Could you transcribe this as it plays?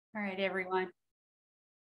All right, everyone. I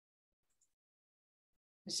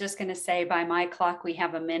was just going to say by my clock, we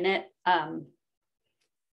have a minute.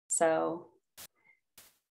 So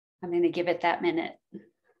I'm going to give it that minute.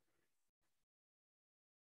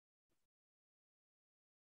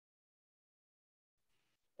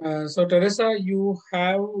 So Teresa, you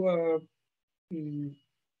have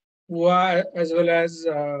WA as well as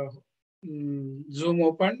Zoom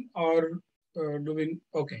open, or doing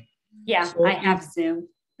okay? Yeah, so I have Zoom.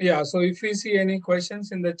 Yeah, so if we see any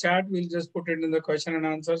questions in the chat, we'll just put it in the question and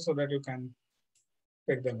answer so that you can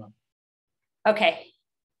pick them up. Okay.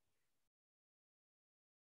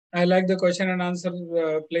 I like the question and answer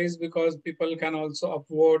place because people can also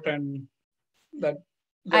upvote, and that's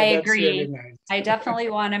really nice. I definitely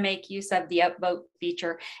want to make use of the upvote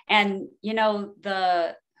feature. And, you know,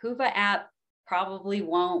 the Whova app probably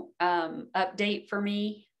won't update for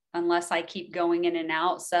me unless I keep going in and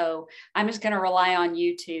out. So I'm just going to rely on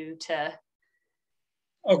you two to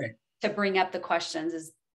bring up the questions.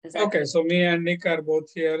 Is that okay? So me and Nick are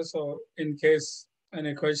both here. So in case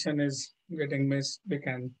any question is getting missed, we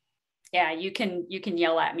can. Yeah, you can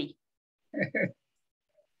yell at me.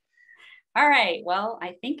 All right, well,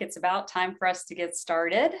 I think it's about time for us to get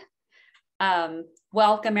started.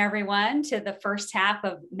 Welcome everyone to the first half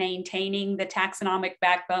of Maintaining the Taxonomic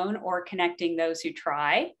Backbone, or Connecting Those Who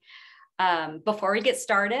Try. Before we get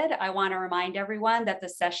started, I want to remind everyone that the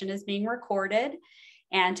session is being recorded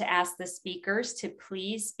and to ask the speakers to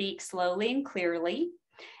please speak slowly and clearly.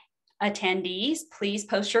 Attendees, please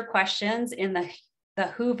post your questions in the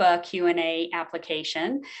Whova Q&A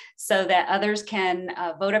application so that others can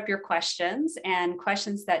vote up your questions, and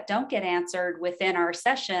questions that don't get answered within our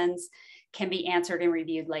sessions can be answered and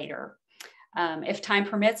reviewed later. If time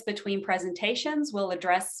permits between presentations, we'll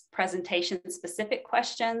address presentation-specific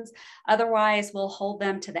questions. Otherwise, we'll hold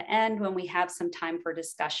them to the end when we have some time for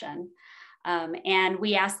discussion. And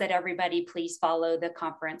we ask that everybody please follow the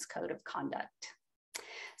conference code of conduct.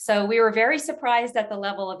 So we were very surprised at the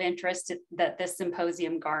level of interest that this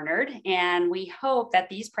symposium garnered, and we hope that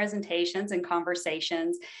these presentations and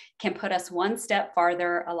conversations can put us one step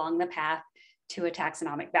farther along the path to a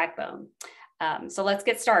taxonomic backbone. So let's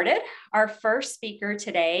get started. Our first speaker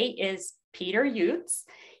today is Peter Utes.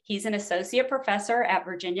 He's an associate professor at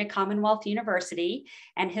Virginia Commonwealth University,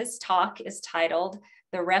 and his talk is titled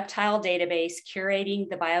 "The Reptile Database, Curating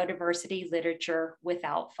the Biodiversity Literature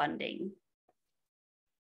Without Funding."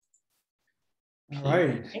 All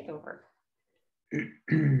right. Take over.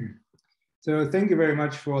 So thank you very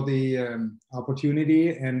much for the opportunity.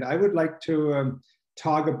 And I would like to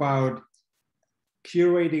talk about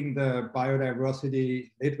curating the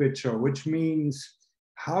biodiversity literature, which means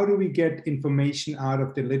how do we get information out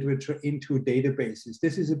of the literature into databases?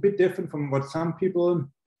 This is a bit different from what some people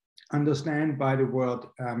understand by the word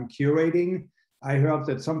curating. I heard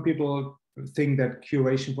that some people think that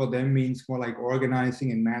curation for them means more like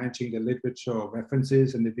organizing and managing the literature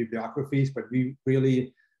references and the bibliographies, but we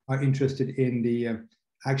really are interested in the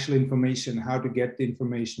actual information, how to get the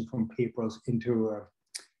information from papers into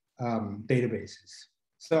databases.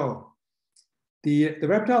 So the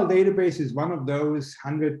Reptile Database is one of those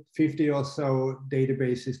 150 or so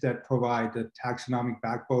databases that provide the taxonomic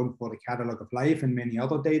backbone for the Catalog of Life and many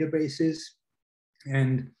other databases.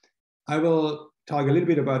 And I will talk a little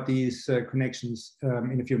bit about these connections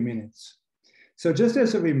in a few minutes. So just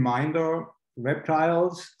as a reminder,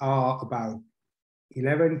 reptiles are about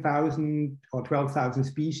 11,000 or 12,000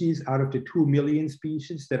 species out of the 2 million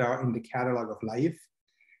species that are in the Catalog of Life.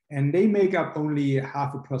 And they make up only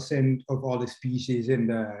 0.5% of all the species in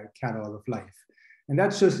the Catalog of Life. And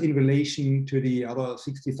that's just in relation to the other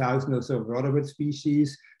 60,000 or so vertebrate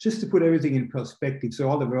species, just to put everything in perspective. So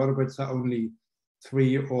all the vertebrates are only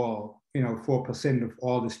 3 or 4% of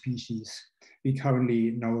all the species we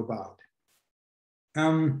currently know about.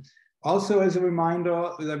 Also, as a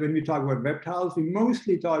reminder, that when we talk about reptiles, we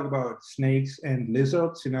mostly talk about snakes and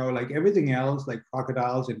lizards, like everything else, like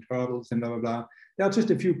crocodiles and turtles and blah, blah, blah. They're just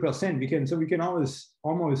a few percent. So we can always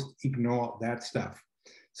almost ignore that stuff.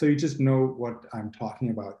 So you just know what I'm talking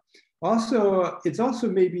about. Also, it's also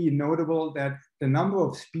maybe notable that the number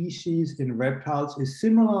of species in reptiles is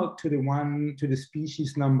similar to the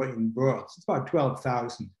species number in birds. It's about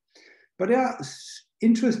 12,000. But there are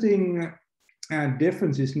interesting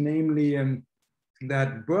differences, namely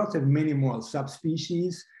that birds have many more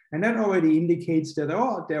subspecies, and that already indicates that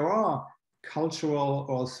there are cultural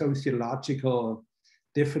or sociological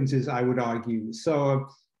differences, I would argue. So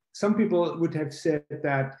some people would have said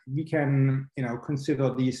that we can,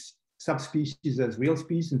 consider these subspecies as real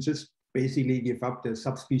species and just basically give up the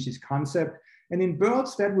subspecies concept And in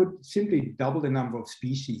birds, that would simply double the number of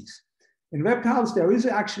species. In reptiles, there is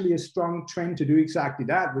actually a strong trend to do exactly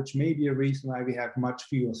that, which may be a reason why we have much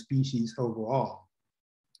fewer species overall,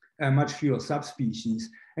 much fewer subspecies.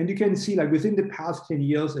 And you can see, like, within the past 10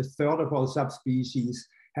 years, a third of all subspecies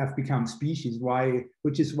have become species,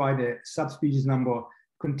 which is why the subspecies number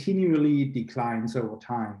continually declines over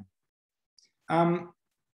time.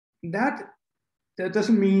 That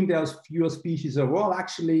doesn't mean there's fewer species overall.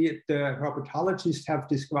 Actually, the herpetologists have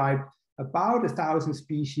described about 1,000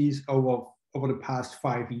 species over the past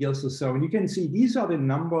 5 years or so. And you can see these are the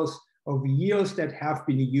numbers of years that have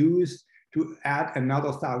been used to add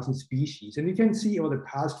another 1,000 species. And you can see over the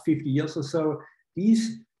past 50 years or so,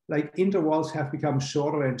 these like intervals have become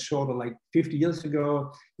shorter and shorter. Like 50 years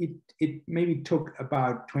ago, it maybe took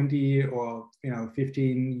about 20 or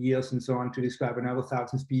 15 years and so on to describe another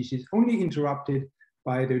 1,000 species, only interrupted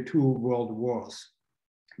by the 2 world wars.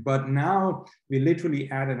 But now we literally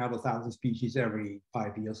add another 1,000 species every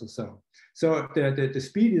 5 years or so. So the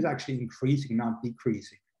speed is actually increasing, not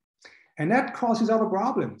decreasing. And that causes other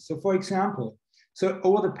problems. So for example, so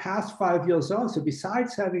over the past 5 years also,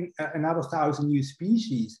 besides having another 1,000 new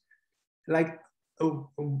species, like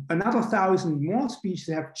another 1,000 more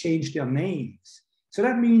species have changed their names. So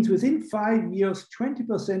that means within 5 years,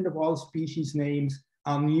 20% of all species names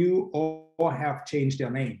are new or have changed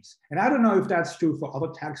their names. And I don't know if that's true for other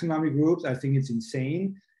taxonomy groups. I think it's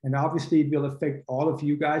insane. And obviously it will affect all of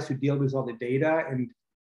you guys who deal with all the data and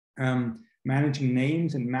managing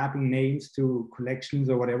names and mapping names to collections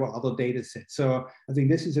or whatever other data sets. So I think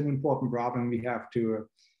this is an important problem we have to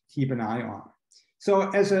keep an eye on. So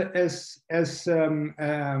as a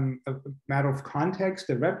matter of context,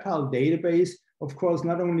 the Reptile Database, of course,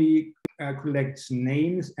 not only collects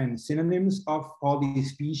names and synonyms of all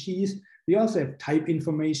these species, we also have type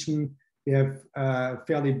information. We have a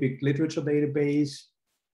fairly big literature database,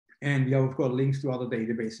 and we have, of course, links to other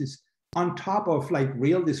databases. On top of like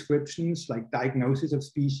real descriptions, like diagnosis of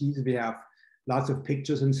species, we have lots of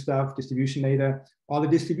pictures and stuff, distribution data. All the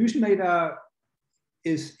distribution data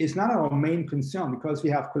is not our main concern because we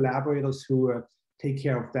have collaborators who take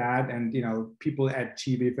care of that, and people at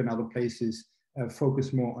GBIF and other places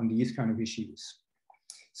focus more on these kind of issues.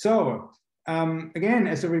 So again,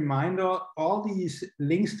 as a reminder, all these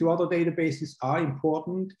links to other databases are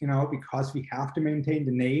important, because we have to maintain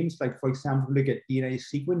the names. Like, for example, look at DNA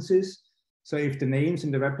sequences. So if the names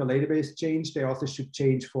in the Reptile Database change, they also should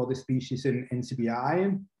change for the species in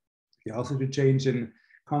NCBI. They also should change in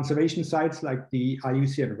conservation sites like the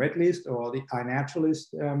IUCN Red List or the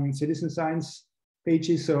iNaturalist citizen science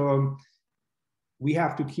pages. So we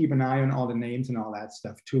have to keep an eye on all the names and all that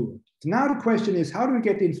stuff too. So now the question is, how do we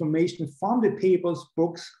get the information from the papers,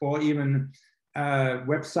 books, or even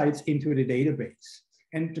websites into the database?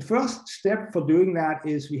 And the first step for doing that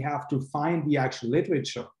is we have to find the actual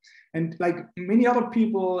literature. And like many other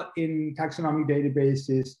people in taxonomic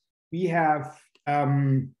databases, we have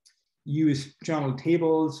used journal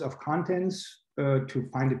tables of contents to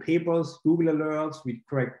find the papers, Google alerts, we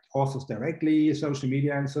correct authors directly, social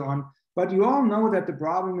media, and so on. But you all know that the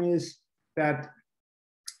problem is that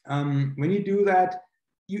when you do that,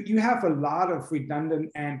 you have a lot of redundant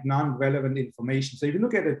and non-relevant information. So if you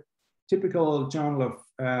look at a typical journal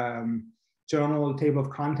table of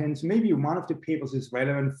contents, maybe one of the papers is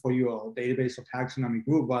relevant for your database or taxonomy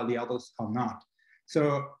group while the others are not.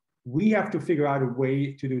 So we have to figure out a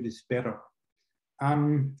way to do this better.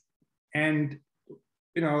 And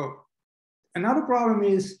another problem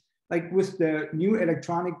is, like with the new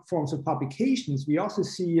electronic forms of publications, we also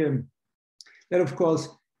see that, of course,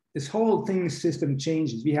 this whole system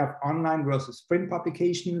changes. We have online versus print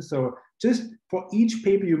publications. So just for each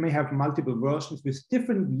paper, you may have multiple versions with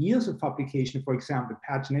different years of publication. For example,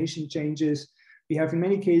 pagination changes. We have in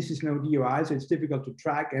many cases no DOI, so it's difficult to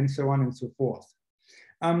track, and so on and so forth.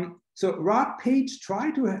 So Rod Page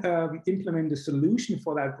tried to implement a solution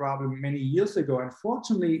for that problem many years ago.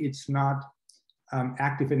 Unfortunately, it's not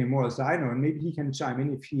active anymore, as I know, and maybe he can chime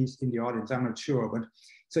in if he's in the audience, I'm not sure. But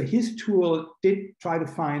so his tool did try to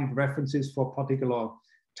find references for particular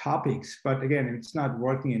topics, but again, it's not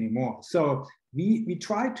working anymore. So we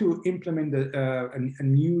tried to implement a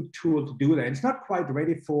new tool to do that. It's not quite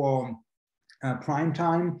ready for prime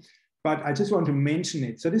time, but I just want to mention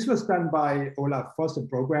it. So this was done by Olaf Voss, a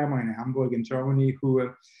programmer in Hamburg in Germany,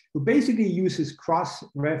 who basically uses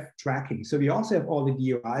cross-ref tracking. So we also have all the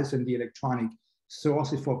DOIs and the electronic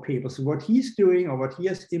sources for papers. So what he's doing, or what he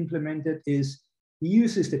has implemented, is he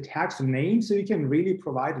uses the taxon name, so he can really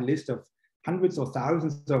provide a list of hundreds or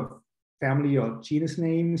thousands of family or genus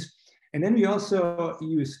names. And then we also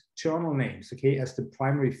use journal names, okay, as the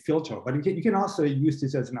primary filter, but you can also use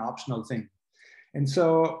this as an optional thing. And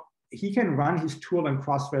so he can run his tool on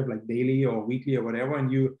Crossweb like daily or weekly or whatever,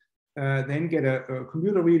 and you then get a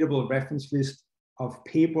computer readable reference list of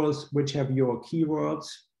papers which have your keywords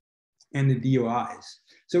and the DOIs.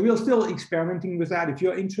 So we're still experimenting with that. If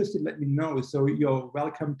you're interested, let me know. So you're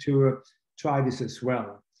welcome to try this as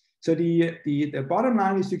well. So the bottom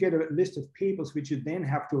line is you get a list of papers which you then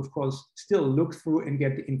have to, of course, still look through and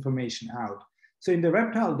get the information out. So in the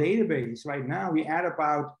Reptile Database right now, we add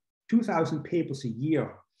about 2,000 papers a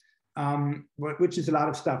year, which is a lot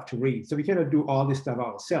of stuff to read. So we cannot do all this stuff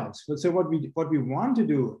ourselves. But so what we want to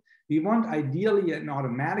do, we want ideally an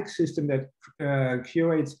automatic system that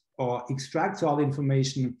curates or extracts all the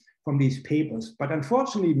information from these papers. But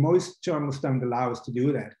unfortunately, most journals don't allow us to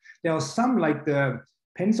do that. There are some, like the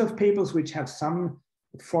Pensive papers, which have some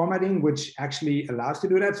formatting which actually allows to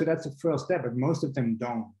do that. So that's the first step, but most of them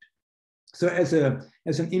don't. So as an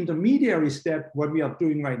intermediary step, what we are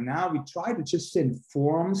doing right now, we try to just send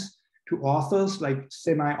forms to authors like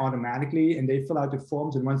semi-automatically, and they fill out the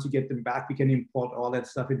forms. And once you get them back, we can import all that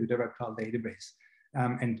stuff into the Reptile Database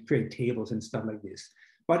and create tables and stuff like this.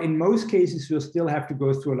 But in most cases, we'll still have to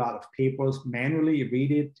go through a lot of papers, manually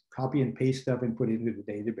read it, copy and paste stuff, and put it into the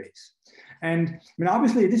database. And I mean,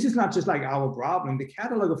 obviously, this is not just like our problem. The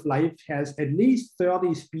Catalog of Life has at least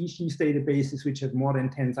 30 species databases, which have more than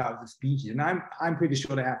 10,000 species. And I'm pretty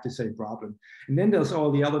sure they have the same problem. And then there's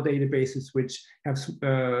all the other databases which have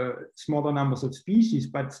smaller numbers of species,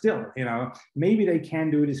 but still, you know, maybe they can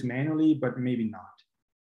do this manually, but maybe not.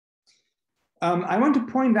 I want to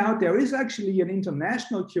point out there is actually an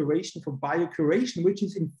international curation for biocuration, which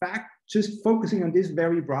is in fact just focusing on this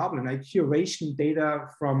very problem, like curation data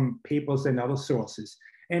from papers and other sources.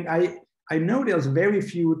 And I know there's very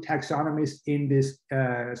few taxonomists in this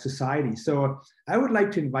society. So I would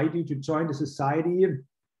like to invite you to join the society,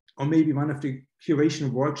 or maybe one of the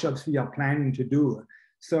curation workshops we are planning to do.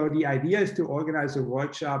 So the idea is to organize a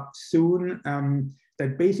workshop soon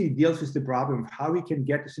that basically deals with the problem of how we can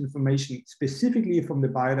get this information specifically from the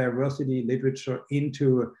biodiversity literature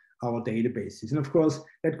into our databases. And of course,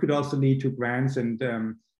 that could also lead to grants and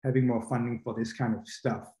having more funding for this kind of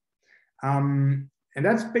stuff. And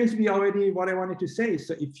that's basically already what I wanted to say.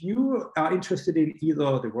 So if you are interested in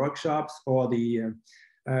either the workshops or the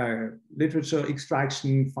literature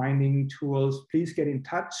extraction finding tools, please get in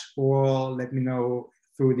touch or let me know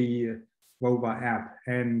through the Wova app.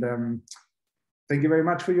 And thank you very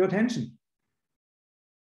much for your attention.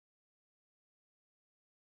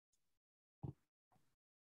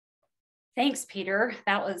 Thanks, Peter.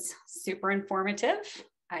 That was super informative.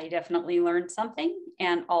 I definitely learned something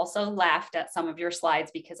and also laughed at some of your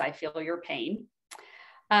slides because I feel your pain.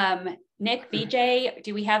 Nick, Vijay,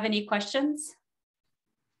 do we have any questions?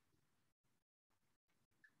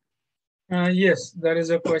 Yes, there is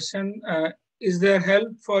a question. Is there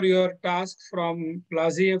help for your task from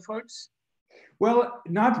Plazi efforts? Well,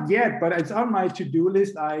 not yet, but it's on my to-do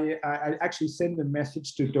list. I actually sent a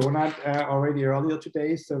message to Donut already earlier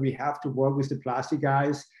today. So we have to work with the Plazi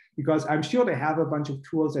guys because I'm sure they have a bunch of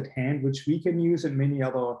tools at hand which we can use and many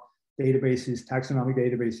other databases, taxonomic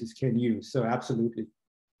databases can use. So absolutely.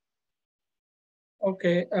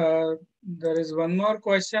 Okay, there is one more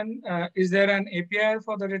question. Is there an API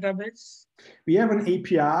for the database? We have an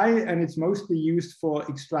API and it's mostly used for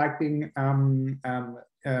extracting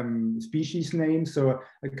species names. So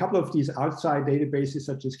a couple of these outside databases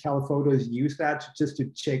such as Caliphotos use that just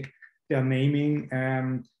to check their naming.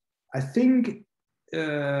 I think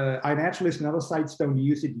iNaturalist and other sites don't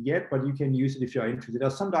use it yet, but you can use it if you're interested.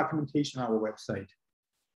 There's some documentation on our website.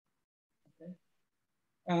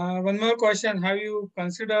 One more question. Have you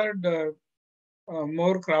considered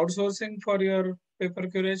more crowdsourcing for your paper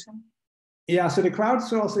curation? Yeah, so the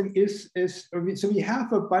crowdsourcing is so we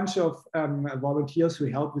have a bunch of volunteers who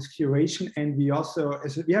help with curation, and we also,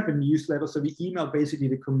 we have a newsletter, so we email basically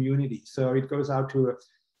the community. So it goes out to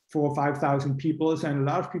 4,000 or 5,000 people, and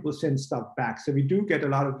a lot of people send stuff back. So we do get a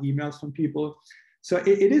lot of emails from people. So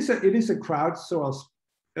it is a crowdsourced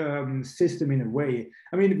system in a way.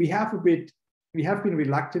 I mean, we have been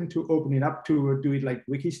reluctant to open it up to do it like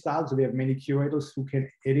wiki style. So we have many curators who can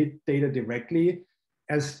edit data directly.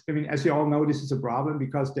 As you all know, this is a problem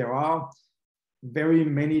because there are very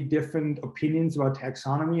many different opinions about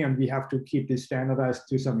taxonomy, and we have to keep this standardized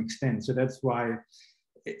to some extent. So that's why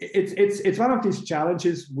it's one of these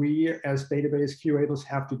challenges we as database curators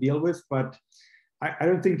have to deal with. But I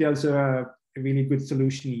don't think there's a really good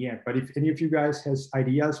solution yet. But if any of you guys has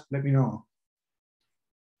ideas, let me know.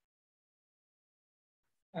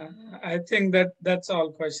 I think that's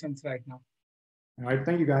all questions right now. All right,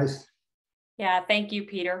 thank you guys. Yeah, thank you,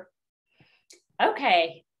 Peter.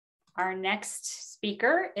 Okay, our next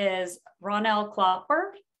speaker is Ronel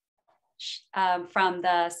Klopper from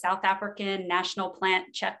the South African National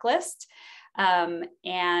Plant Checklist.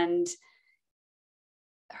 And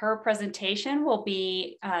her presentation will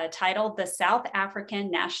be titled The South African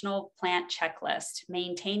National Plant Checklist,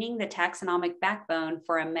 Maintaining the Taxonomic Backbone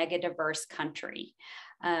for a Megadiverse Country.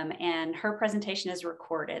 And her presentation is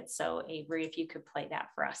recorded. So Avery, if you could play that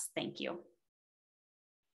for us, thank you.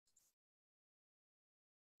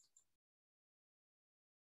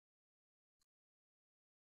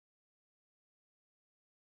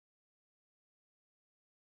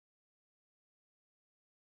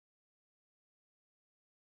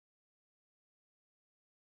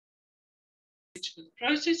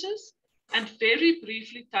 Processes and very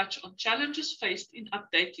briefly touch on challenges faced in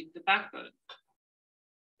updating the backbone.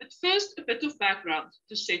 But first, a bit of background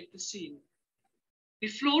to set the scene. The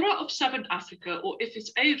flora of Southern Africa, or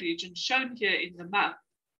FSA region, shown here in the map,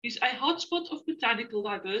 is a hotspot of botanical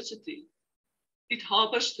diversity. It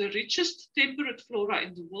harbors the richest temperate flora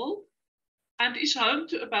in the world and is home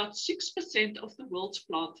to about 6% of the world's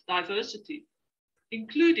plant diversity,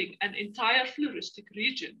 including an entire floristic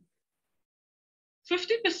region.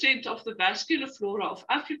 50% of the vascular flora of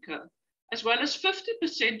Africa, as well as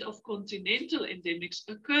 50% of continental endemics,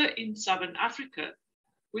 occur in Southern Africa,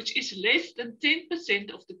 which is less than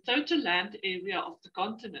 10% of the total land area of the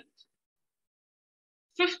continent.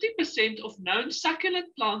 50% of known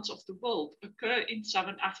succulent plants of the world occur in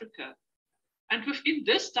Southern Africa, and within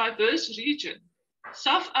this diverse region,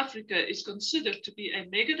 South Africa is considered to be a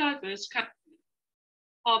megadiverse country,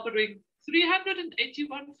 harboring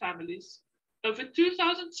 381 families, over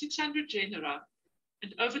 2,600 genera,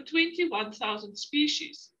 and over 21,000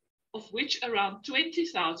 species, of which around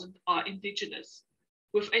 20,000 are indigenous,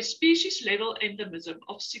 with a species-level endemism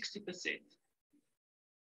of 60%.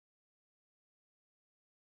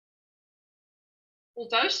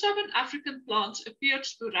 Although Southern African plants appeared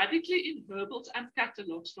sporadically in herbals and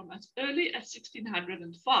catalogues from as early as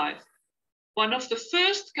 1605, one of the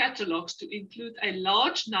first catalogues to include a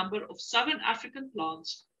large number of Southern African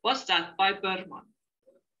plants was that by Berman.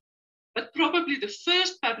 But probably the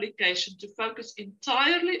first publication to focus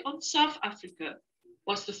entirely on South Africa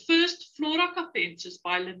was the first Flora capensis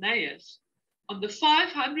by Linnaeus on the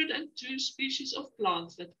 502 species of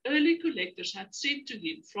plants that early collectors had sent to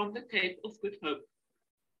him from the Cape of Good Hope.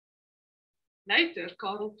 Later,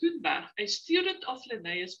 Karel Thunberg, a student of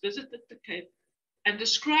Linnaeus, visited the Cape and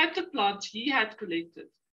described the plants he had collected,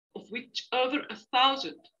 of which over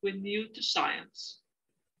 1,000 were new to science.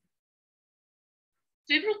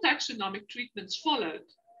 Several taxonomic treatments followed,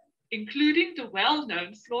 including the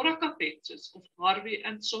well-known Flora capensis of Harvey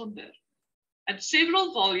and Sonder, and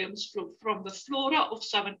several volumes from the Flora of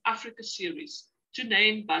Southern Africa series, to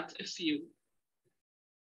name but a few.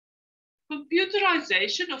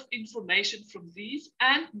 Computerization of information from these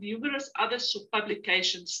and numerous other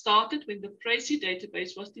publications started when the Tracy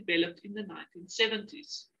database was developed in the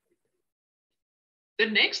 1970s. The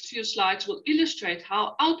next few slides will illustrate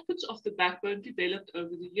how outputs of the backbone developed over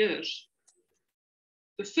the years.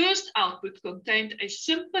 The first output contained a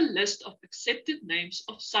simple list of accepted names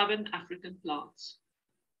of Southern African plants.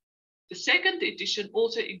 The second edition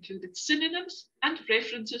also included synonyms and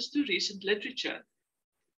references to recent literature.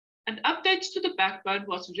 And updates to the backbone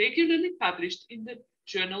was regularly published in the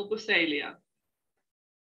journal Bothalia.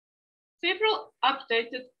 Several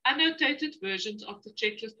updated, annotated versions of the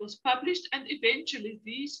checklist was published, and eventually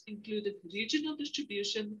these included regional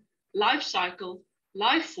distribution, life cycle,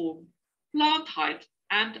 life form, plant height,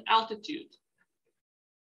 and altitude.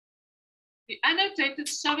 The annotated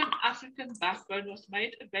Southern African backbone was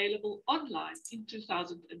made available online in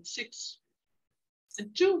 2006.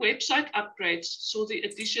 And 2 website upgrades saw the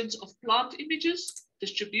additions of plant images,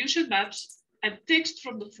 distribution maps, and text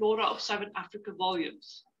from the Flora of Southern Africa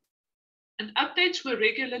volumes. And updates were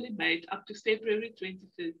regularly made up to February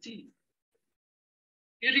 2013.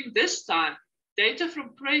 During this time, data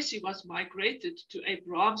from Tracy was migrated to a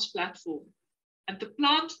Brahms platform, and the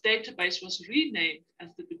plant database was renamed as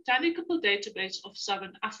the Botanical Database of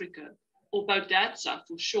Southern Africa, or BODATSA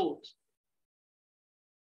for short.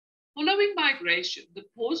 Following migration, the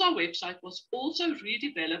PAUSA website was also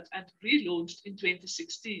redeveloped and relaunched in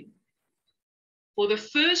 2016. For the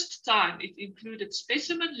first time, it included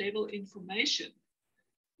specimen-level information,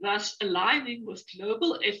 thus aligning with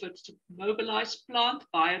global efforts to mobilize plant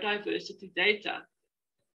biodiversity data.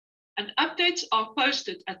 And updates are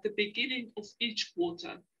posted at the beginning of each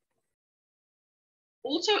quarter.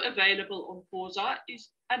 Also available on POSA is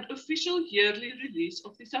an official yearly release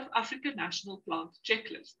of the South African National Plant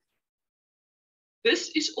Checklist.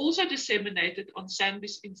 This is also disseminated on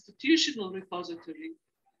SANBI's institutional repository,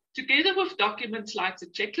 together with documents like the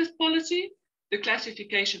checklist policy, the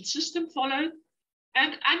classification system followed,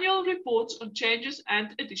 and annual reports on changes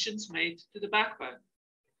and additions made to the backbone.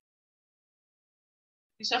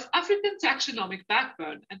 The South African Taxonomic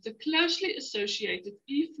Backbone and the closely associated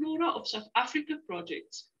eFlora of South Africa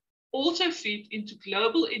projects also feed into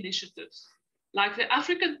global initiatives like the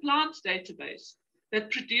African Plant Database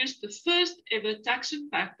that produced the first ever taxon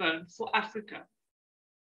backbone for Africa,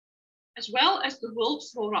 as well as the World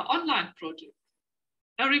Flora Online project.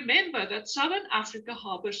 Now remember that Southern Africa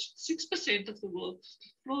harbors 6% of the world's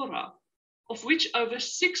flora, of which over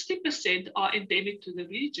 60% are endemic to the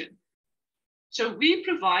region. So we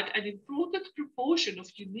provide an important proportion of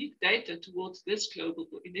unique data towards this global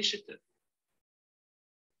initiative.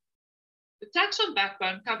 The taxon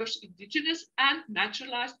backbone covers indigenous and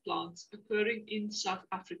naturalized plants occurring in South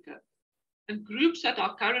Africa. And groups that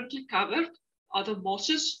are currently covered are the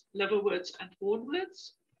mosses, liverworts, and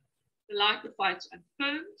hornworts, the lycophytes and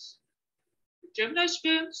ferns, the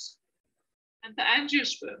gymnosperms, and the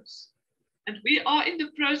angiosperms. And we are in the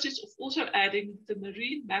process of also adding the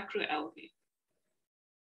marine macroalgae.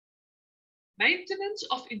 Maintenance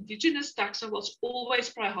of indigenous taxa was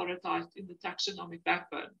always prioritized in the taxonomic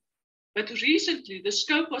backbone. But recently, the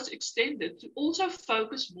scope was extended to also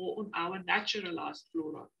focus more on our naturalized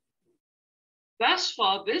flora. Thus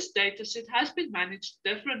far, this dataset has been managed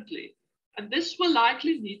differently, and this will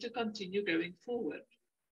likely need to continue going forward,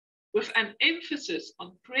 with an emphasis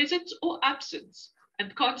on presence or absence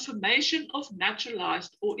and confirmation of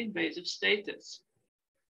naturalized or invasive status.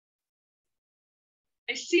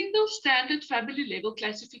 A single standard family level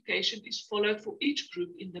classification is followed for each group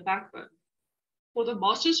in the backbone. For the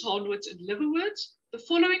mosses, hornworts, and liverworts, the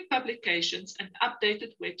following publications and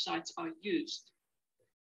updated websites are used.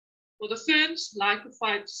 For the ferns,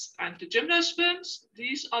 lycophytes, and the gymnosperms,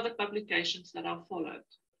 these are the publications that are followed.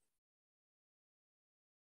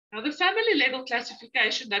 Now, the family level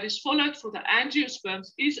classification that is followed for the angiosperms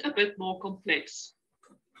is a bit more complex.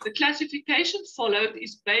 The classification followed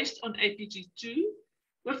is based on APG2,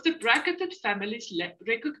 with the bracketed families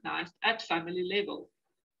recognized at family level.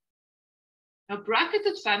 Now,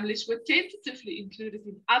 bracketed families were tentatively included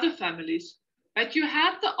in other families, but you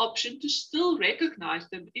had the option to still recognize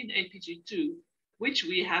them in APG2, which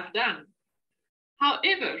we have done.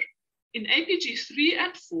 However, in APG 3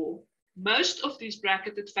 and 4, most of these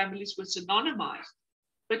bracketed families were synonymized,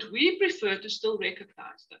 but we prefer to still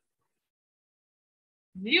recognize them.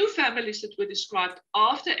 New families that were described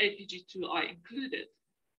after APG2 are included,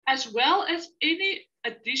 as well as any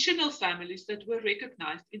additional families that were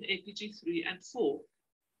recognized in APG 3 and 4.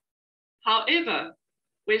 However,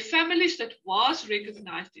 where families that was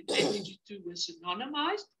recognized in APG 2 were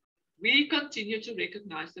synonymized, we continue to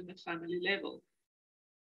recognize them at family level.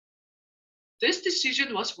 This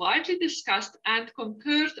decision was widely discussed and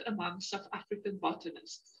concurred among South African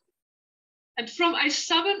botanists. And from a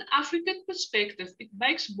Southern African perspective, it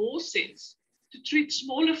makes more sense to treat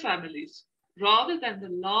smaller families rather than the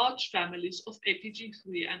large families of APG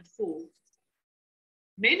 3 and 4.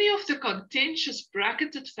 Many of the contentious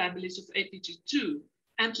bracketed families of APG 2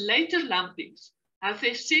 and later lumpings have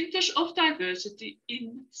their centers of diversity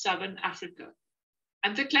in Southern Africa.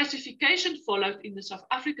 And the classification followed in the South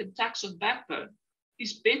African taxon backbone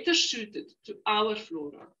is better suited to our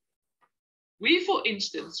flora. We, for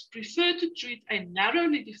instance, prefer to treat a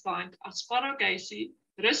narrowly defined Asparagaceae,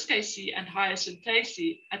 Riscaceae, and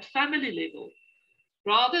Hyacinthaceae at family level,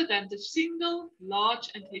 rather than the single, large,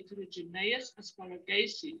 and heterogeneous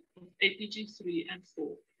Asparagaceae of APG 3 and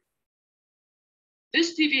 4.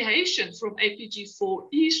 This deviation from APG 4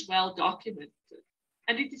 is well documented,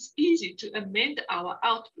 and it is easy to amend our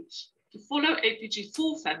outputs to follow APG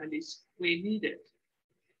 4 families where needed.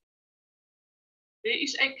 There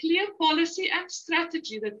is a clear policy and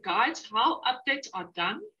strategy that guides how updates are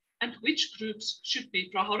done and which groups should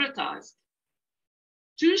be prioritized.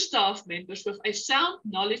 2 staff members with a sound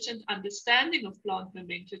knowledge and understanding of plant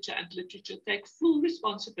nomenclature and literature take full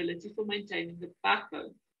responsibility for maintaining the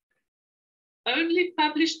backbone. Only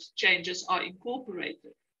published changes are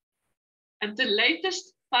incorporated, and the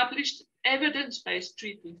latest published evidence-based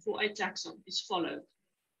treatment for a taxon is followed.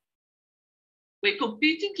 Where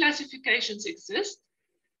competing classifications exist,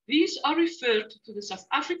 these are referred to the South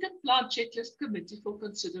African Plant Checklist Committee for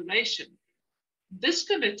consideration. This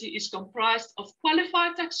committee is comprised of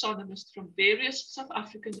qualified taxonomists from various South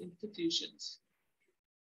African institutions.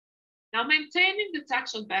 Now, maintaining the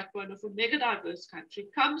taxon backbone of a megadiverse country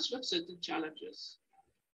comes with certain challenges.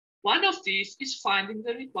 One of these is finding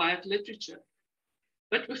the required literature.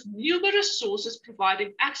 But with numerous sources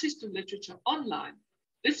providing access to literature online,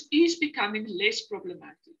 this is becoming less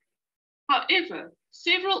problematic. However,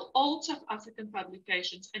 several old South African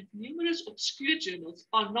publications and numerous obscure journals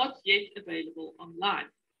are not yet available online.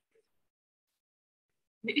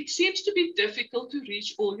 It seems to be difficult to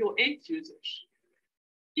reach all your end users.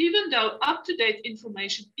 Even though up-to-date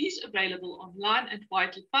information is available online and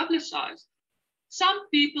widely publicized, some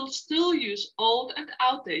people still use old and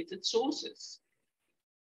outdated sources.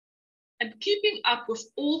 And keeping up with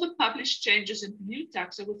all the published changes and new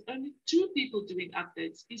taxa with only 2 people doing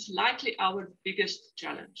updates is likely our biggest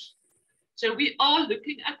challenge. So we are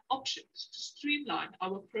looking at options to streamline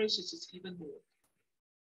our processes even more.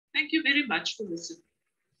 Thank you very much for listening.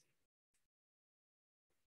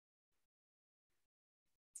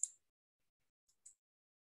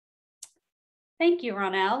 Thank you,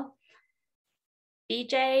 Ronelle.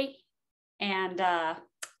 Vijay and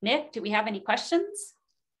Nick, do we have any questions?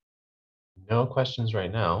 No questions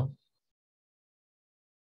right now.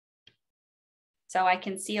 So I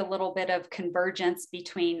can see a little bit of convergence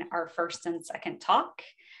between our first and second talk,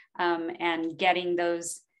 and getting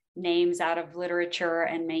those names out of literature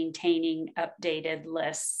and maintaining updated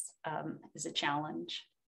lists is a challenge.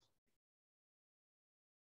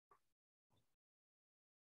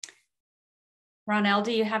 Ronelle,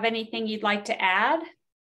 do you have anything you'd like to add?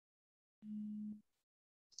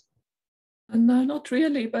 No, not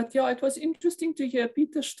really, but yeah, it was interesting to hear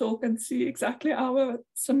Peter's talk and see exactly our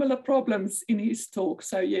similar problems in his talk.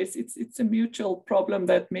 So yes, it's a mutual problem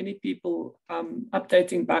that many people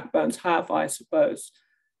updating backbones have, I suppose.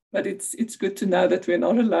 But it's good to know that we're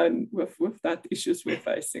not alone with that issues we're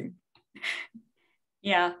facing.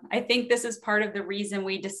 Yeah, I think this is part of the reason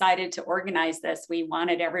we decided to organize this. We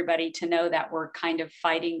wanted everybody to know that we're kind of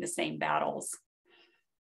fighting the same battles.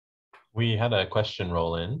 We had a question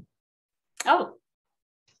roll in. Oh.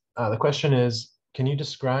 The question is, can you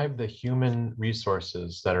describe the human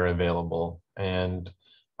resources that are available, and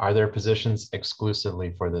are there positions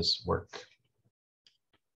exclusively for this work?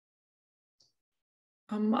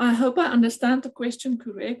 I hope I understand the question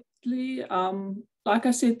correctly. Like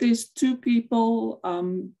I said, there's 2 people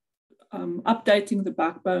updating the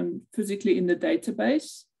backbone physically in the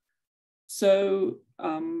database. So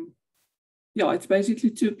yeah, it's basically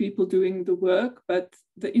 2 people doing the work, but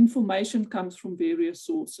the information comes from various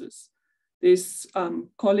sources. There's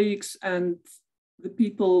colleagues and the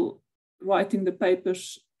people writing the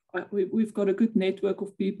papers. We've got a good network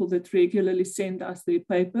of people that regularly send us their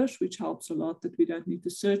papers, which helps a lot that we don't need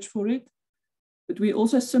to search for it. But we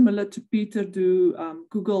also, similar to Peter, do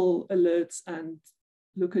Google alerts and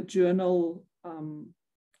look at journal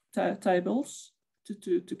tables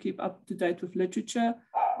to keep up to date with literature.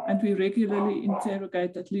 And we regularly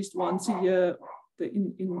interrogate at least once a year the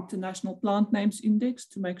International Plant Names Index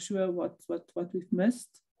to make sure what we've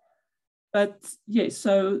missed. But yes,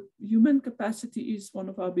 so human capacity is one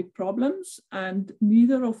of our big problems, and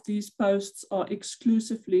neither of these posts are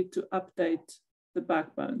exclusively to update the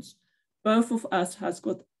backbones. Both of us has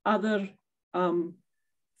got other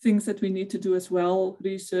things that we need to do as well,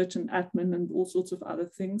 research and admin and all sorts of other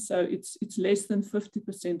things. So it's less than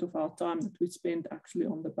 50% of our time that we spend actually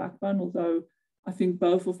on the backbone, although I think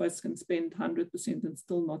both of us can spend 100% and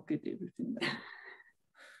still not get everything done.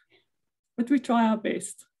 But we try our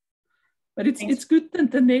best. But it's good that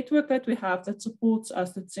the network that we have that supports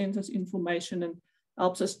us, that sends us information and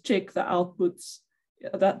helps us check the outputs,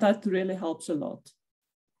 that really helps a lot.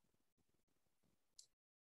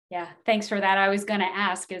 Yeah, thanks for that. I was going to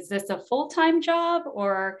ask, is this a full-time job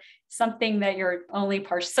or something that you're only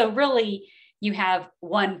partial? So really, you have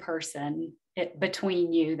one person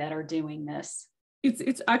between you that are doing this.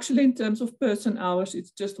 It's actually, in terms of person hours,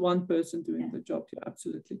 it's just one person doing the job. You're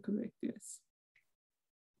absolutely correct, yes.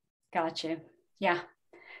 Got you. Yeah,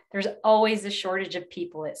 there's always a shortage of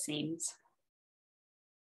people, it seems.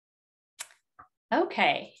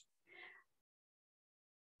 Okay.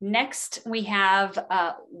 Next, we have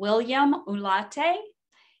William Ulate.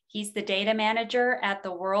 He's the data manager at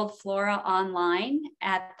the World Flora Online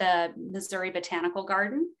at the Missouri Botanical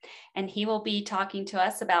Garden, and he will be talking to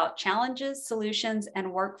us about challenges, solutions, and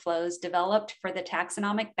workflows developed for the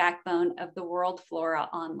taxonomic backbone of the World Flora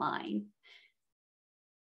Online.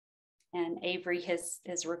 And Avery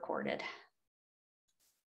is recorded.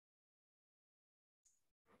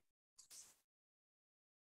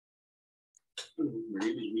 My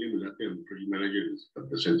name is William Ulate. I'm project manager at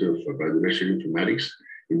the Center for Biodiversity Informatics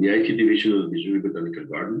in the IT division of the Missouri Botanical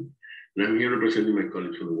Garden. And I'm here representing my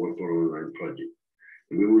colleagues from the World Flora Online project.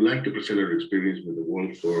 And we would like to present our experience with the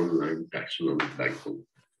World Flora Online taxonomic backbone.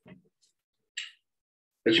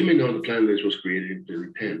 As you may know, the plant list was created in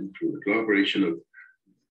 2010 through the collaboration of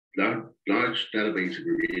large database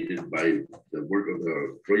created by the work of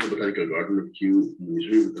the Royal Botanical Garden of Kew,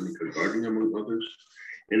 Missouri Botanical Garden, among others,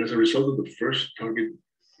 and as a result of the first target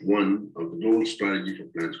one of the global strategy for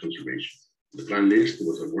plants conservation. The plant list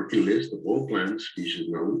was a working list of all plant species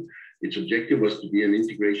known. Its objective was to be an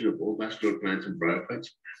integration of all vascular plants and bryophytes,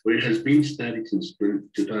 but it has been static since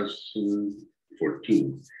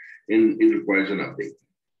 2014, and it requires an update.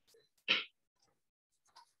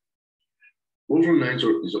 World Flora Online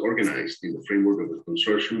is organized in the framework of a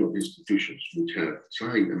consortium of institutions which have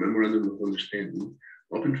signed a memorandum of understanding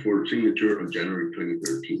open for signature on January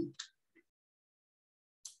 2013.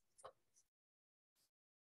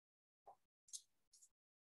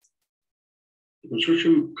 The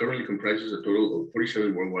consortium currently comprises a total of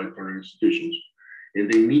 47 worldwide partner institutions, and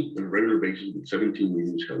they meet on a regular basis with 17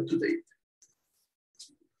 meetings held to date.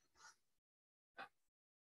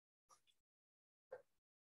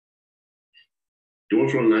 The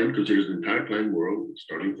World Flora Online considers the entire plant world,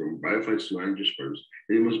 starting from biophytes to angiosperms,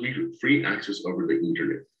 and it must be free access over the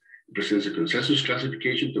internet. It presents a consensus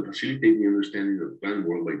classification to facilitate the understanding of the plant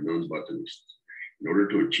world by non-botanists. In order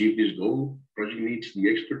to achieve this goal, the project needs the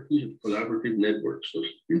expertise of collaborative networks of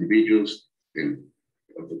individuals and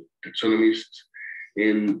of the taxonomists,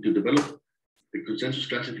 and to develop the consensus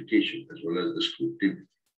classification as well as descriptive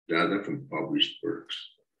data from published works.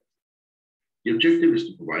 The objective is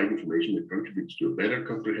to provide information that contributes to a better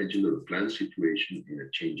comprehension of the plant situation in a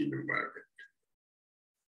changing environment.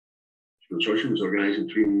 The consortium is organized in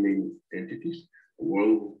 3 main entities: a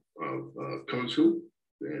World Council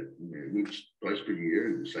that meets twice per year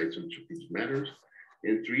and decides on strategic matters,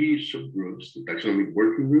 and 3 subgroups: the Taxonomic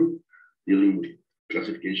Working Group, dealing with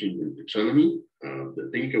classification and taxonomy,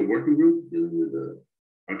 the Technical Working Group, dealing with the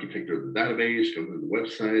architecture of the database, coming to the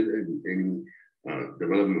website, and any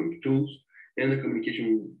development of tools, and the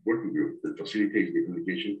Communication Working Group that facilitates the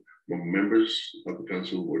communication among members of the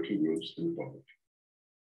Council working groups and the public.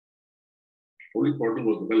 The Holy Portal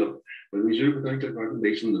was developed by the Missouri Botanical Garden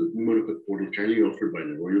based on the Monica portal kindly offered by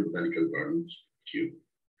the Royal Botanical Gardens, Kew.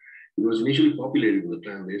 It was initially populated with the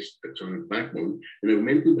plant list taxonomic backbone and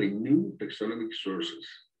augmented by new taxonomic sources,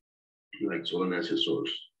 like Solanaceae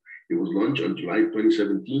source. It was launched on July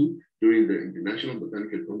 2017 during the International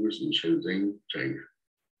Botanical Congress in Shenzhen, China.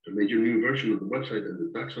 The major new version of the website and the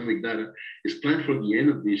taxonomic data is planned for the end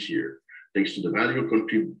of this year, thanks to the valuable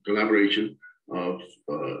collaboration of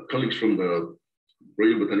colleagues from the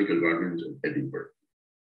Royal Botanical Gardens of Edinburgh.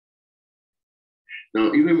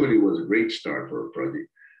 Now, even when it was a great start for a project,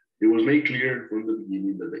 it was made clear from the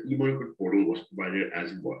beginning that the e-Monica portal was provided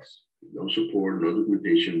as it was. No support, no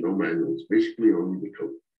documentation, no manuals, basically only the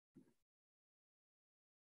code.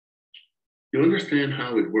 To understand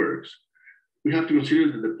how it works, we have to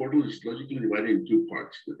consider that the portal is logically divided in 2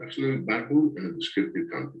 parts: the taxonomic backbone and the descriptive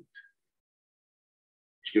content.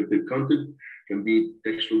 Descriptive content can be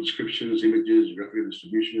textual descriptions, images, geographic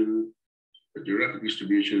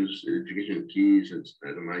distributions, identification of keys, and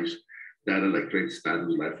itemized data like trait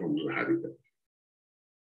status, life forms, or habitat.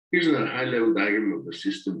 Here's a high-level diagram of the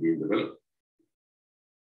system being developed.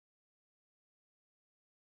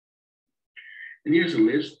 And here's a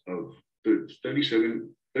list of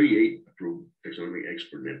 38 approved taxonomic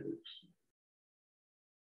expert networks.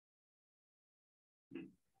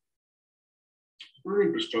 Our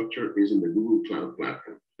infrastructure is in the Google Cloud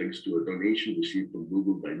platform, thanks to a donation received from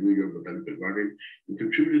Google by New York Botanical Garden and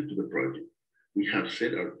contributed to the project. We have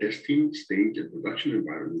set our testing, stage, and production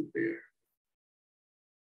environment there.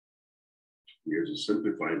 Here's a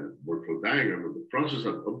simplified workflow diagram of the process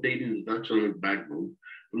of updating the taxonomic backbone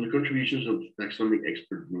from the contributions of taxonomic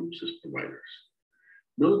expert groups as providers.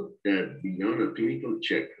 Note that beyond a clinical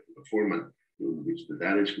check of the format in which the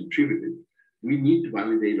data is contributed, we need to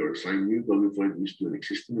validate or assign new WFIDs to an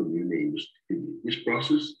existing or new names. This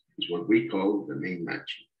process is what we call the name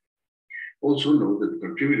matching. Also note that the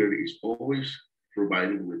contributor is always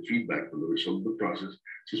provided with feedback on the result of the process,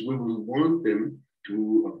 since we will want them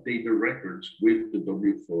to update their records with the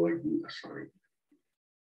WFID assigned.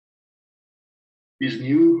 This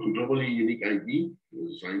new globally unique ID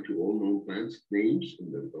was assigned to all known plants names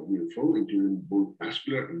in the WFO, including both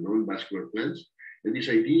vascular and non-vascular plants. And these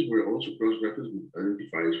IDs were also cross-referenced with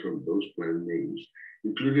identifiers from those plant names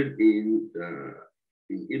included in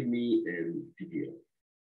IBMI and TDL.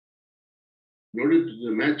 In order to do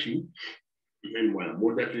the matching, and while a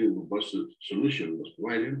more definite and robust solution was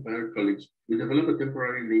provided by our colleagues, we developed a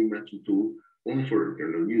temporary name matching tool only for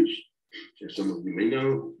internal use. As some of you may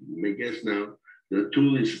know, you may guess now, the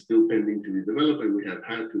tool is still pending to be developed, and we have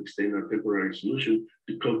had to extend our temporary solution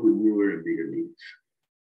to cope with newer and bigger needs.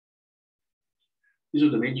 These are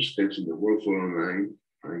the major steps in the Workflow Online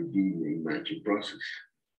ID name matching process.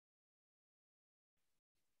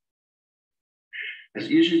 As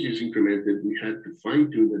usage is incremented, we had to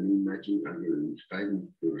fine-tune the name matching algorithms guiding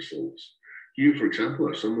the results. Here, for example,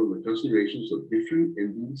 are some of the considerations of different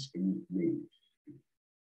endings in names.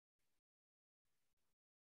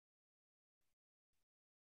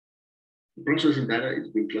 The processing data is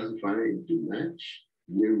being classified into match,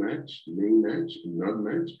 near match, main match, not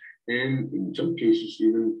match, and in some cases,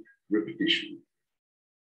 even repetition.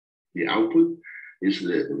 The output is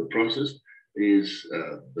the process is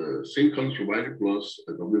the same comments provided plus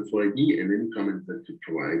a W4 ID and any comment that could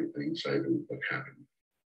provide an insight on what happened.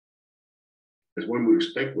 As one would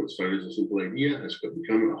expect, what started as a simple idea has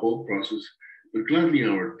become a whole process, but gladly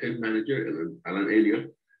our tent manager, Alan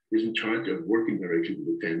Elliott, is in charge of working directly with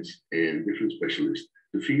the tents and different specialists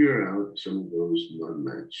to figure out some of those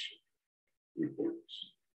non-match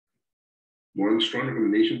reports. One strong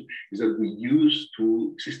recommendation is that we use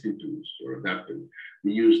existing tools or adapt them.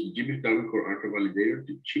 We use the GBW Core Archive Validator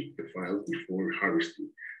to check the file before harvesting.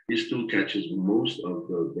 This tool catches most of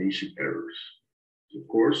the basic errors. Of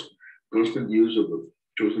course, constant use of the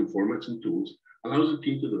chosen formats and tools allows the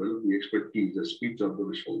team to develop the expertise that speeds up the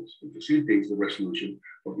results and facilitates the resolution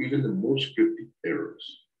of even the most cryptic errors.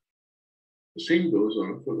 The same goes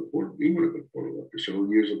on for the eMonocle portal. After several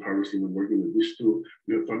years of harvesting and working with this tool,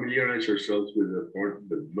 we have familiarized ourselves with the part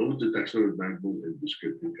that knows the taxonomic backbone and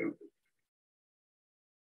descriptive content.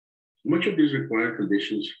 Much of these required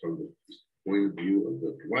conditions from the point of view of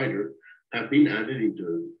the provider have been added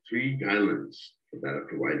into 3 guidelines for data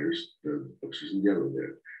providers, the boxes in yellow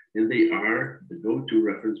there. And they are the go-to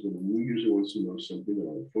reference when a new user wants to know something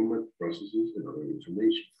about format, processes, and other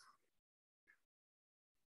information.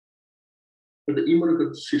 But the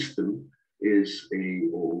eMonocle system is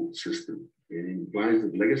an old system. It implies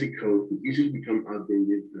that legacy code could easily become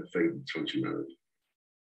outdated and affect its functionality.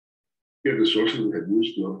 Here are the sources we have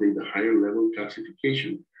used to update the higher level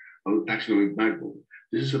classification of the taxonomic backbone.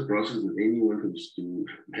 This is a process that anyone who's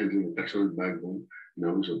handling a taxonomic backbone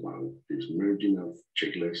knows about. This merging of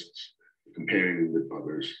checklists, comparing with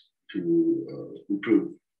others to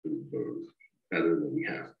improve the data that we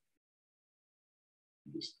have.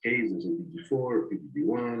 In this case, there's a PDD4,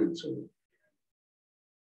 PDD1, and so on.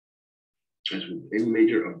 As with any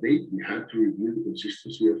major update, we had to review the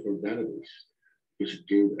consistency of our database because it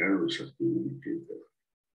gave errors after we did that.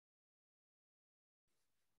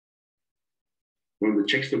 One of the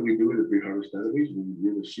checks that we do in the pre-harvest database, we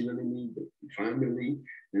review the synonymy, the family,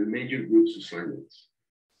 and major groups assignments.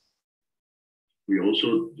 We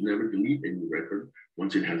also never delete any record.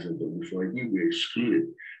 Once it has a W4 ID, we exclude it.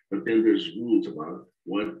 But then there's rules about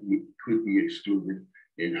what could be excluded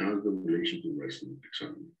and how the relation to the rest of the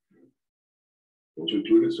taxonomy. Also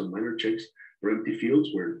included some minor checks for empty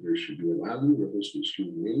fields where there should be a value, reference to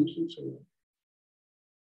excluded names, and so on.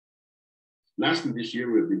 Lastly, this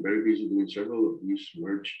year, we have been very busy doing several of these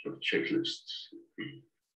merge of checklists.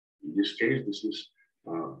 In this case, this is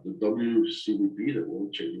the WCVP, the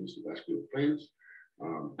World Checklist of Vascular Plants,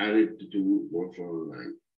 added to do Workflow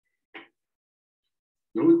Online.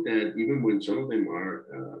 Note that even when some of them are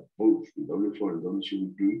both W4 and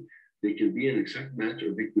WCVP, they can be an exact match,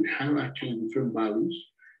 or they could have actually different values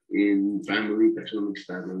in family, taxonomic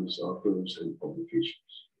status, authors, and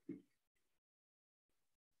publications.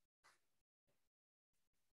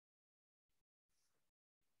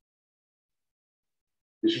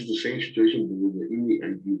 This is the same situation with the INI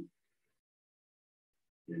ID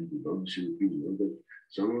and the WCVP. You know that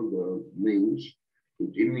some of the names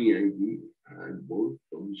with INI ID and both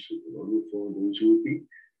WCVP and WCVP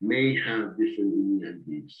may have different INI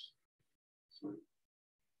IDs. So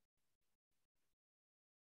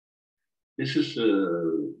this is a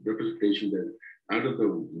representation that out of the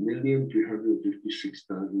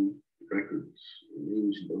 1,356,000 records,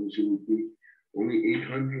 names in WCVP, only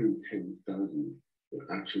 810,000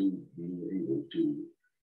 actually being able to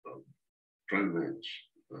try and match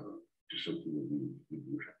to something that we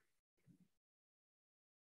do have.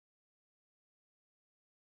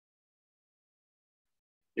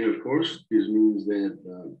 And of course, this means that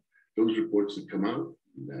those reports that come out,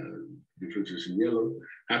 differences in yellow,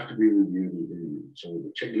 have to be reviewed in some of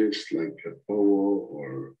the checklists like POO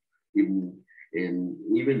or even, and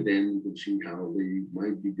even then you can see how they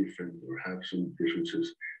might be different or have some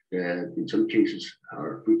differences that in some cases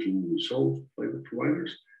are quickly resolved by the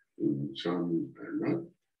providers, and some are not.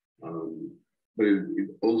 But it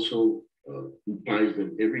also implies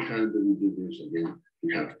that every time that we do this, again,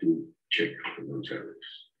 we have to check for those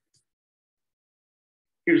errors.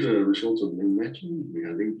 Here's the results of name matching. We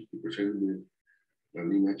have 82% with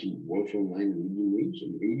name matching Wolf Online and median names,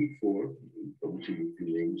 and 84 WCVP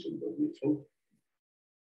names and WFO.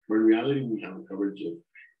 But in reality, we have a coverage of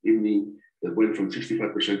IMNI that went from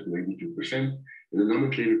 65% to 82%, and the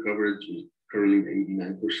nomenclator coverage is currently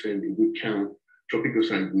 89%. If we count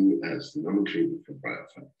Tropicus ID as the nomenclator for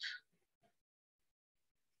biophytes.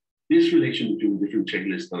 This relation between different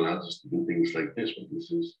checklists allows us to do things like this, but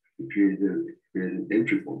this is the created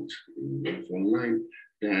entry points in Wolf Online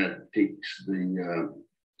that takes the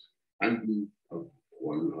ID of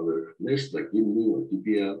one other list, like IMNI or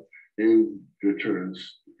TPL, and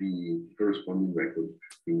returns the corresponding record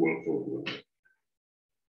in Wolf Online.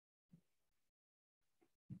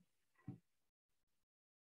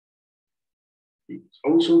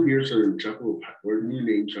 Also, here's an example of where new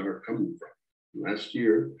names are coming from. Last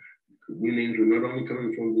year, new names were not only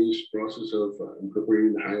coming from this process of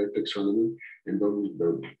incorporating the higher taxonomy and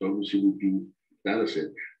the WCVP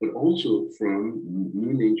dataset, but also from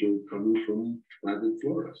new names are coming from planted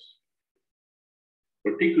floras.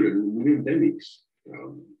 Particularly, new endemics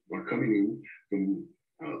are coming in from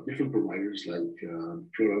different providers like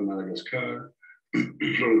Flora Madagascar,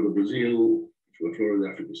 Flora de Brazil, Flora de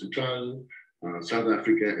Africa Central, South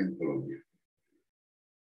Africa, and Colombia.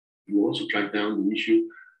 We also tracked down the issue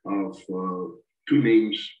of two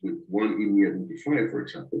names with one IMNI identifier, for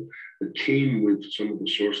example, that came with some of the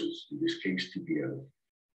sources, in this case, TPL.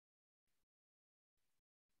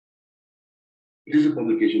 This is a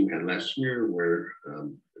publication we had last year where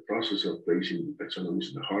the process of placing the taxonomies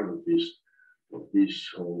in the heart of this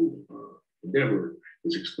whole endeavor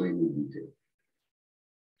is explained in detail.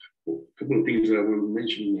 Well, a couple of things that I want to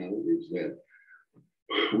mention now is that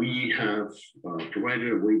we have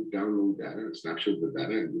provided a way to download data, a snapshot of the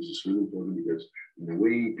data, and this is really important because in a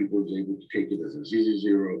way people are able to take it as a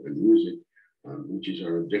ZZ0 and use it, which is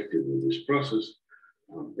our objective in this process.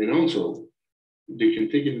 And also, they can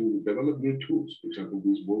take it and develop new tools. For example,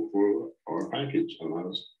 this Wolf for our package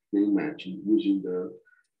allows name matching using the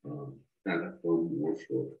data from Wolf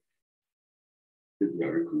for the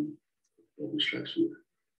article published last year.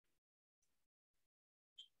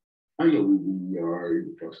 Finally, we are in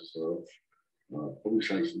the process of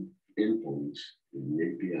publicizing endpoints in the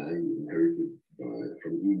API inherited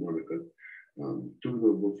from eMonica to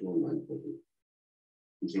the Wolf Online portal.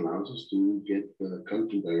 This allows us to get the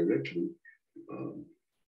content directly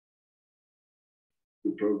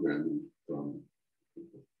to programming from.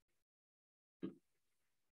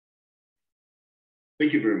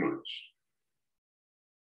 Thank you very much.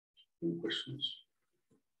 Any questions?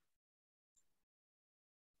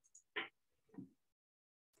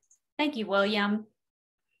 Thank you, William.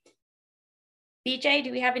 Vijay,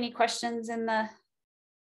 do we have any questions in the?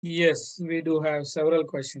 Yes, we do have several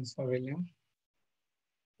questions for William.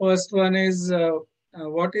 First one is,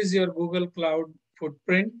 what is your Google Cloud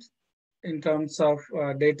footprint in terms of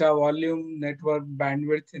data volume, network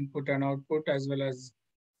bandwidth, input and output, as well as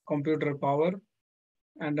computer power?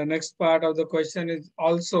 And the next part of the question is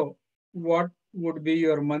also, what would be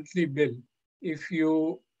your monthly bill if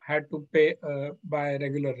you had to pay by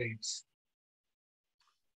regular rates?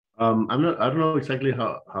 I don't know exactly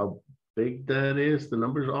how big that is. The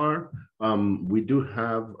numbers are. We do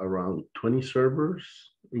have around 20 servers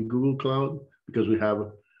in Google Cloud because we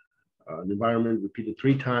have an environment repeated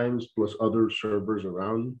 3 times plus other servers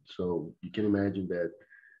around. So you can imagine that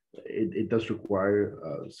it does require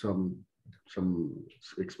some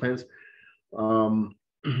expense. And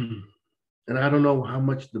I don't know how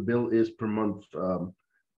much the bill is per month.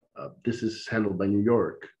 This is handled by New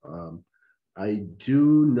York. I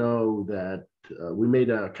do know that we made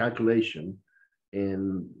a calculation,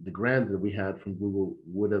 and the grant that we had from Google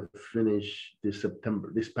would have finished this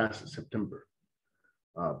past September,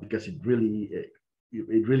 because it really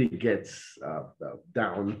gets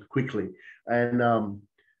down quickly. And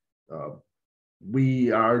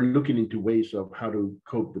we are looking into ways of how to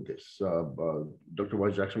cope with this. Dr.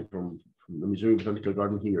 Wise Jackson from the Missouri Botanical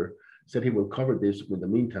Garden here said he will cover this in the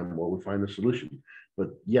meantime while we find a solution. But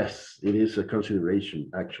yes, it is a consideration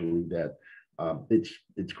actually that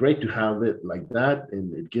it's great to have it like that,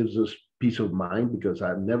 and it gives us peace of mind because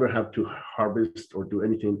I never have to harvest or do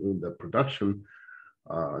anything in the production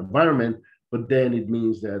environment. But then it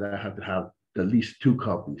means that I have to have at least 2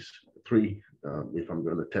 copies, 3 if I'm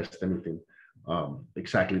going to test anything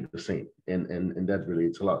exactly the same, and that really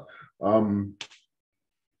it's a lot.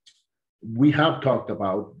 We have talked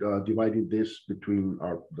about dividing this between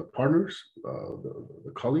the partners,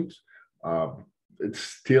 the colleagues.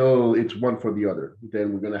 it's one for the other.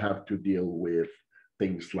 Then we're going to have to deal with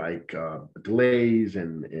things like delays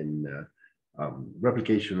and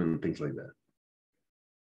replication and things like that.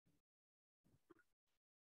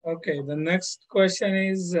 Okay, the next question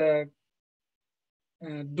is, do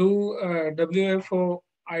WFO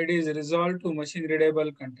IDs resolve to machine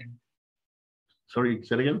readable content? Sorry,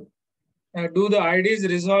 say it again? Do the IDs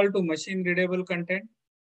resolve to machine readable content?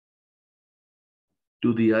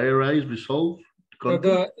 Do the IRIs resolve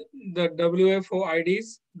content? The WFO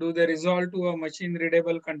IDs, do they resolve to a machine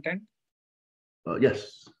readable content?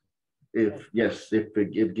 Yes. If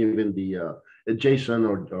given the JSON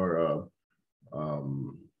or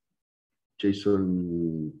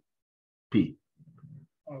JSON P.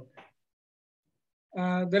 Okay.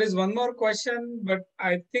 There is one more question, but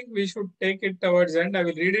I think we should take it towards the end. I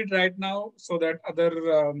will read it right now so that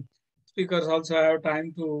other speakers also have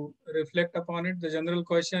time to reflect upon it. The general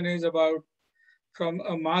question is about, from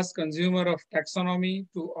a mass consumer of taxonomy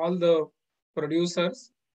to all the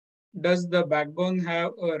producers, does the backbone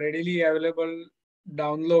have a readily available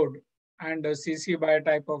download and a CC BY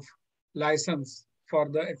type of license for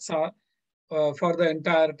the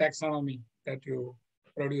entire taxonomy that you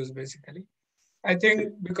produce, basically? I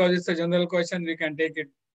think because it's a general question, we can take it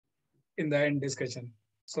in the end discussion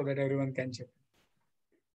so that everyone can check.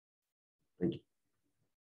 Thank you.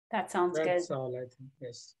 That sounds good. That's all, I think.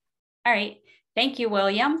 Yes. All right. Thank you,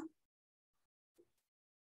 William.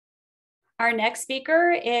 Our next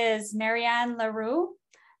speaker is Marianne Leroux.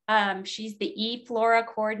 She's the Flora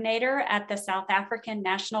coordinator at the South African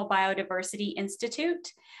National Biodiversity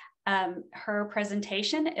Institute. Her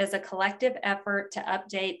presentation is a collective effort to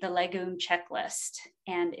update the legume checklist,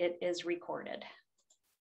 and it is recorded.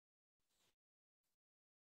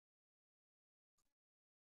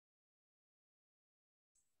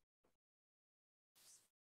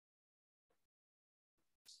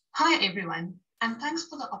 Hi, everyone, and thanks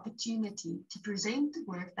for the opportunity to present the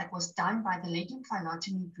work that was done by the Legume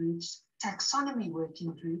Phylogeny Group's Taxonomy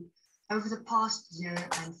Working Group over the past year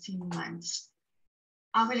and few months.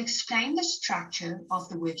 I will explain the structure of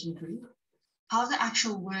the working group, how the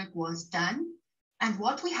actual work was done, and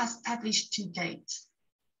what we have published to date.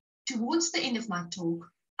 Towards the end of my talk,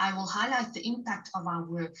 I will highlight the impact of our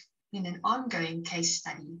work in an ongoing case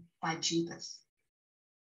study by GBIF.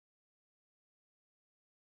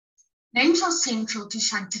 Names are central to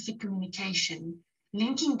scientific communication,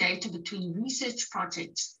 linking data between research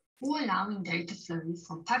projects or allowing data flow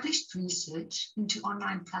from published research into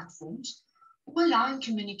online platforms, or allowing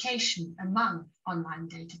communication among online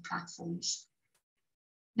data platforms.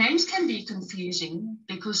 Names can be confusing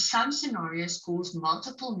because some scenarios cause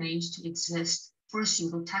multiple names to exist for a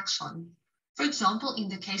single taxon. For example, in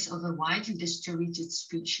the case of a widely distributed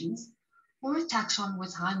species or a taxon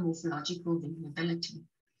with high morphological variability.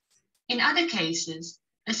 In other cases,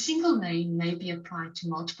 a single name may be applied to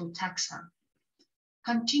multiple taxa.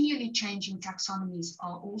 Continually changing taxonomies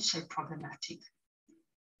are also problematic.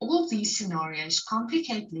 All these scenarios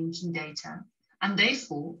complicate linking data, and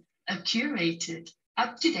therefore a curated,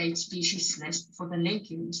 up-to-date species list for the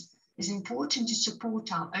legumes is important to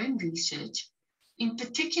support our own research, in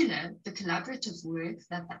particular the collaborative work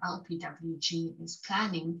that the LPWG is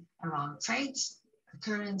planning around traits,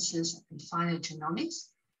 occurrences, and phylogenomics,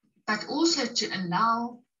 but also to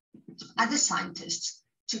allow other scientists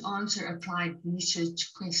to answer applied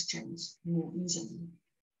research questions more easily.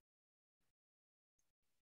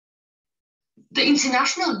 The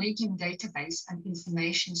International Legume Database and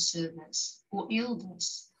Information Service, or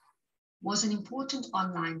ILDIS, was an important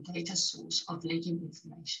online data source of legume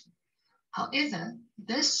information. However,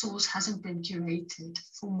 this source hasn't been curated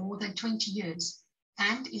for more than 20 years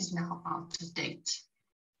and is now out of date.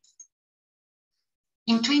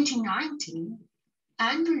 In 2019,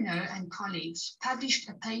 Anne Bruneau and colleagues published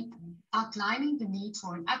a paper outlining the need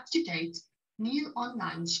for an up-to-date new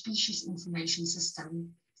online species information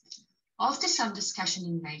system. After some discussion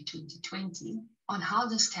in May 2020 on how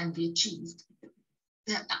this can be achieved,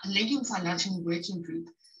 the Legume Phylogeny Working Group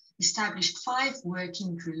established 5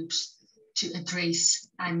 working groups to address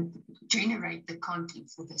and generate the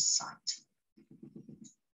content for this site.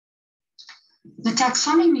 The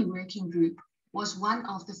Taxonomy Working Group was one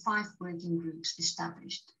of the 5 working groups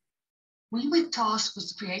established. We were tasked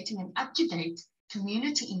with creating an up-to-date,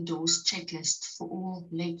 community-endorsed checklist for all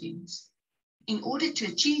legumes. In order to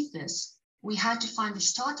achieve this, we had to find a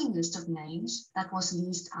starting list of names that was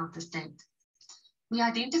least out of date. We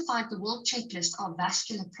identified the World Checklist of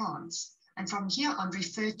Vascular Plants, and from here on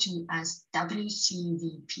referred to as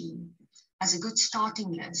WCVP, as a good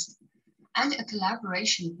starting list, and a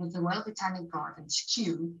collaboration with the Royal Botanic Gardens,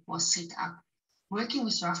 Kew, was set up. working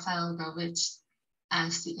with Raphael Govitz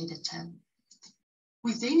as the editor.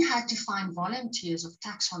 We then had to find volunteers of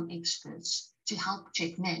taxon experts to help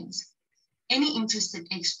check names. Any interested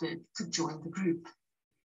expert could join the group.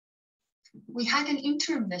 We had an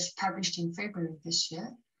interim list published in February this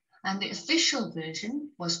year, and the official version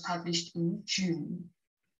was published in June.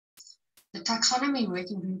 The taxonomy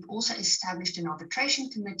working group also established an arbitration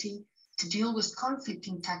committee to deal with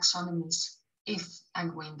conflicting taxonomies if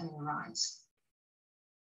and when they arise.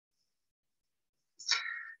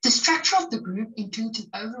 The structure of the group includes an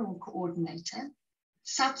overall coordinator,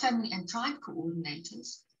 subfamily and tribe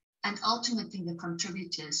coordinators, and ultimately the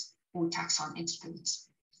contributors or taxon experts.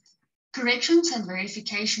 Corrections and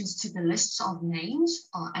verifications to the lists of names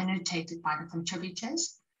are annotated by the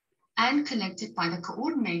contributors and collected by the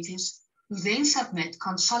coordinators, who then submit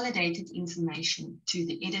consolidated information to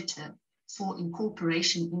the editor for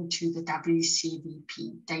incorporation into the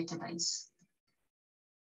WCVP database.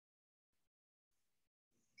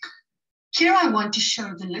 Here I want to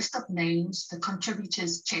show the list of names the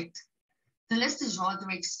contributors checked. The list is rather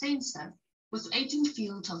extensive, with 18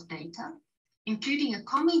 fields of data, including a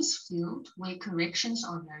comments field where corrections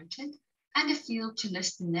are noted and a field to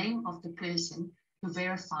list the name of the person who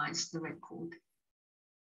verifies the record.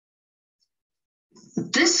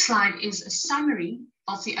 This slide is a summary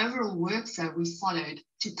of the overall workflow we followed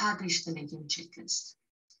to publish the legume checklist.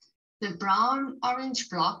 The brown-orange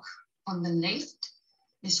block on the left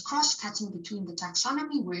is cross-cutting between the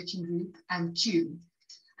taxonomy working group and Q,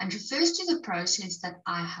 and refers to the process that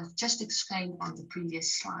I have just explained on the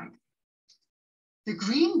previous slide. The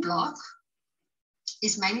green block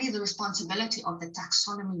is mainly the responsibility of the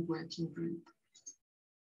taxonomy working group.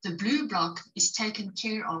 The blue block is taken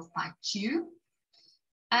care of by Q,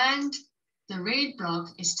 and the red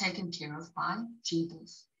block is taken care of by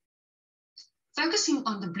GBIF. Focusing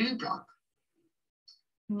on the blue block,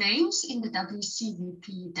 names in the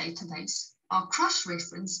WCVP database are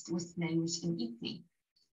cross-referenced with names in ICNI.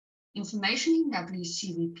 Information in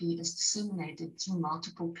WCVP is disseminated through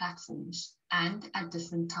multiple platforms and at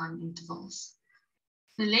different time intervals.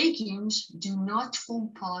 The legumes do not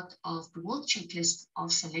form part of the world checklist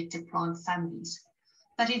of selected plant families,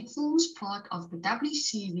 but it forms part of the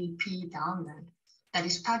WCVP download that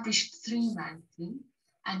is published 3-monthly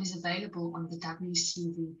and is available on the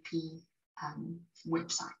WCVP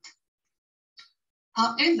website.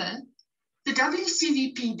 However, the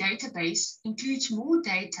WCVP database includes more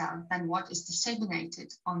data than what is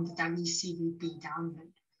disseminated on the WCVP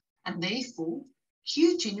download, and therefore,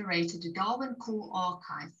 Q generated a Darwin core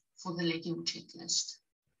archive for the legume checklist.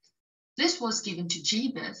 This was given to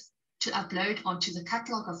GBIF to upload onto the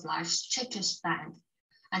Catalogue of Life's checklist band,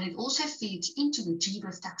 and it also feeds into the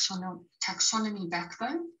GBIF taxonomy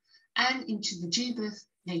backbone and into the GBIF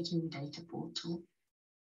legume data portal.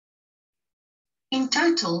 In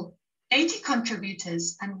total, 80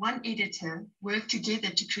 contributors and 1 editor worked together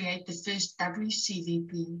to create the first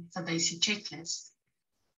WCVP Fabaceae checklist.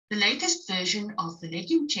 The latest version of the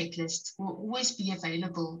legume checklist will always be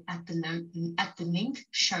available at the link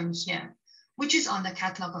shown here, which is on the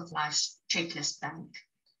Catalogue of Life's checklist bank.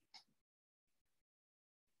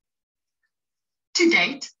 To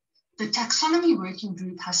date, the taxonomy working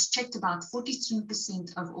group has checked about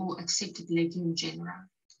 43% of all accepted legume genera.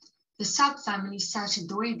 The subfamily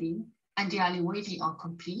Sartidoideae and Dialioideae are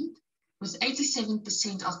complete, with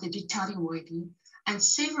 87% of the Deuterioideae and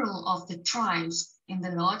several of the tribes in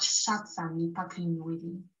the large subfamily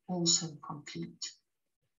Papilioideae also complete.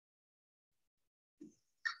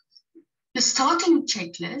 The starting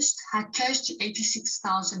checklist had close to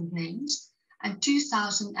 86,000 names and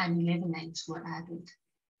 2,011 names were added.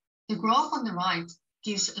 The graph on the right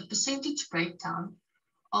gives a percentage breakdown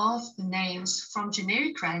of the names from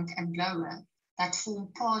generic rank and lower that form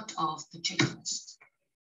part of the checklist.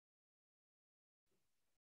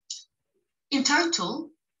 In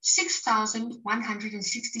total,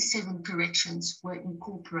 6,167 corrections were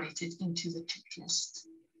incorporated into the checklist.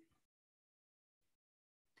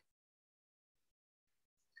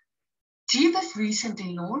 GBIF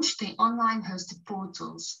recently launched their online hosted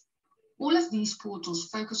portals. All of these portals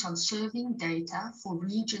focus on serving data for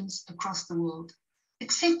regions across the world,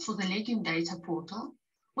 except for the legume data portal,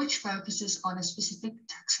 which focuses on a specific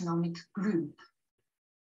taxonomic group.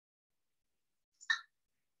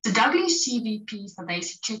 The WCVP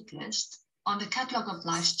Fabaceae checklist on the Catalogue of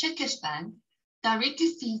Life's checklist band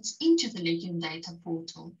directly feeds into the legume data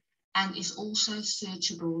portal and is also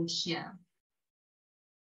searchable here.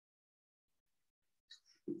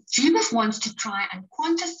 GBIF wants to try and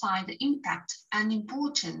quantify the impact and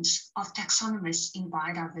importance of taxonomists in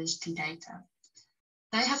biodiversity data.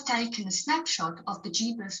 They have taken a snapshot of the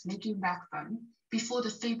GBIF legume backbone before the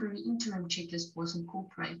February interim checklist was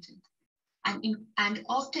incorporated. And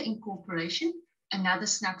after incorporation, another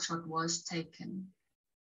snapshot was taken.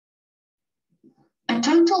 A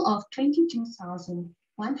total of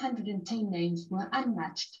 22,110 names were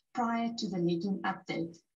unmatched prior to the legume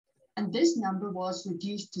update, and this number was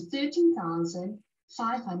reduced to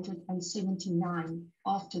 13,579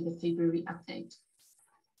 after the February update.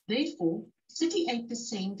 Therefore,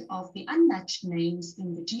 38% of the unmatched names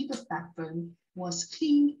in the GBIF backbone was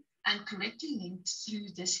cleaned and correctly linked through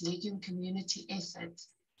this legume community effort,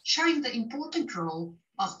 showing the important role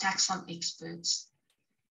of taxon experts.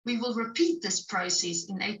 We will repeat this process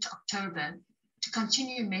in late October to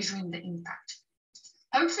continue measuring the impact.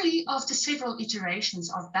 Hopefully, after several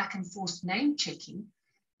iterations of back and forth name checking,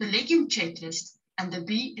 the legume checklist and the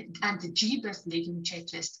GBIF legume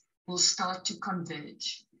checklist will start to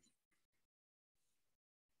converge.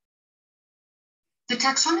 The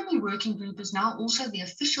Taxonomy Working Group is now also the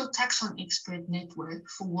official taxon expert network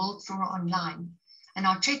for World Flora Online, and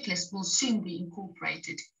our checklist will soon be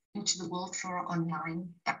incorporated into the World Flora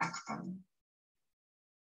Online backbone.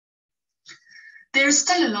 There is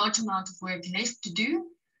still a large amount of work left to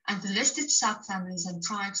do, and the listed subfamilies and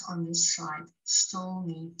tribes on this slide still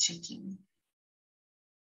need checking.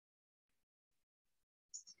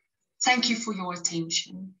 Thank you for your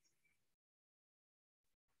attention.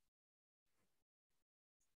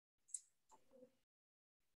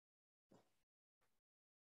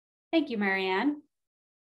 Thank you, Marianne.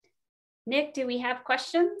 Nick, do we have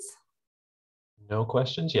questions? No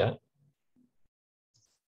questions yet.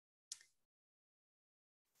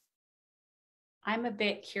 I'm a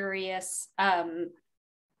bit curious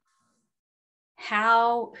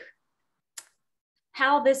how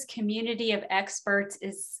this community of experts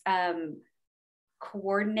is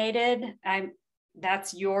coordinated.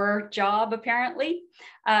 That's your job, apparently.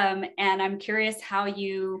 And I'm curious how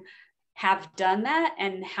you have done that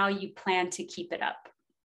and how you plan to keep it up.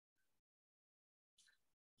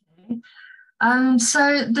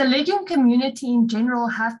 So the legume community in general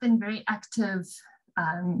have been very active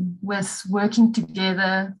with working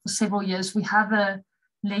together for several years. We have a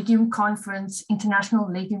legume conference, international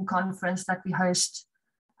legume conference that we host.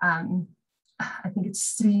 I think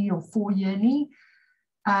it's 3 or 4 yearly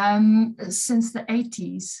since the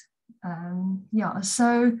 80s. Yeah,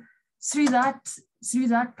 so through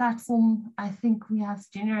that platform, I think we have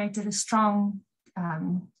generated a strong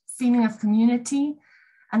feeling of community,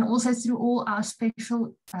 and also through all our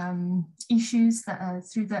special issues,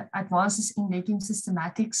 through the advances in legume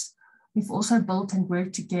systematics, we've also built and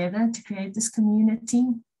worked together to create this community.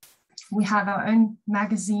 We have our own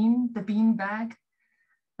magazine, The Bean Bag,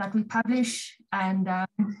 that we publish, and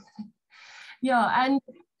yeah, and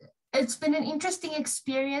it's been an interesting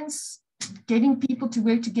experience getting people to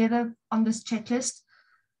work together on this checklist.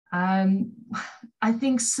 I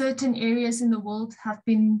think certain areas in the world have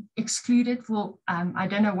been excluded for I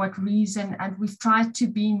don't know what reason, and we've tried to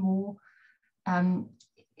be more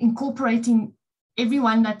incorporating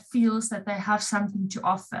everyone that feels that they have something to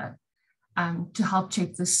offer to help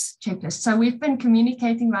check this checklist. So we've been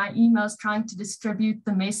communicating via emails, trying to distribute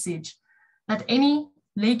the message that any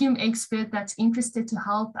legume expert that's interested to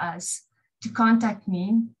help us to contact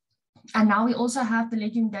me. And now we also have the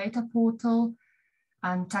legume data portal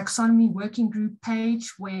and taxonomy working group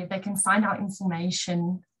page where they can find our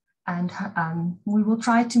information, and we will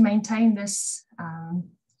try to maintain this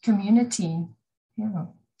community. Yeah.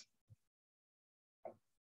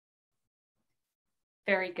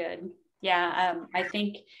 Very good. Yeah, I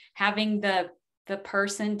think having the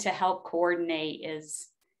person to help coordinate is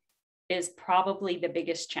probably the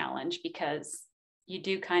biggest challenge, because you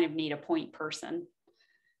do kind of need a point person.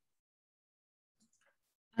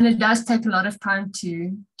 And it does take a lot of time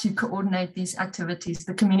to coordinate these activities,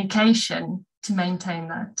 the communication to maintain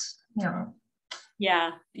that.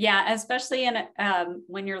 Yeah. Yeah. Especially in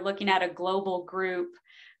when you're looking at a global group,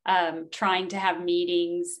 trying to have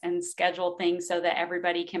meetings and schedule things so that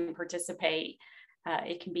everybody can participate.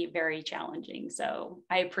 It can be very challenging. So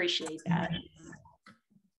I appreciate that.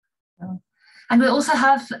 And we also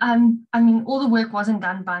have, all the work wasn't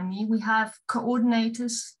done by me. We have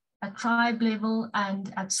coordinators at tribe level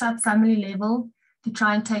and at subfamily level to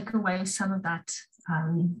try and take away some of that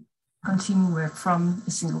continuing work from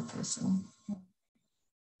a single person.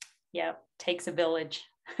 Yeah, takes a village.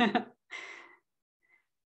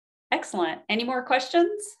 Excellent. Any more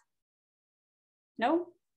questions? No?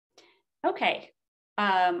 Okay.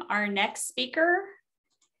 Our next speaker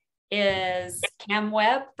is Cam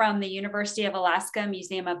Webb from the University of Alaska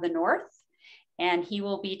Museum of the North. and he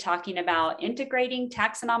will be talking about integrating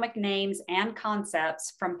taxonomic names and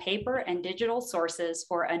concepts from paper and digital sources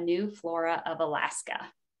for a new flora of Alaska.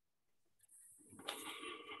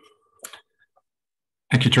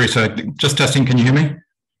 Thank you, Teresa. Just testing, can you hear me?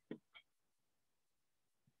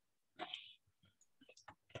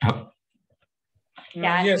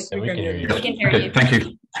 Yes, we can hear you. We can hear Okay, you. thank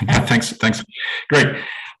you. Thanks. Great.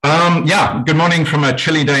 Yeah, good morning from a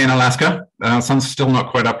chilly day in Alaska. Sun's still not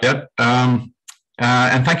quite up yet.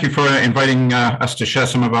 And thank you for inviting us to share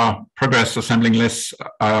some of our progress assembling lists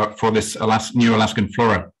for this new Alaskan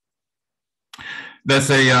flora. There's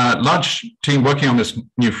a large team working on this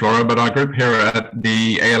new flora, but our group here at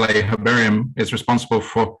the ALA Herbarium is responsible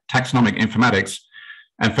for taxonomic informatics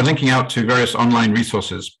and for linking out to various online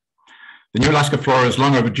resources. The new Alaska flora is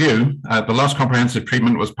long overdue. The last comprehensive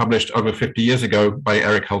treatment was published over 50 years ago by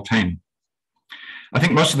Eric Hultane. I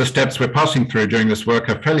think most of the steps we're passing through during this work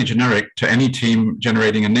are fairly generic to any team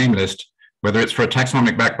generating a name list, whether it's for a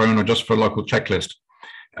taxonomic backbone or just for a local checklist.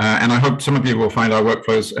 And I hope some of you will find our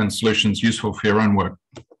workflows and solutions useful for your own work.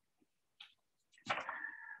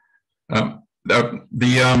 The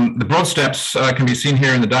broad steps can be seen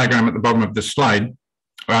here in the diagram at the bottom of this slide.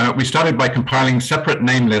 We started by compiling separate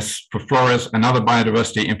name lists for floras and other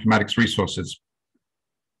biodiversity informatics resources.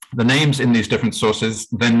 The names in these different sources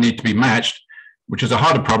then need to be matched, which is a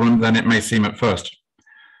harder problem than it may seem at first.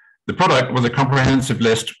 The product was a comprehensive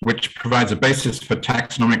list which provides a basis for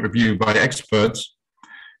taxonomic review by experts,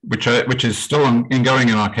 which is still ongoing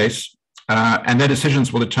in our case, and their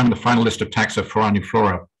decisions will determine the final list of taxa for our new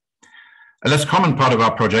flora. A less common part of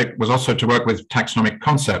our project was also to work with taxonomic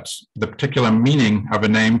concepts, the particular meaning of a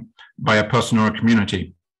name by a person or a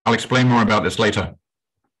community. I'll explain more about this later.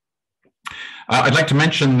 I'd like to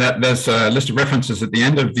mention that there's a list of references at the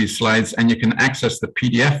end of these slides, and you can access the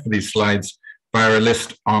PDF for these slides via a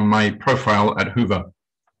list on my profile at Hoover.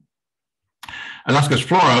 Alaska's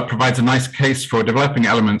flora provides a nice case for developing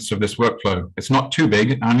elements of this workflow. It's not too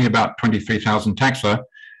big, only about 23,000 taxa,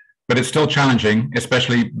 but it's still challenging,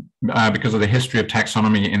 especially because of the history of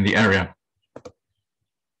taxonomy in the area.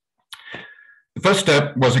 The first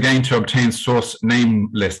step was again to obtain source name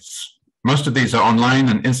lists. Most of these are online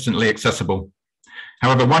and instantly accessible.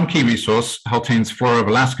 However, one key resource, Hultane's Flora of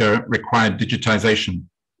Alaska, required digitization.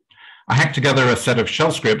 I hacked together a set of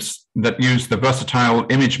shell scripts that use the versatile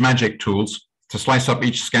image magic tools to slice up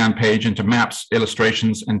each scan page into maps,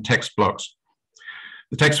 illustrations, and text blocks.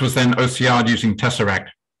 The text was then OCR'd using Tesseract.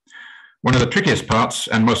 One of the trickiest parts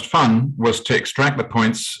and most fun was to extract the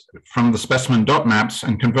points from the specimen dot maps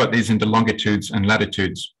and convert these into longitudes and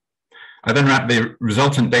latitudes. I then wrapped the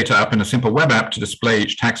resultant data up in a simple web app to display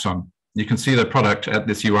each taxon. You can see the product at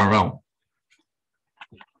this URL.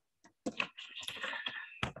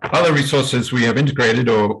 Other resources we have integrated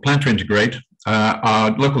or plan to integrate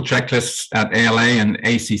are local checklists at ALA and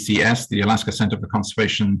ACCS, the Alaska Center for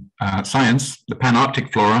Conservation Science, the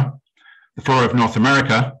Pan-Arctic Flora, the Flora of North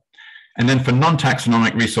America, and then for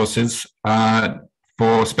non-taxonomic resources,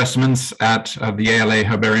 for specimens at the ALA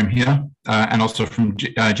Herbarium here, and also from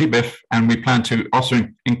GBIF, and we plan to also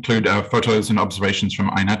include photos and observations from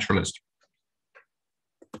iNaturalist.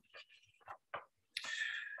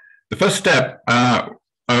 The first step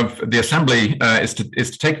of the assembly is to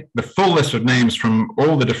take the full list of names from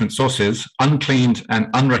all the different sources, uncleaned and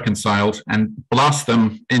unreconciled, and blast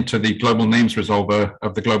them into the global names resolver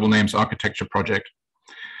of the Global Names Architecture project.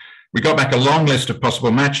 We got back a long list of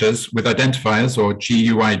possible matches with identifiers or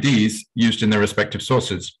GUIDs used in their respective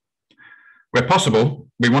sources. Where possible,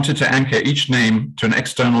 we wanted to anchor each name to an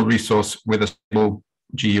external resource with a stable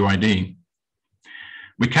GUID.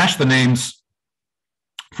 We cached the names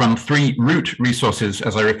from 3 root resources,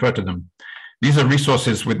 as I refer to them. These are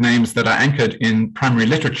resources with names that are anchored in primary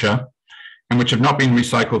literature and which have not been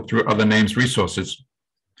recycled through other names resources.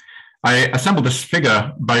 I assembled this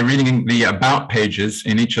figure by reading the about pages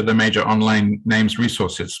in each of the major online names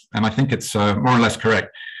resources, and I think it's more or less correct.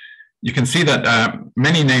 You can see that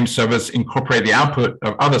many name servers incorporate the output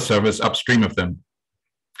of other servers upstream of them.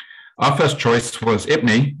 Our first choice was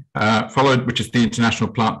IPNI, which is the International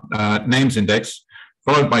Plant Names Index,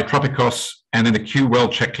 followed by Tropicos, and then the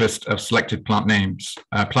QWorld checklist of selected plant names,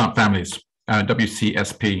 plant families,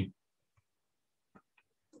 WCSP.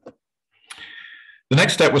 The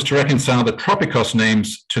next step was to reconcile the Tropicos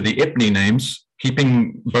names to the IPNI names,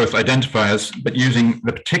 keeping both identifiers, but using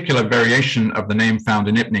the particular variation of the name found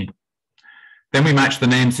in IPNI. Then we matched the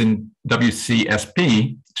names in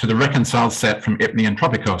WCSP to the reconciled set from IPNI and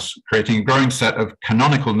Tropicos, creating a growing set of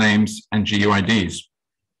canonical names and GUIDs.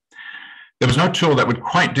 There was no tool that would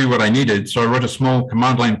quite do what I needed, so I wrote a small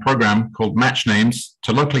command line program called match names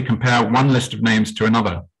to locally compare one list of names to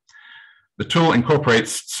another. The tool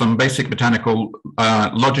incorporates some basic botanical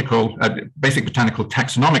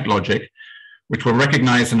taxonomic logic, which will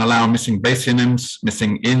recognize and allow missing base synonyms,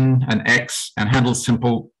 missing in and x, and handles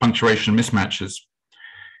simple punctuation mismatches.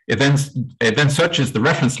 It then searches the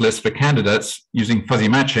reference list for candidates using fuzzy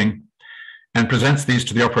matching and presents these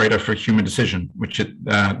to the operator for a human decision, which it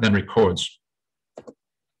then records.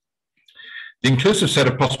 The inclusive set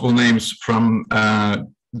of possible names from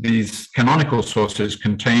these canonical sources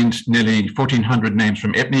contained nearly 1,400 names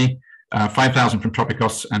from IPNI, 5,000 from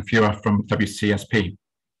Tropicos, and fewer from WCSP.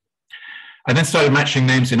 I then started matching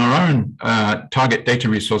names in our own target data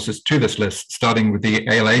resources to this list, starting with the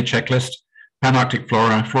ALA checklist, Pan-Arctic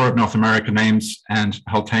Flora, Flora of North America names, and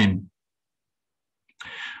Haltane.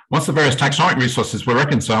 Once the various taxonomic resources were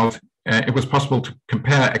reconciled, it was possible to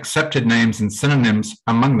compare accepted names and synonyms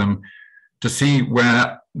among them to see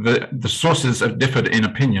where the sources have differed in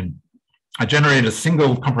opinion. I generated a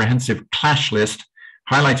single comprehensive clash list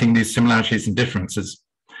highlighting these similarities and differences.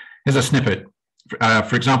 Here's a snippet.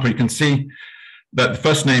 For example, you can see that the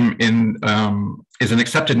first name is an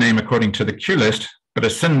accepted name according to the Q list, but a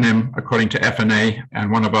synonym according to FNA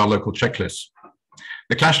and one of our local checklists.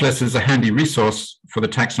 The clash list is a handy resource for the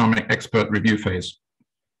taxonomic expert review phase.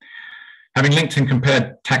 Having linked and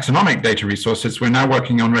compared taxonomic data resources, we're now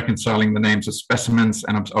working on reconciling the names of specimens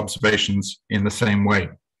and observations in the same way.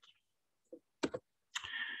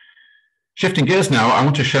 Shifting gears now, I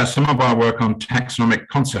want to share some of our work on taxonomic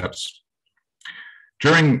concepts.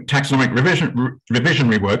 During taxonomic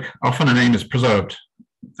revisionary work, often a name is preserved,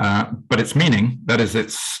 but its meaning, that is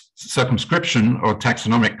its circumscription or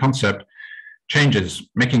taxonomic concept, changes,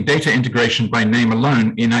 making data integration by name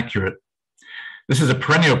alone inaccurate. This is a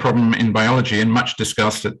perennial problem in biology and much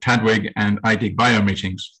discussed at TDWG and IDIG Bio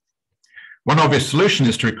meetings. One obvious solution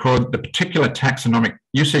is to record the particular taxonomic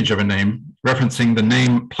usage of a name, referencing the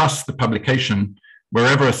name plus the publication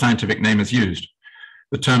wherever a scientific name is used.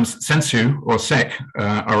 The terms sensu or sec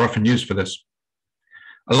are often used for this.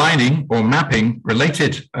 Aligning or mapping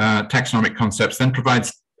related taxonomic concepts then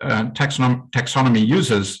provides taxonomy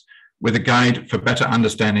users with a guide for better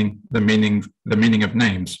understanding the meaning of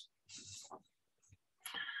names.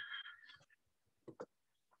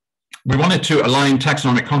 We wanted to align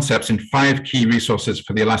taxonomic concepts in 5 key resources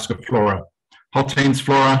for the Alaska flora: Haltane's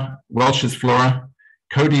Flora, Welsh's Flora,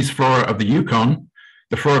 Cody's Flora of the Yukon,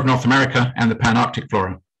 the Flora of North America, and the Pan-Arctic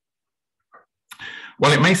Flora.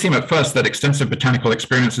 While it may seem at first that extensive botanical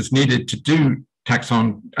experience is needed to do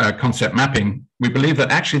taxon concept mapping, we believe that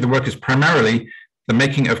actually the work is primarily the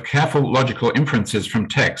making of careful logical inferences from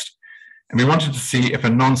text, and we wanted to see if a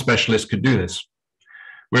non-specialist could do this.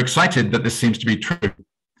 We're excited that this seems to be true.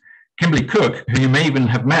 Kimberly Cook, who you may even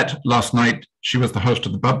have met last night, she was the host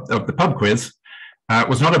of the pub quiz,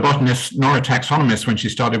 was not a botanist nor a taxonomist when she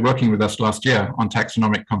started working with us last year on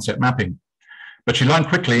taxonomic concept mapping, but she learned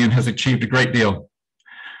quickly and has achieved a great deal.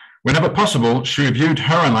 Whenever possible, she reviewed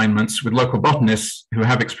her alignments with local botanists who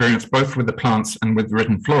have experience both with the plants and with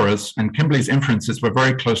written floras, and Kimberly's inferences were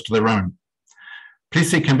very close to their own.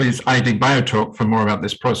 Please see Kimberly's IDIG Bio talk for more about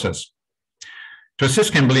this process. To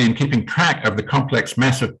assist Kimberly in keeping track of the complex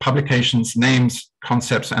mess of publications, names,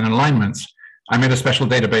 concepts, and alignments, I made a special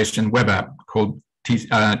database in web app called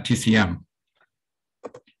TCM.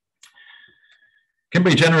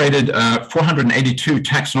 Kimberly generated 482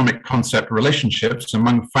 taxonomic concept relationships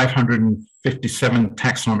among 557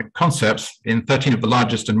 taxonomic concepts in 13 of the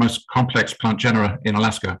largest and most complex plant genera in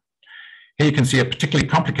Alaska. Here you can see a particularly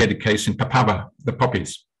complicated case in Papava, the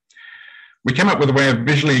poppies. We came up with a way of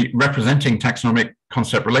visually representing taxonomic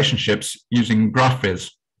concept relationships using graph viz.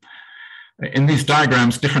 In these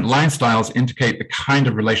diagrams, different line styles indicate the kind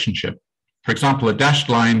of relationship. For example, a dashed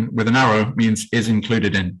line with an arrow means is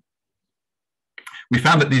included in. We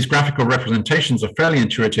found that these graphical representations are fairly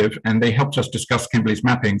intuitive, and they helped us discuss Kimberly's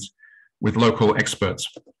mappings with local experts.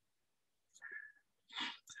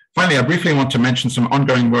 Finally, I briefly want to mention some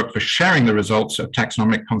ongoing work for sharing the results of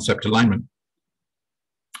taxonomic concept alignment.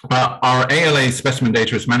 Our ALA specimen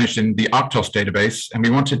data is managed in the Arctos database, and we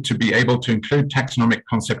wanted to be able to include taxonomic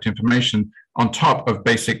concept information on top of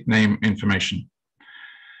basic name information.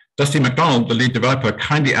 Dusty McDonald, the lead developer,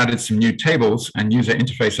 kindly added some new tables and user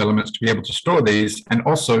interface elements to be able to store these, and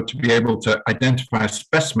also to be able to identify a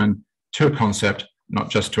specimen to a concept, not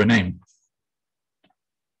just to a name.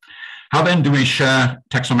 How then do we share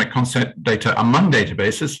taxonomic concept data among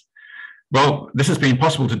databases? Well, this has been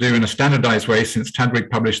possible to do in a standardized way since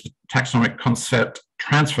TDWG published the Taxonomic Concept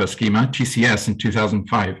Transfer Schema, TCS, in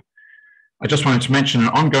 2005. I just wanted to mention an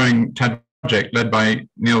ongoing TDWG project led by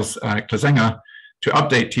Niels Klazenger to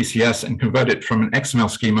update TCS and convert it from an XML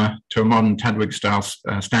schema to a modern TDWG style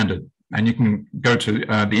standard. And you can go to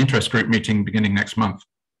the interest group meeting beginning next month.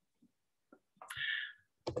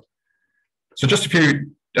 So just a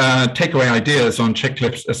few takeaway ideas on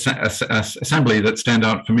checklist assembly that stand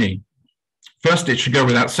out for me. First, it should go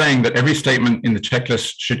without saying that every statement in the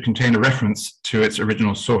checklist should contain a reference to its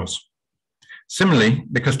original source. Similarly,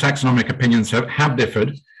 because taxonomic opinions have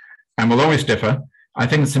differed and will always differ, I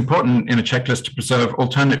think it's important in a checklist to preserve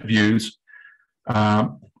alternate views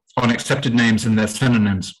on accepted names and their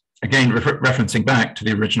synonyms, again, referencing back to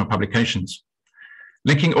the original publications.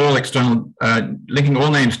 Linking all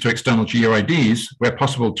names to external GeoIDs, where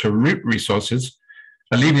possible to root resources,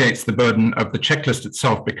 alleviates the burden of the checklist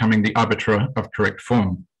itself becoming the arbiter of correct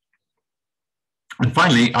form. And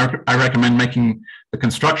finally, I recommend making the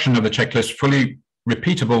construction of the checklist fully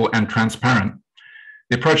repeatable and transparent.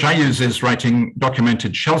 The approach I use is writing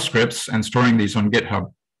documented shell scripts and storing these on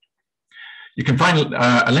GitHub. You can find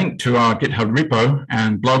a link to our GitHub repo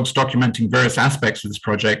and blogs documenting various aspects of this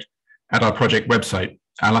project at our project website,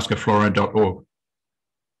 alaskaflora.org.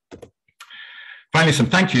 Finally, some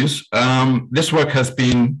thank yous. This work has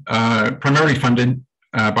been primarily funded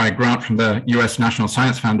by a grant from the US National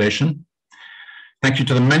Science Foundation. Thank you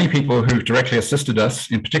to the many people who directly assisted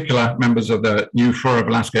us, in particular members of the new Flora of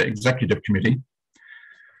Alaska Executive Committee.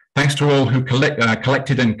 Thanks to all who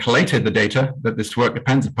collected and collated the data that this work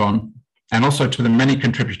depends upon, and also to the many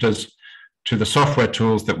contributors to the software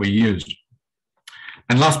tools that we used.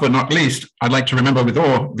 And last but not least, I'd like to remember with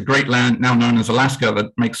awe the great land now known as Alaska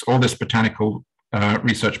that makes all this botanical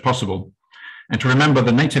research possible, and to remember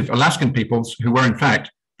the native Alaskan peoples who were in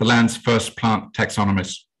fact the land's first plant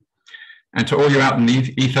taxonomists. And to all you out in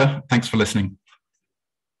the ether, thanks for listening.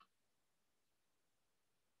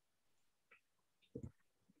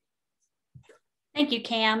 Thank you,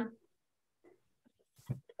 Cam.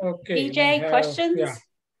 Okay. Vijay, questions? Yeah,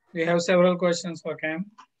 we have several questions for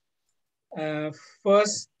Cam.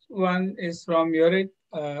 First one is from Yorit.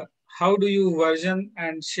 How do you version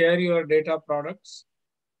and share your data products?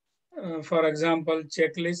 For example,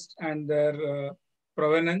 checklist and their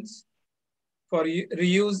provenance for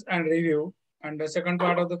reuse and review. And the second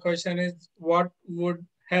part of the question is, what would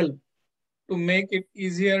help to make it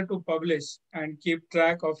easier to publish and keep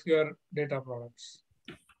track of your data products?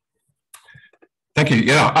 Thank you.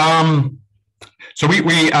 Yeah. So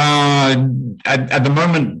we at the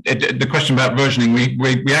moment, the question about versioning,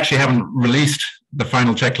 we actually haven't released the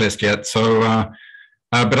final checklist yet. So,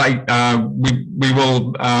 but we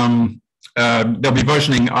will there'll be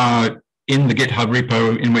versioning in the GitHub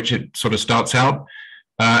repo in which it sort of starts out,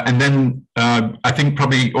 and then I think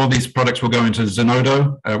probably all these products will go into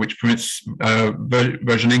Zenodo, which permits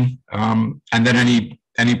versioning, and then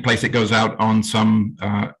any place it goes out on some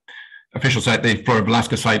official site, the Flora of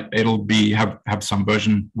Alaska site, it'll have some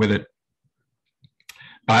version with it.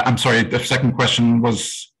 I'm sorry, the second question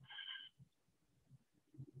was?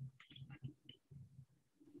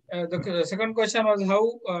 The second question was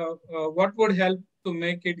what would help to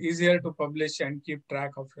make it easier to publish and keep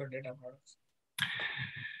track of your data products?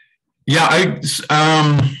 Yeah,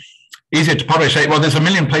 easier to publish. Well, there's a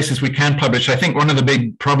million places we can publish. I think one of the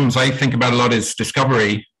big problems I think about a lot is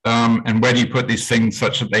discovery, and where do you put these things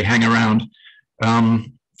such that they hang around.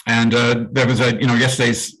 There was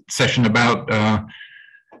yesterday's session about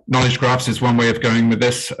knowledge graphs is one way of going with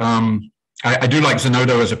this. I do like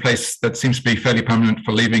Zenodo as a place that seems to be fairly permanent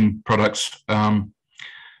for leaving products. Yeah,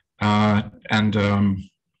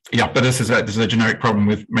 but this is a generic problem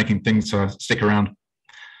with making things stick around.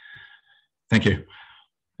 Thank you.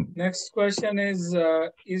 Next question is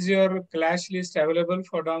your clash list available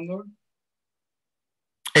for download?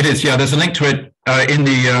 It is, yeah. There's a link to it in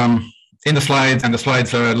the slides, and the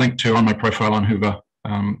slides are linked to on my profile on Hoover.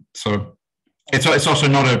 So it's also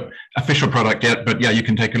not an official product yet, but yeah, you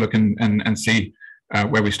can take a look and see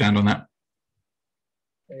where we stand on that.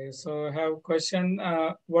 Okay, so I have a question.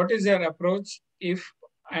 What is your approach if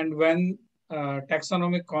and when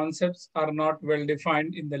taxonomic concepts are not well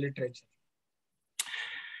defined in the literature?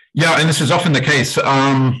 Yeah, and this is often the case.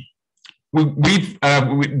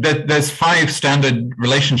 There's 5 standard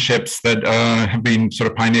relationships that have been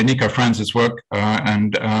sort of pioneered. Nico Franz's work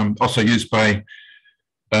and also used by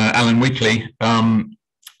Alan Weekly. And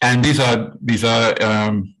these are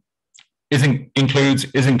is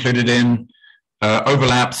included in,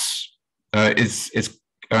 overlaps, is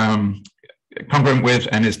congruent with,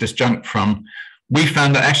 and is disjunct from. We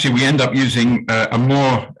found that actually we end up using a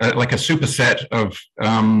more like a superset of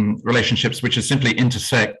relationships, which is simply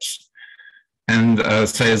intersects. and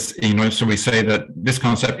says, so we say that this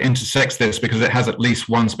concept intersects this because it has at least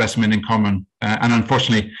one specimen in common. And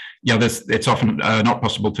unfortunately, it's often not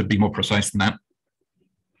possible to be more precise than that.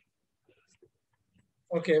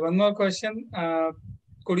 Okay, one more question.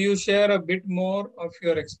 Could you share a bit more of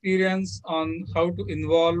your experience on how to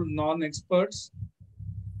involve non-experts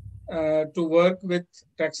to work with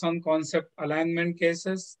taxon concept alignment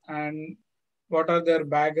cases, and what are their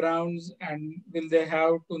backgrounds, and will they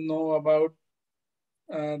have to know about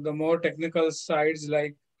the more technical sides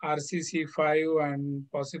like RCC5 and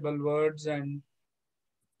possible words, and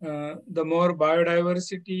the more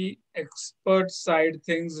biodiversity expert side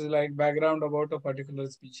things like background about a particular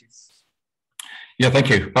species? Yeah, thank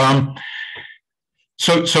you.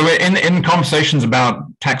 So in conversations about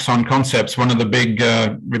taxon concepts, one of the big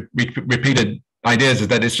repeated ideas is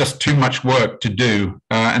that it's just too much work to do.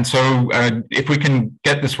 And so if we can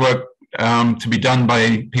get this work to be done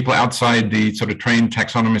by people outside the sort of trained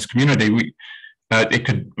taxonomist community, it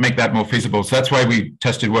could make that more feasible. So that's why we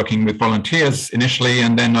tested working with volunteers initially,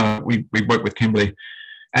 and then we worked with Kimberly,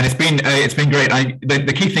 and it's been great.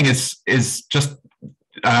 The key thing is just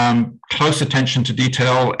close attention to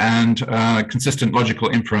detail and consistent logical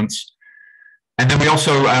inference. And then we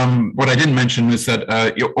also, what I didn't mention is that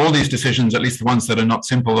all these decisions, at least the ones that are not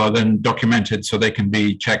simple, are then documented so they can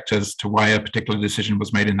be checked as to why a particular decision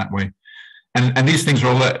was made in that way. And these things are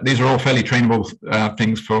all fairly trainable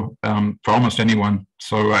things for almost anyone.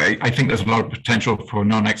 So I think there's a lot of potential for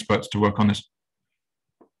non-experts to work on this.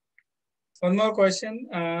 One more question.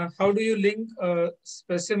 How do you link a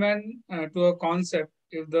specimen to a concept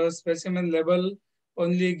if the specimen label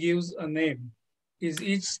only gives a name? Is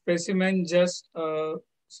each specimen just a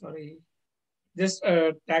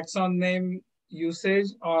taxon name usage,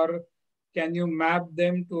 or can you map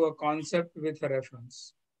them to a concept with a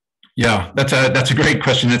reference? Yeah, that's a great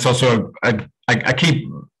question. It's also a key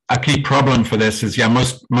problem for this is,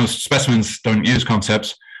 most specimens don't use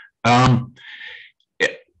concepts.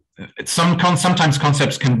 Sometimes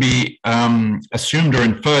concepts can be assumed or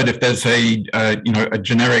inferred if there's a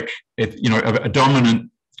generic, a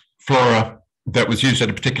dominant flora that was used at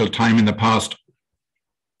a particular time in the past.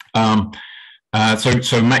 So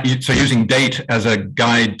using date as a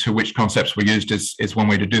guide to which concepts were used is one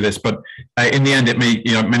way to do this. But in the end, it may,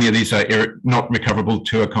 many of these are not recoverable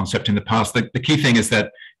to a concept in the past. The key thing is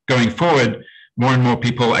that going forward, more and more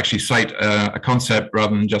people actually cite a concept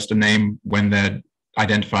rather than just a name when they're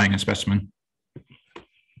identifying a specimen.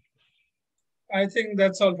 I think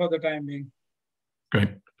that's all for the time being. Great.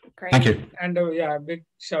 Thank you. And a big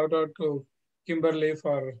shout out to Kimberly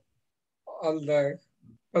for all the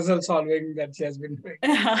puzzle solving that she has been doing.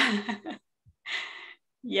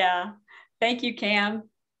 Yeah, thank you, Cam.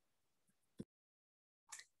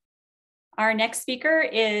 Our next speaker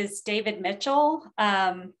is David Mitchell,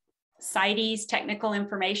 CITES Technical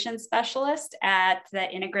Information Specialist at the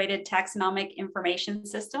Integrated Taxonomic Information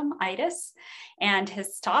System, ITIS, and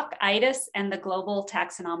his talk, ITIS and the Global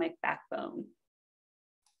Taxonomic Backbone.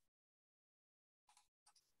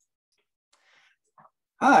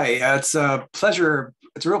 Hi, it's a pleasure.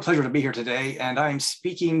 It's a real pleasure to be here today, and I'm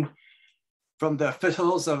speaking from the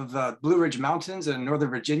foothills of the Blue Ridge Mountains in Northern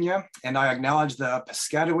Virginia, and I acknowledge the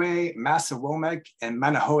Piscataway, Massawomack, and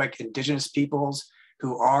Manahoac indigenous peoples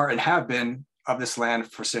who are and have been of this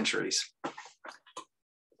land for centuries.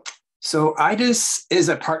 So ITIS is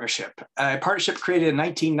a partnership created in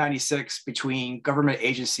 1996 between government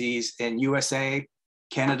agencies in USA,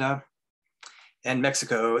 Canada, and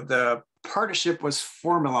Mexico. The partnership was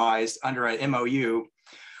formalized under an MOU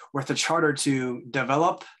with a charter to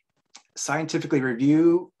develop, scientifically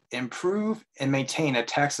review, improve, and maintain a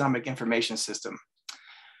taxonomic information system.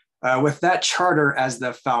 With that charter as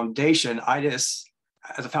the foundation, ITIS,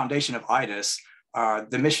 as a foundation of ITIS,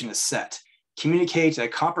 the mission is set. Communicate a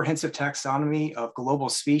comprehensive taxonomy of global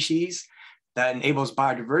species that enables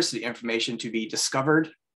biodiversity information to be discovered,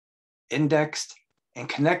 indexed, and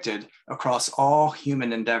connected across all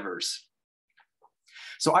human endeavors.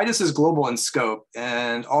 So ITIS is global in scope,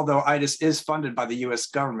 and although ITIS is funded by the US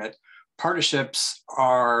government, partnerships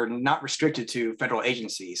are not restricted to federal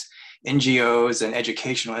agencies. NGOs and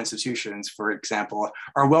educational institutions, for example,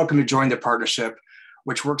 are welcome to join the partnership,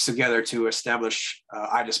 which works together to establish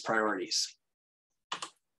ITIS priorities.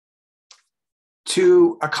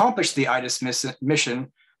 To accomplish the ITIS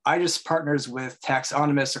mission, ITIS partners with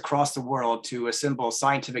taxonomists across the world to assemble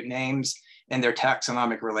scientific names and their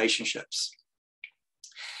taxonomic relationships,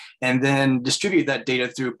 and then distribute that data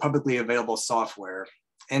through publicly available software.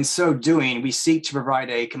 In so doing, we seek to provide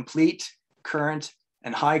a complete, current,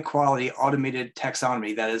 and high-quality automated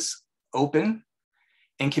taxonomy that is open,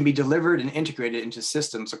 and can be delivered and integrated into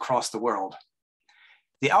systems across the world.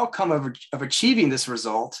 The outcome of achieving this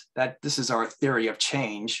result, that this is our theory of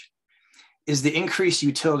change, is the increased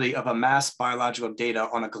utility of amassed biological data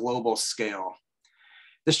on a global scale.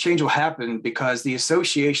 This change will happen because the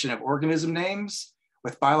association of organism names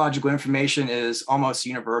with biological information is almost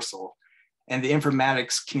universal, and the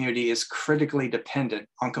informatics community is critically dependent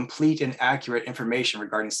on complete and accurate information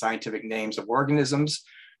regarding scientific names of organisms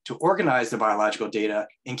to organize the biological data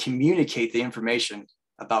and communicate the information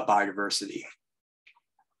about biodiversity.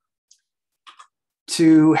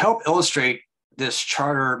 To help illustrate this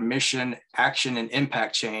charter, mission, action, and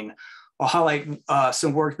impact chain, I'll highlight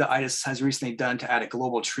some work that IDIS has recently done to add a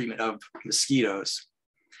global treatment of mosquitoes.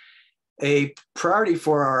 A priority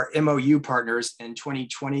for our MOU partners in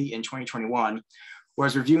 2020 and 2021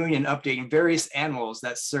 was reviewing and updating various animals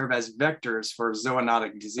that serve as vectors for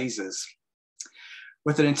zoonotic diseases,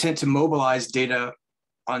 with an intent to mobilize data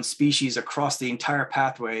on species across the entire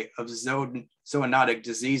pathway of zoonotic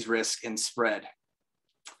disease risk and spread.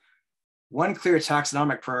 One clear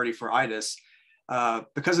taxonomic priority for IDIS,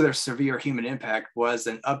 because of their severe human impact, was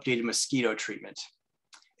an updated mosquito treatment.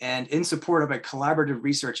 And in support of a collaborative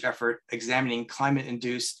research effort examining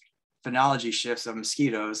climate-induced phenology shifts of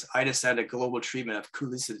mosquitoes, IDIS had a global treatment of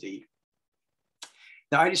Curating.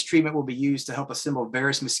 The IDIS treatment will be used to help assemble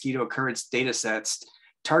various mosquito occurrence data sets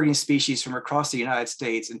targeting species from across the United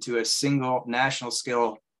States into a single national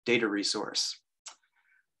scale data resource.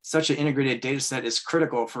 Such an integrated data set is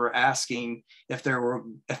critical for asking if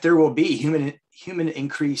there will be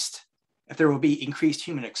increased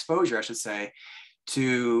human exposure, I should say,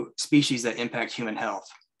 to species that impact human health.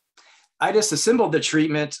 IDIS assembled the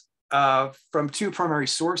treatment from two primary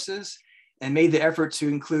sources and made the effort to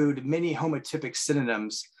include many homotypic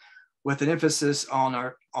synonyms with an emphasis on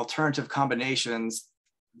our alternative combinations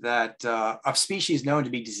that of species known to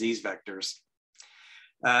be disease vectors.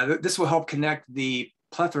 This will help connect the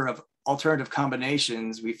plethora of alternative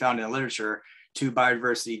combinations we found in the literature to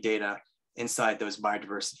biodiversity data inside those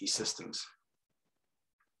biodiversity systems.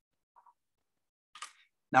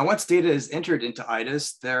 Now, once data is entered into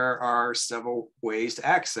IDIS, there are several ways to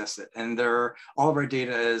access it, and all of our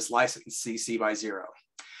data is licensed CC by 0.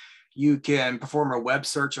 You can perform a web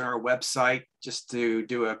search on our website just to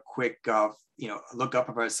do a quick look up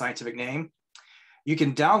of a scientific name. You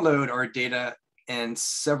can download our data in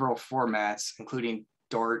several formats, including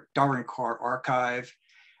Darwin Core Archive,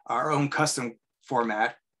 our own custom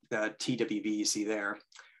format, the TDWG you see there,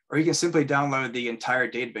 or you can simply download the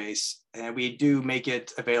entire database, and we do make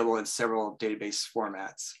it available in several database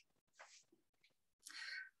formats.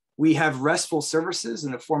 We have RESTful services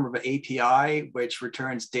in the form of an API, which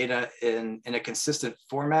returns data in a consistent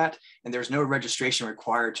format, and there's no registration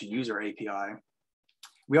required to use our API.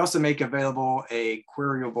 We also make available a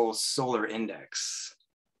queryable Solr index.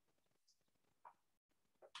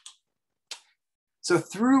 So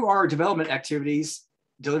through our development activities,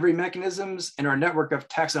 delivery mechanisms, and our network of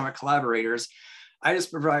taxonomic collaborators,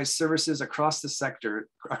 IDIS provides services across sectors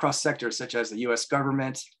such as the US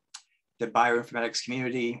government, the bioinformatics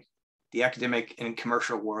community, the academic and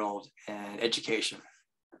commercial world, and education.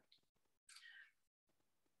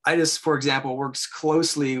 IDIS, for example, works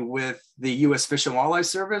closely with the US Fish and Wildlife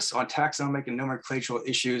Service on taxonomic and nomenclatural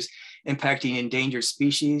issues impacting endangered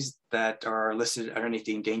species that are listed underneath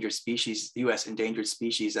the US Endangered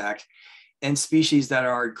Species Act, and species that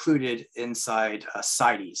are included inside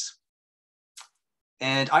CITES.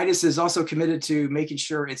 And IDIS is also committed to making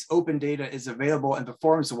sure its open data is available and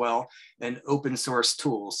performs well in open source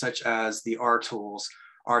tools, such as the R tools,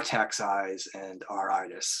 R TaxEyes, and R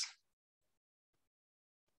IDIS.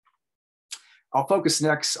 I'll focus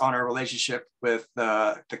next on our relationship with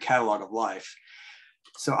the Catalog of Life.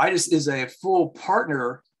 So IDIS is a full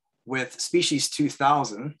partner with Species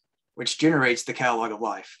 2000, which generates the Catalog of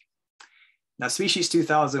Life. Now, Species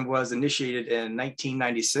 2000 was initiated in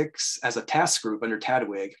 1996 as a task group under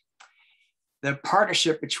TDWG. The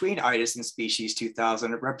partnership between IDIS and Species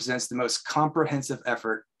 2000 represents the most comprehensive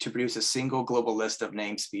effort to produce a single global list of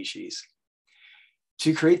named species.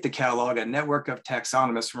 To create the catalog, a network of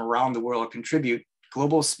taxonomists from around the world contribute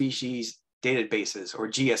global species databases, or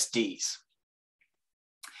GSDs.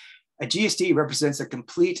 A GSD represents a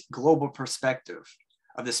complete global perspective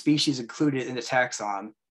of the species included in the taxon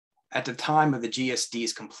at the time of the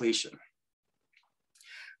GSD's completion.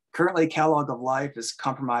 Currently, Catalog of Life is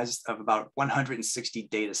comprised of about 160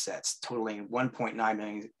 data sets, totaling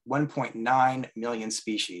 1.9 million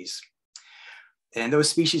species. And those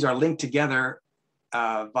species are linked together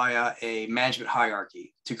via a management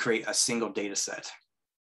hierarchy to create a single data set.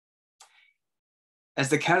 As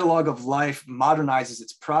the catalog of life modernizes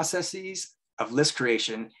its processes of list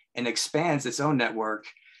creation and expands its own network,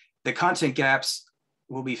 the content gaps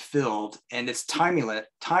will be filled and its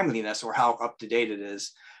timeliness, or how up to date it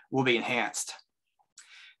is, will be enhanced.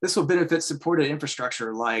 This will benefit supported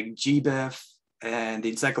infrastructure like GBIF and the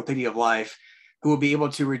Encyclopedia of Life, who will be able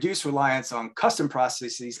to reduce reliance on custom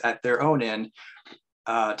processes at their own end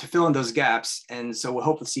to fill in those gaps. And so we'll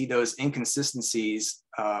hope to see those inconsistencies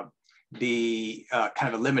be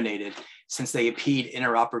kind of eliminated, since they impede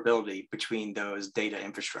interoperability between those data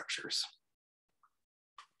infrastructures.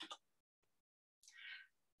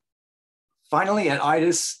 Finally, at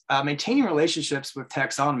IDAS, maintaining relationships with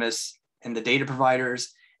taxonomists and the data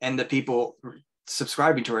providers and the people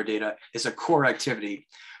subscribing to our data is a core activity.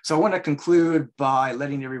 So I want to conclude by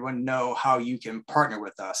letting everyone know how you can partner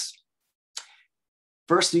with us.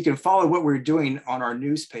 First, you can follow what we're doing on our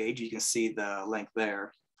news page. You can see the link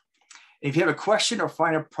there. If you have a question or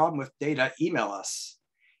find a problem with data, email us.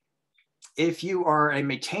 If you are a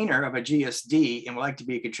maintainer of a GSD and would like to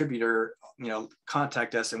be a contributor,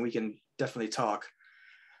 contact us and we can definitely talk.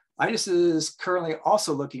 IDAS is currently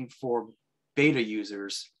also looking for beta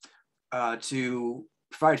users to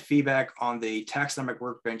provide feedback on the Taxonomic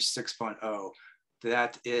Workbench 6.0.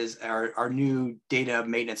 That is our new data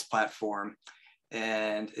maintenance platform.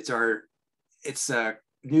 And it's a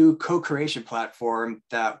new co-creation platform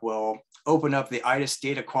that will open up the IDAS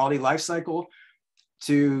data quality lifecycle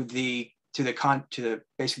to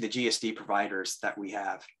basically the GSD providers that we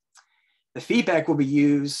have. The feedback will be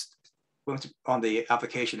used on the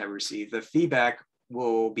application that we received. The feedback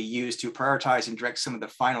will be used to prioritize and direct some of the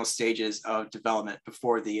final stages of development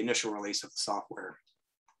before the initial release of the software.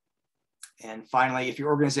 And finally, if your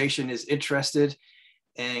organization is interested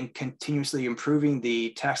in continuously improving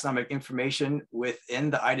the taxonomic information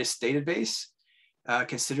within the IDAS database,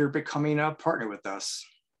 consider becoming a partner with us.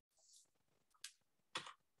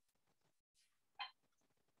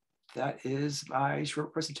 That is my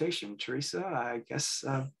short presentation. Teresa, I guess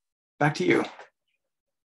back to you.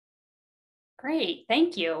 Great,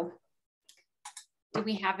 thank you. Do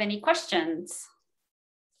we have any questions?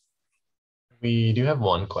 We do have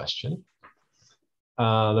one question.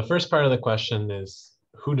 The first part of the question is,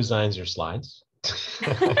 who designs your slides?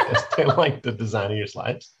 They like the design of your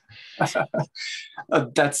slides.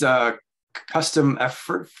 That's a custom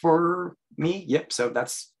effort for me. Yep, so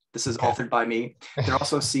this is authored by me. They're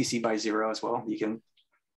also CC by Zero as well.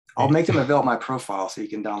 I'll make them available on my profile so you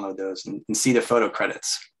can download those and see the photo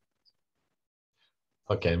credits.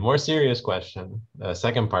 Okay, more serious question. The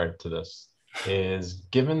second part to this is,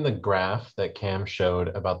 given the graph that Cam showed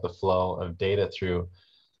about the flow of data through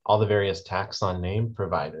all the various taxon name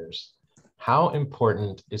providers, how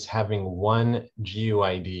important is having one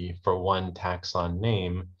GUID for one taxon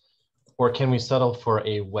name, or can we settle for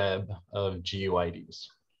a web of GUIDs?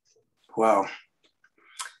 Wow.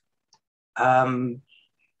 I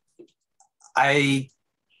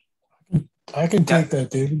can take that,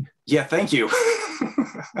 David. Yeah, thank you.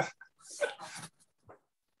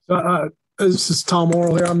 This is Tom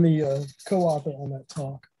Orrell here. I'm the co-author on that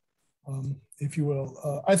talk, if you will.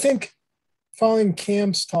 I think following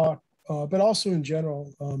Cam's talk, but also in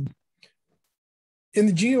general, in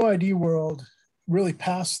the GUID world, really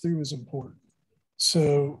pass-through is important.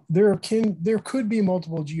 So there could be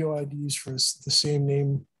multiple GUIDs for the same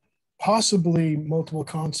name, possibly multiple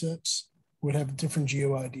concepts would have different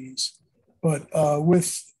GUIDs. But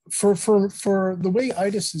for the way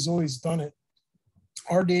IDAS has always done it,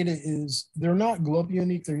 our data they're not globally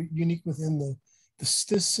unique, they're unique within the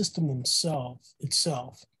system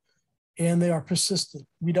itself, and they are persistent.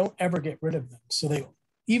 We don't ever get rid of them. So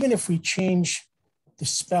even if we change the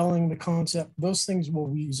spelling, the concept, those things will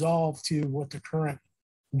resolve to what the current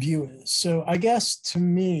view is. So I guess to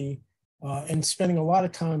me, and spending a lot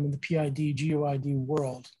of time in the PID, GUID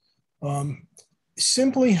world,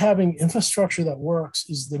 simply having infrastructure that works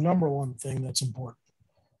is the #1 thing that's important.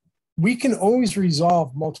 We can always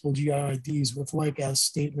resolve multiple GUIDs with like-as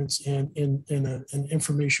statements and in an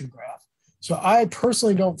information graph. So I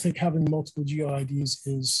personally don't think having multiple GUIDs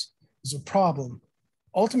is a problem.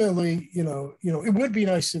 Ultimately, it would be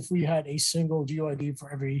nice if we had a single GUID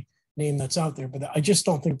for every name that's out there, but I just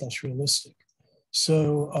don't think that's realistic.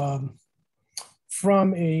 So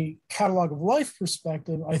from a catalog of life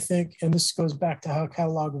perspective, I think, and this goes back to how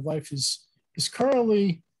catalog of life is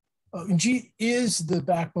currently, is the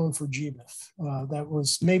backbone for GBIF. That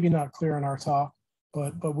was maybe not clear in our talk,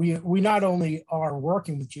 but we not only are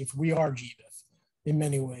working with GBIF, we are GBIF in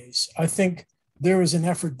many ways. I think there is an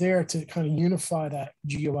effort there to kind of unify that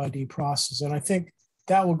GUID process. And I think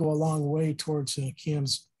that will go a long way towards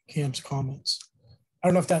Cam's comments. I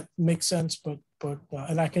don't know if that makes sense, but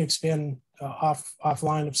and I can expand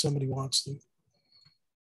offline if somebody wants to.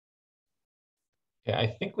 Yeah, I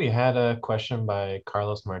think we had a question by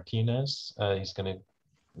Carlos Martinez. He's going to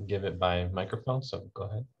give it by microphone, so go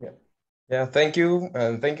ahead. Yeah, thank you.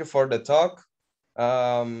 And thank you for the talk.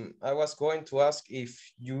 I was going to ask if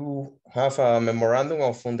you have a memorandum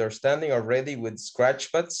of understanding already with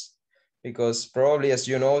Scratchpads, because probably, as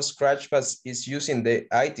you know, Scratchpads is using the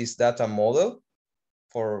ITIS data model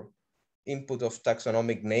for input of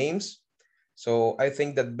taxonomic names. So I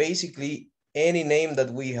think that basically any name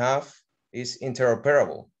that we have is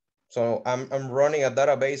interoperable. So I'm running a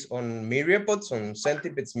database on myriapods, on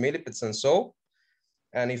centipedes, millipedes, and so.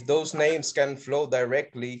 And if those names can flow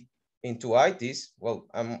directly into ITIS, well,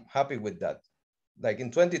 I'm happy with that. Like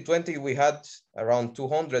in 2020, we had around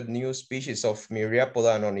 200 new species of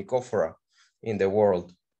Myriapoda and Onychophora in the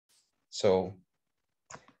world. So,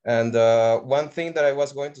 and one thing that I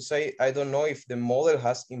was going to say, I don't know if the model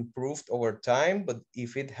has improved over time, but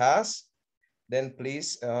if it has, then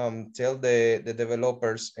please tell the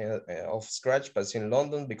developers of Scratchpads in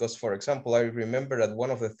London, because for example, I remember that one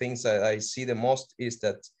of the things that I see the most is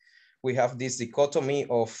that we have this dichotomy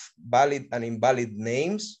of valid and invalid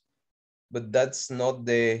names, but that's not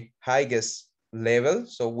the highest level.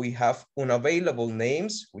 So we have unavailable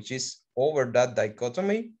names, which is over that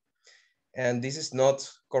dichotomy. And this is not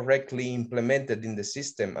correctly implemented in the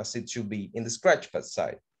system as it should be in the Scratchpad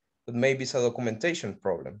side, but maybe it's a documentation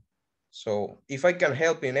problem. So if I can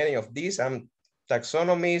help in any of these, I'm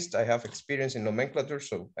taxonomist, I have experience in nomenclature,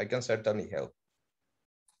 so I can certainly help.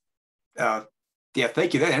 Yeah,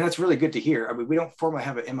 thank you. And that's really good to hear. I mean, we don't formally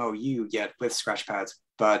have an MOU yet with Scratchpads,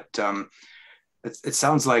 but it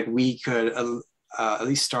sounds like we could at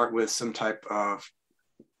least start with some type of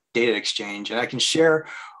data exchange. And I can share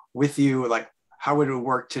with you like how it would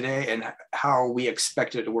work today and how we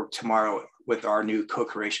expect it to work tomorrow with our new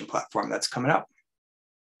co-creation platform that's coming up.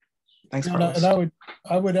 Thanks, Carlos. And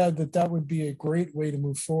I would add that would be a great way to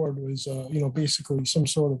move forward was, basically some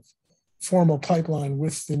sort of formal pipeline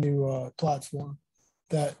with the new platform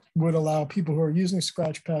that would allow people who are using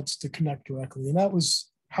Scratchpads to connect directly. And that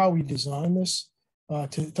was how we designed this,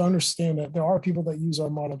 to understand that there are people that use our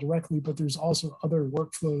model directly, but there's also other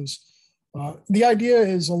workflows. The idea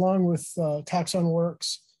is, along with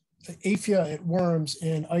TaxonWorks, AFIA at Worms,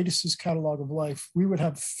 and ITIS's Catalog of Life, we would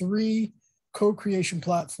have 3 co-creation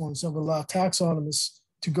platforms that would allow taxonomists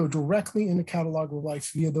to go directly into Catalog of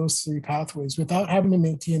Life via those 3 pathways without having to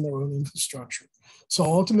maintain their own infrastructure. So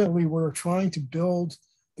ultimately, we're trying to build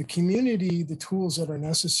the community, the tools that are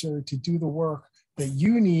necessary to do the work that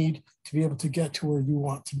you need to be able to get to where you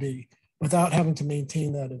want to be without having to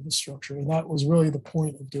maintain that infrastructure. And that was really the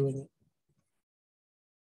point of doing it.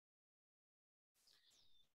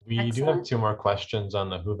 We do have 2 more questions on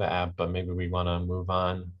the Whova app, but maybe we want to move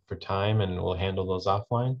on for time and we'll handle those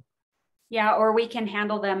offline. Yeah, or we can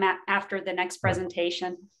handle them after the next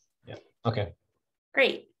presentation. Yeah, okay.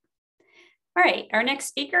 Great. All right, our next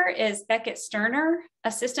speaker is Beckett Sterner,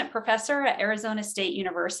 Assistant Professor at Arizona State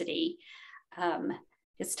University.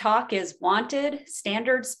 His talk is Wanted,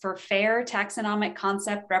 Standards for Fair Taxonomic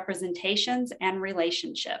Concept Representations and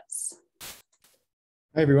Relationships.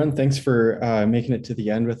 Hi, everyone. Thanks for making it to the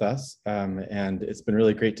end with us. And it's been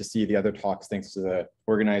really great to see the other talks, thanks to the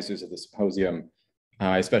organizers of the symposium.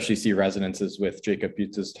 I especially see resonances with Jacob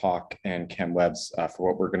Butz's talk and Cam Webb's for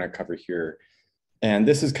what we're going to cover here. And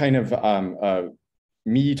this is kind of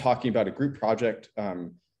me talking about a group project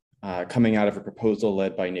coming out of a proposal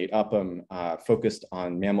led by Nate Upham, focused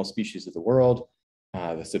on mammal species of the world,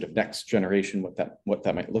 the sort of next generation, what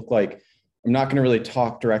that might look like. I'm not going to really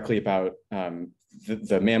talk directly about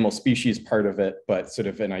the mammal species part of it, but sort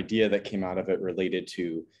of an idea that came out of it related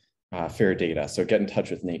to fair data. So get in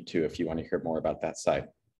touch with Nate too if you want to hear more about that side.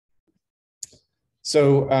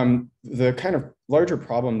 So the kind of larger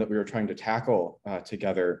problem that we were trying to tackle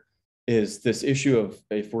together is this issue of,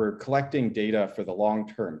 if we're collecting data for the long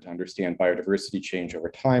term to understand biodiversity change over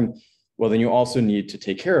time, well, then you also need to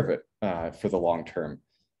take care of it for the long term.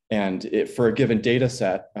 And for a given data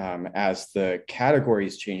set, as the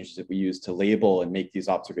categories change that we use to label and make these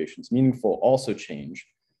observations meaningful also change,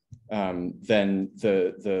 then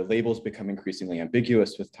the labels become increasingly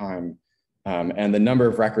ambiguous with time. And the number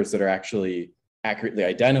of records that are actually accurately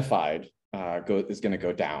identified is going to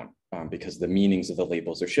go down because the meanings of the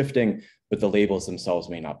labels are shifting, but the labels themselves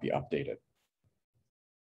may not be updated.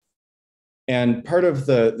 And part of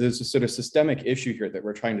there's a sort of systemic issue here that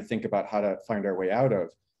we're trying to think about how to find our way out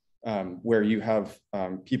of, where you have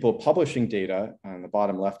people publishing data on the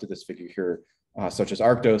bottom left of this figure here, such as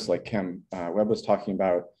Arctos, like Cam Webb was talking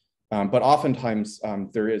about, But oftentimes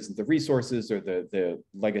there isn't the resources or the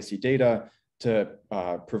legacy data to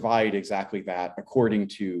provide exactly that according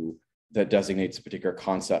to that designates a particular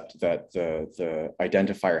concept that the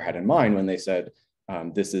identifier had in mind when they said,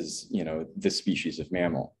 this is, this species of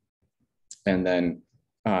mammal. And then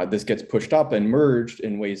this gets pushed up and merged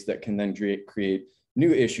in ways that can then create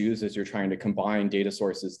new issues as you're trying to combine data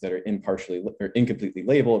sources that are impartially or incompletely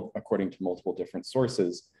labeled according to multiple different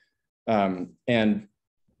sources. And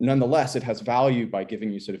nonetheless, it has value by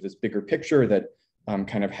giving you sort of this bigger picture that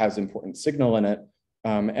kind of has important signal in it.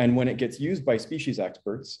 And when it gets used by species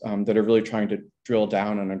experts that are really trying to drill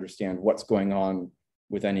down and understand what's going on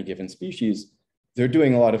with any given species, they're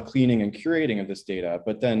doing a lot of cleaning and curating of this data,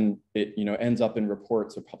 but then it ends up in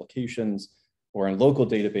reports or publications or in local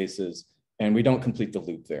databases, and we don't complete the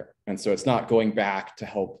loop there. And so it's not going back to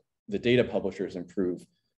help the data publishers improve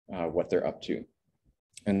what they're up to.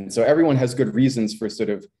 And so everyone has good reasons for sort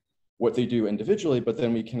of what they do individually, but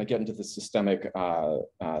then we kind of get into the systemic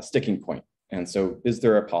sticking point. And so is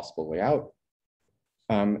there a possible way out?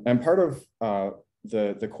 And part of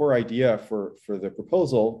the core idea for the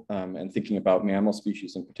proposal and thinking about mammal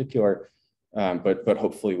species in particular, but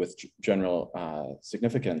hopefully with general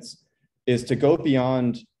significance, is to go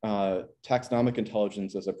beyond taxonomic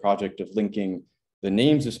intelligence as a project of linking the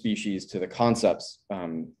names of species to the concepts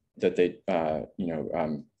that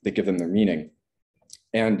they give them their meaning,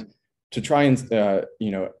 and to try and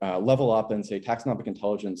level up and say taxonomic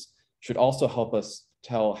intelligence should also help us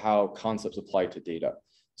tell how concepts apply to data.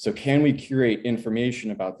 So can we curate information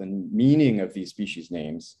about the meaning of these species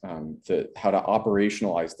names, how to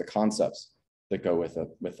operationalize the concepts that go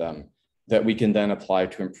with them, that we can then apply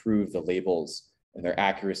to improve the labels and their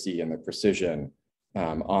accuracy and their precision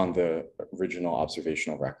on the original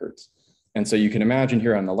observational records. And so you can imagine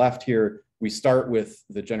here on the left here, we start with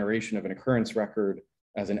the generation of an occurrence record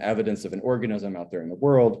as an evidence of an organism out there in the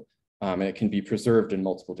world. And it can be preserved in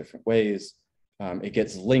multiple different ways. It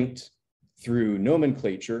gets linked through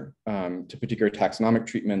nomenclature to particular taxonomic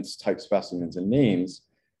treatments, type specimens, and names.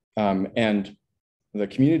 And the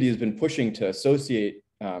community has been pushing to associate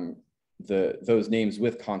those names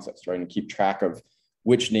with concepts, trying to keep track of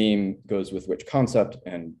which name goes with which concept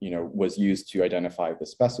and was used to identify the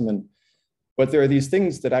specimen. But there are these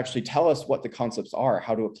things that actually tell us what the concepts are,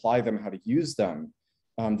 how to apply them, how to use them,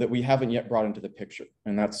 that we haven't yet brought into the picture.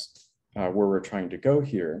 And that's where we're trying to go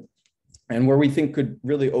here, and where we think could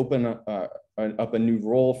really open up a new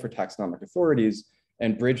role for taxonomic authorities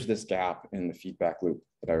and bridge this gap in the feedback loop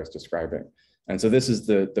that I was describing. And so this is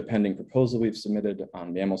the pending proposal we've submitted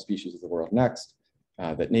on mammal species of the world next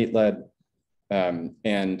that Nate led.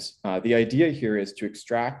 The idea here is to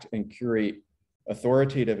extract and curate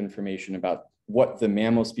authoritative information about what the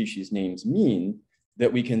mammal species names mean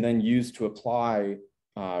that we can then use to apply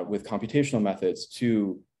with computational methods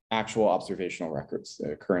to actual observational records,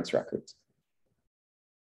 occurrence records.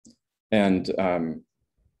 And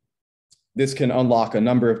this can unlock a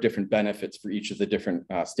number of different benefits for each of the different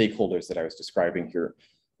stakeholders that I was describing here.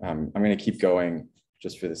 I'm going to keep going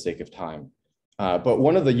just for the sake of time. But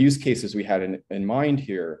one of the use cases we had in mind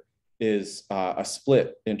here is a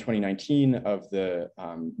split in 2019 of the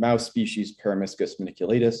mouse species Peromyscus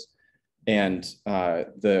maniculatus. And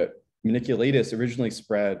the maniculatus originally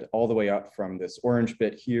spread all the way up from this orange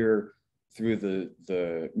bit here through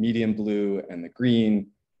the medium blue and the green,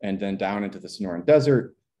 and then down into the Sonoran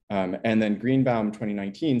Desert. And then Greenbaum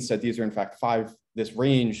 2019 said these are in fact this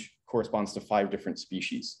range corresponds to 5 different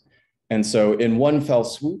species. And so in one fell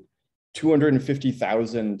swoop,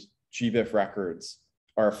 250,000 GBIF records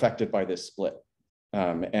are affected by this split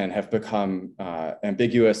and have become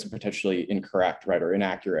ambiguous and potentially incorrect, right, or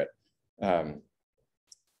inaccurate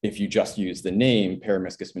if you just use the name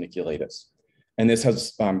Peromyscus maniculatus. And this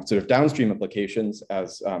has sort of downstream implications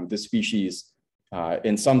as this species,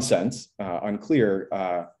 in some sense, unclear,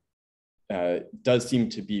 does seem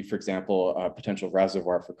to be, for example, a potential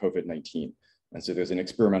reservoir for COVID-19. And so there's an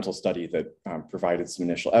experimental study that provided some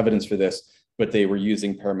initial evidence for this, but they were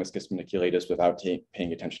using Peromyscus maniculatus without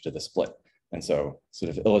paying attention to the split. And so sort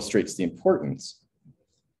of illustrates the importance.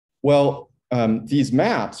 Well, these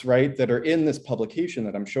maps, right, that are in this publication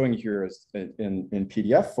that I'm showing here as in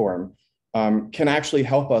PDF form, can actually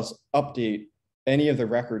help us update any of the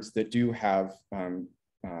records that do have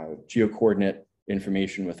geocoordinate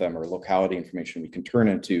information with them or locality information we can turn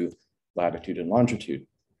into latitude and longitude.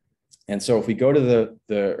 And so if we go to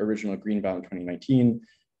the original Greenbaum 2019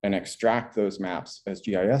 and extract those maps as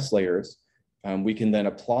GIS layers, we can then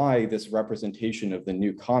apply this representation of the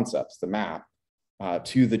new concepts, the map,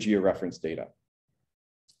 to the georeference data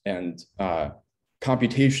and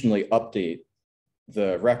computationally update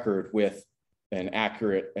the record with an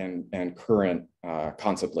accurate and current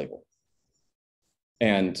concept label.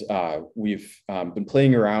 And we've been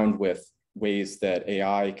playing around with ways that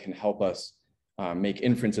AI can help us make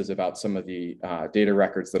inferences about some of the data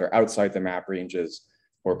records that are outside the map ranges,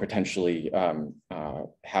 or potentially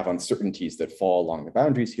have uncertainties that fall along the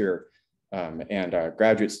boundaries here. And a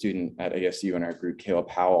graduate student at ASU in our group, Caleb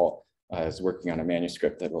Powell, is working on a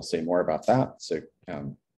manuscript that will say more about that. So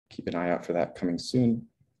keep an eye out for that coming soon.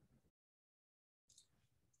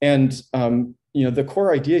 And the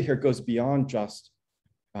core idea here goes beyond just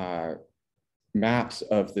maps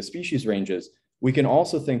of the species ranges. We can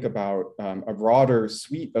also think about a broader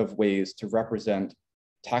suite of ways to represent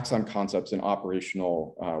taxon concepts in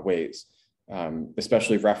operational ways,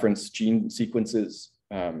 especially reference gene sequences,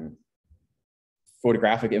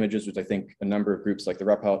 photographic images, which I think a number of groups like the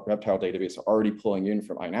Reptile Database are already pulling in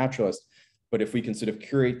from iNaturalist. But if we can sort of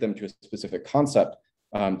curate them to a specific concept,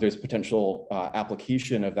 there's potential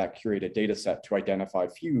application of that curated data set to identify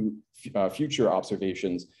future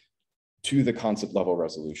observations to the concept level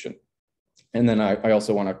resolution. And then I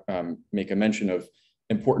also want to make a mention of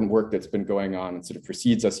important work that's been going on and sort of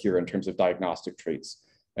precedes us here in terms of diagnostic traits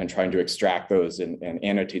and trying to extract those and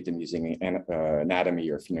annotate them using anatomy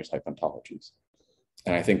or phenotype ontologies.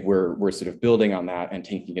 And I think we're sort of building on that and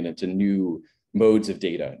taking it into new modes of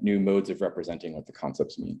data, new modes of representing what the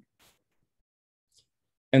concepts mean.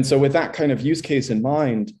 And so with that kind of use case in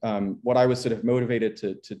mind, what I was sort of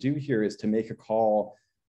motivated to do here is to make a call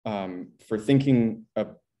for thinking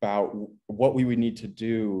about what we would need to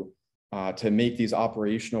do to make these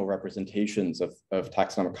operational representations of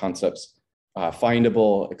taxonomic concepts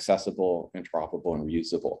findable, accessible, interoperable, and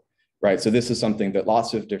reusable, right? So this is something that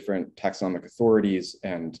lots of different taxonomic authorities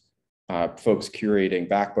and folks curating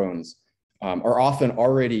backbones are often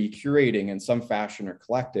already curating in some fashion or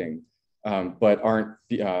collecting, but aren't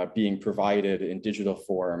being provided in digital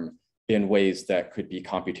form in ways that could be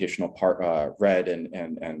computational read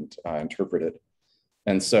and interpreted.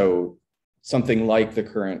 And so something like the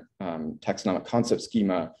current taxonomic concept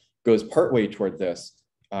schema goes partway toward this,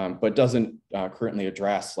 but doesn't currently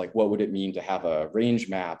address like what would it mean to have a range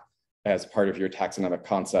map as part of your taxonomic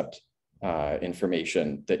concept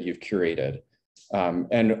information that you've curated.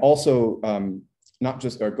 And also not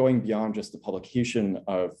just going beyond just the publication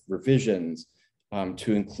of revisions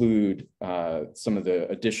to include some of the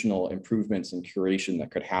additional improvements in curation that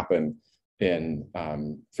could happen in,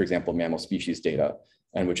 for example, mammal species data,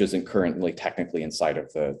 and which isn't currently technically inside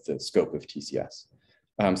of the scope of TCS.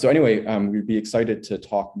 So anyway, we'd be excited to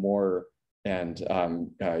talk more, and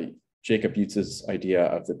Jacob Butz's idea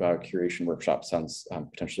of the biocuration workshop sounds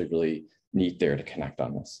potentially really neat there to connect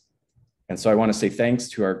on this. And so I want to say thanks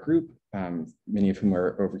to our group, many of whom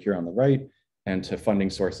are over here on the right, and to funding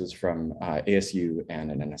sources from ASU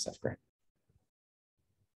and an NSF grant.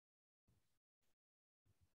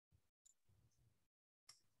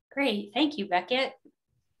 Great, thank you, Beckett.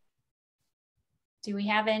 Do we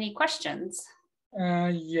have any questions?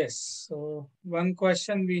 Yes, so one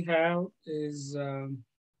question we have is the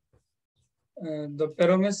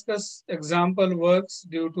Peromyscus example works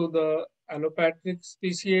due to the allopatric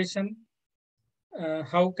speciation.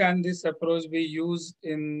 How can this approach be used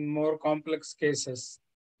in more complex cases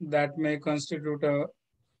that may constitute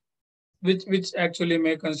which actually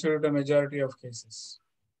may constitute a majority of cases?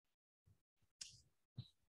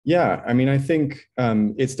 Yeah, I mean, I think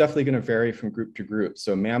it's definitely going to vary from group to group.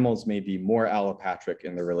 So mammals may be more allopatric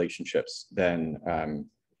in their relationships than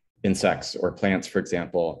insects or plants, for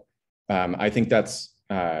example. I think that's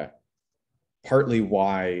partly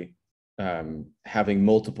why having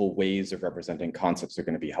multiple ways of representing concepts are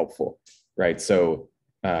going to be helpful, right? So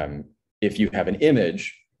if you have an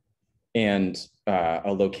image and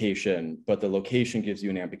a location, but the location gives you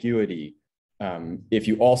an ambiguity, if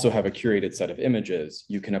you also have a curated set of images,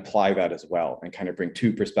 you can apply that as well and kind of bring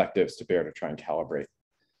two perspectives to bear to try and calibrate.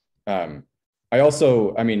 I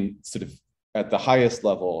also, I mean, sort of at the highest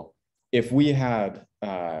level, if we had,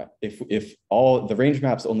 if all the range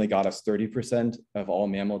maps only got us 30% of all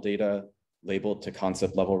mammal data labeled to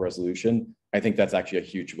concept level resolution, I think that's actually a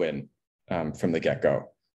huge win from the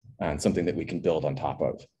get-go and something that we can build on top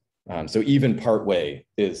of. So even partway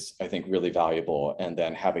is, I think, really valuable, and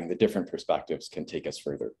then having the different perspectives can take us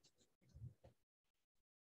further.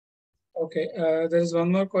 Okay, there's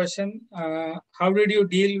one more question. How did you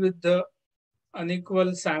deal with the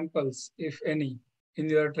unequal samples, if any, in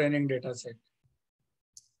your training data set?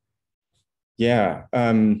 Yeah,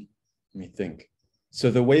 let me think.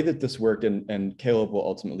 So the way that this worked, and Caleb will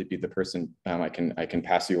ultimately be the person I can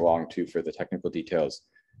pass you along to for the technical details.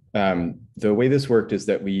 The way this worked is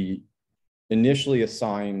that we initially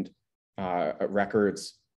assigned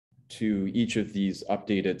records to each of these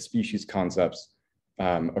updated species concepts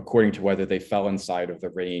according to whether they fell inside of the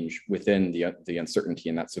range within the uncertainty,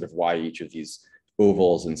 and that's sort of why each of these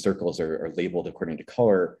ovals and circles are labeled according to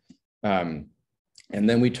color. And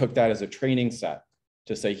then we took that as a training set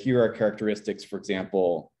to say, here are characteristics, for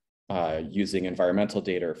example, using environmental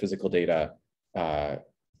data or physical data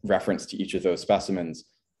reference to each of those specimens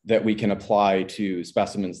that we can apply to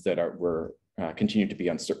specimens that we're continue to be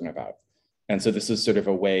uncertain about. And so this is sort of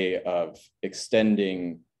a way of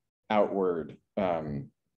extending outward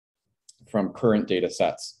from current data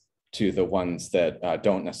sets to the ones that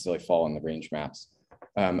don't necessarily fall in the range maps.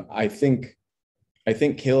 I think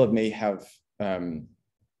Caleb may have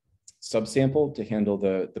subsample to handle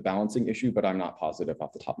the balancing issue, but I'm not positive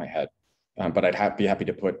off the top of my head. But I'd be happy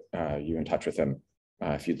to put you in touch with him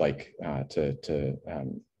if you'd like to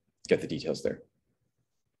get the details there.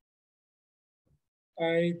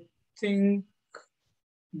 I think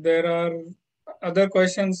there are other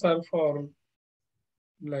questions are for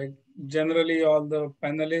like generally all the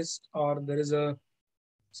panelists, or there is a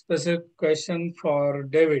specific question for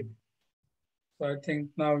David. So I think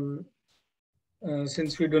now,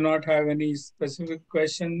 since we do not have any specific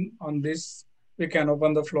question on this, we can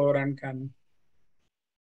open the floor and can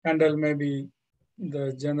handle maybe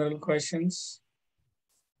the general questions.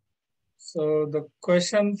 So the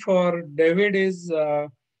question for David is,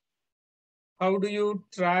 how do you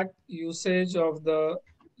track usage of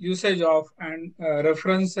and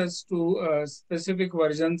references to specific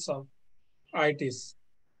versions of ITs?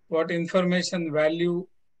 What information / value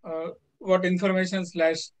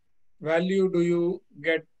do you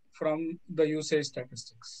get from the usage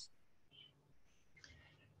statistics?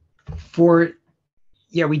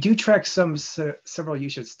 We do track several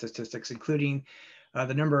usage statistics, including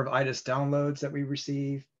the number of ITIS downloads that we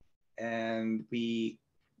receive, and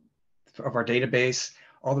of our database,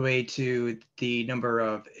 all the way to the number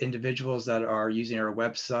of individuals that are using our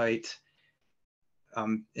website.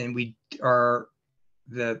 And the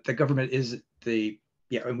government is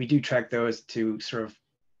and we do track those to sort of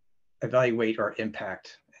evaluate our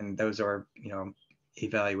impact, and those are,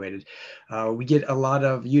 evaluated. We get a lot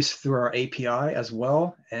of use through our API as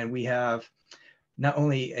well, and we have not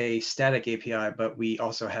only a static API, but we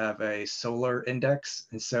also have a solar index,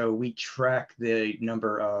 and so we track the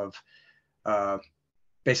number of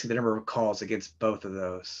basically the number of calls against both of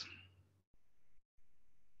those.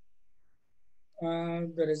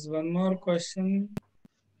 There is one more question.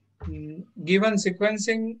 Given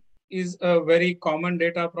sequencing is a very common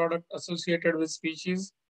data product associated with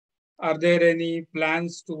species, are there any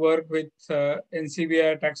plans to work with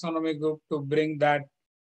NCBI taxonomy group to bring that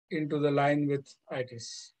into the line with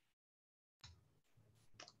ITIS?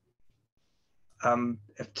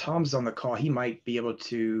 If Tom's on the call, he might be able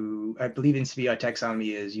to. I believe NCBI taxonomy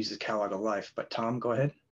uses catalog of life, but Tom, go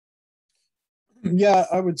ahead. Yeah,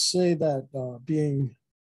 I would say that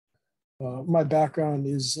my background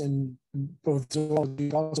is in both zoology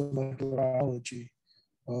and also molecular biology.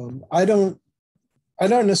 I don't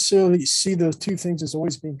necessarily see those two things as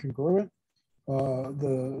always being congruent.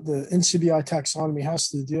 The NCBI taxonomy has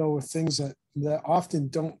to deal with things that often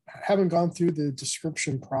haven't gone through the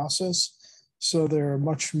description process. So they're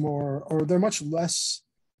much less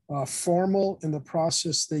formal in the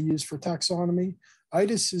process they use for taxonomy.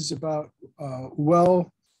 ITIS is about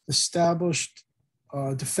well-established,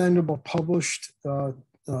 defendable, published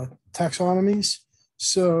taxonomies.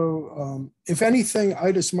 So if anything,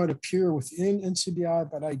 ITIS might appear within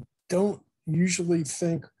NCBI, but I don't usually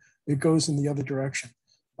think it goes in the other direction.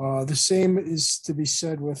 The same is to be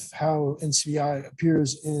said with how NCBI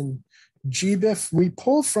appears in GBIF. We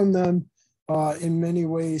pull from them in many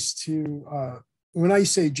ways to, when I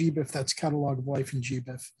say GBIF, that's catalog of life in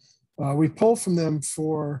GBIF. We pull from them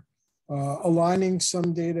for aligning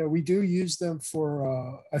some data. We do use them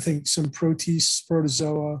for, I think, some protists,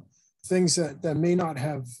 protozoa, things that may not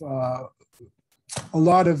have a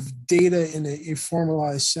lot of data in a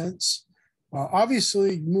formalized sense.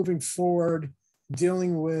 Obviously, moving forward,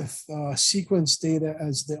 dealing with sequence data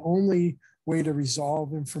as the only way to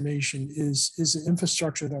resolve information is an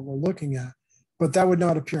infrastructure that we're looking at, but that would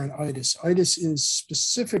not appear in ITIS. ITIS is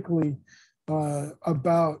specifically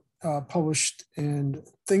about published and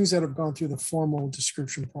things that have gone through the formal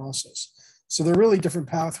description process. So they're really different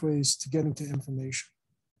pathways to getting to information.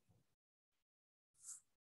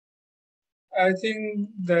 I think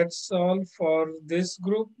that's all for this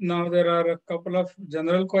group. Now there are a couple of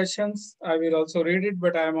general questions. I will also read it,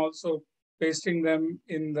 but I'm also pasting them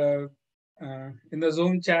in the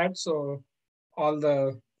Zoom chat, so all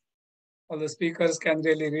the all the speakers can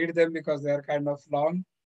really read them because they are kind of long.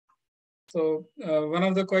 So one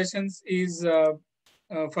of the questions is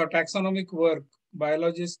for taxonomic work,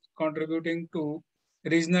 biologists contributing to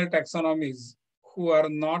regional taxonomies who are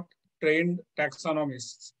not trained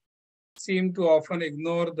taxonomists seem to often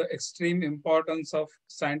ignore the extreme importance of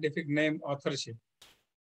scientific name authorship.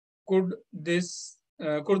 Could the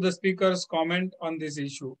speakers comment on this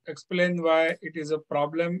issue, explain why it is a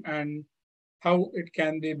problem and how it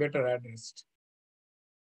can be better addressed?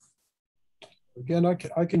 Again,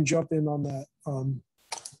 I can jump in on that.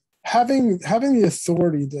 Having the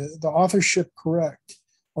authority, the authorship correct,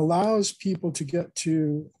 allows people to get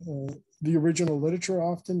to the original literature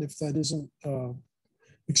often, if that isn't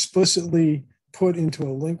explicitly put into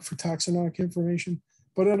a link for taxonomic information,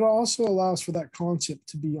 but it also allows for that concept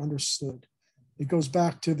to be understood. It goes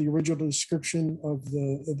back to the original description of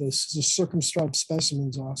the circumscribed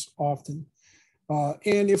specimens often.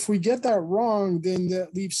 And if we get that wrong, then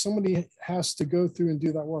that leaves somebody has to go through and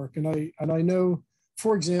do that work. And I know,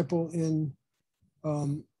 for example, in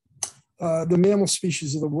the mammal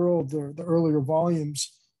species of the world, the earlier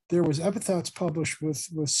volumes, there was epithets published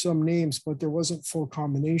with some names, but there wasn't full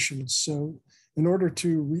combinations. So in order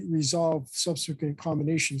to resolve subsequent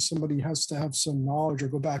combinations, somebody has to have some knowledge or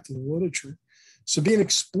go back to the literature. So being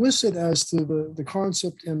explicit as to the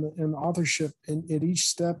concept and the authorship at each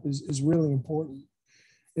step is really important.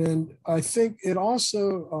 And I think it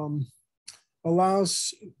also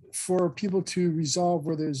allows for people to resolve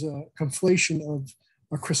where there's a conflation of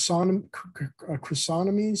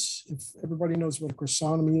chrysonomies. If everybody knows what a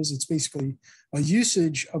chrysonomy is, it's basically a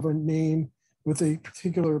usage of a name with a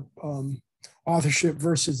particular authorship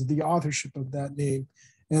versus the authorship of that name.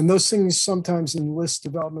 And those things sometimes in list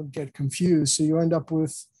development get confused. So you end up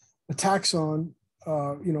with a taxon,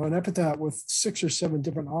 an epithet with 6 or 7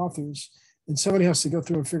 different authors. And somebody has to go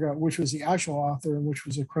through and figure out which was the actual author and which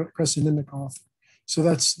was a chresonymic author. So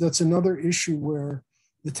that's another issue where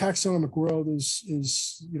the taxonomic world is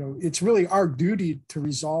it's really our duty to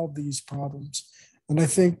resolve these problems. And I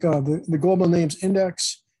think the Global Names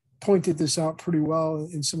Index pointed this out pretty well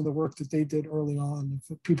in some of the work that they did early on,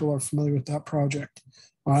 if people are familiar with that project.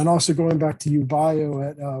 And also going back to UBio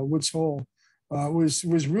at Woods Hole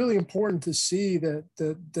was really important to see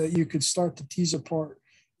that you could start to tease apart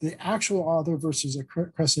the actual author versus a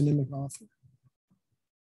chresonymic author.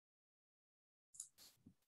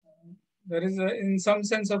 There is, in some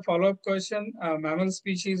sense, a follow-up question. Mammal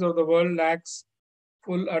species of the world lacks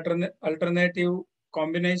full alternative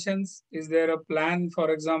combinations. Is there a plan,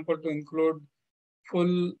 for example, to include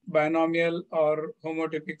full binomial or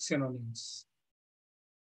homotypic synonyms?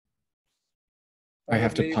 I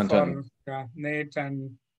have to punt on. Nate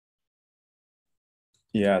and.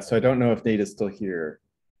 Yeah, so I don't know if Nate is still here.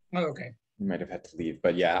 Oh, okay. You might have had to leave,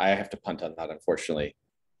 but yeah, I have to punt on that, unfortunately.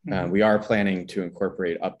 We are planning to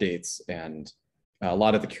incorporate updates, and a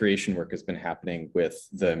lot of the curation work has been happening with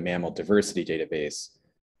the mammal diversity database,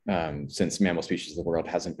 since Mammal Species of the World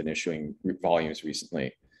hasn't been issuing volumes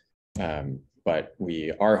recently. But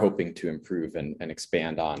we are hoping to improve and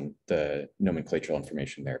expand on the nomenclatural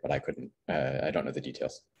information there, but I don't know the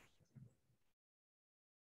details.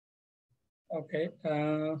 Okay,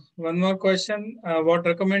 one more question. What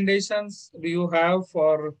recommendations do you have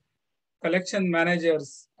for collection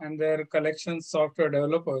managers and their collection software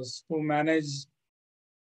developers who manage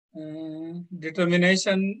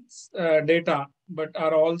determination data, but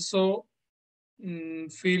are also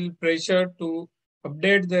feel pressure to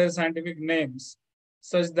update their scientific names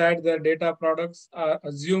such that their data products are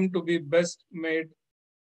assumed to be best made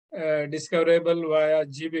discoverable via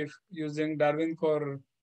GBIF using Darwin core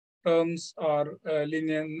terms or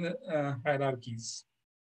linear hierarchies?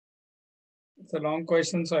 It's a long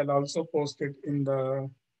question, so I'll also post it in the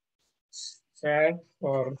chat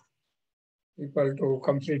for people to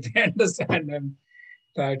completely understand and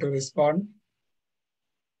try to respond.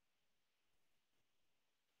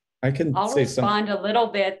 I'll respond a little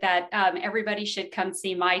bit that everybody should come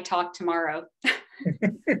see my talk tomorrow.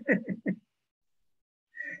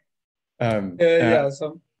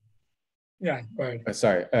 Yeah, go ahead.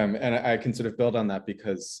 Sorry, and I can sort of build on that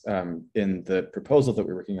because in the proposal that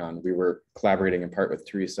we're working on, we were collaborating in part with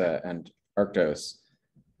Teresa and Arctos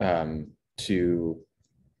to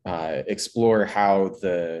explore how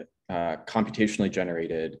the computationally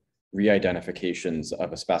generated re-identifications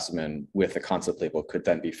of a specimen with a concept label could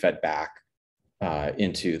then be fed back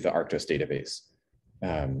into the Arctos database.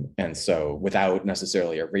 And so without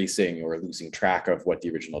necessarily erasing or losing track of what the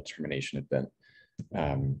original determination had been.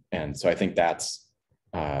 And so I think that's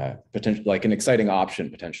potentially like an exciting option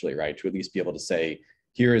potentially, right? To at least be able to say,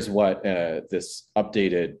 here is what this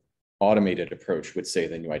updated automated approach would say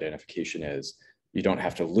the new identification is. You don't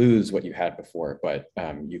have to lose what you had before, but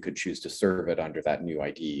you could choose to serve it under that new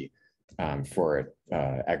ID for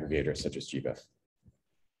aggregators such as GBIF.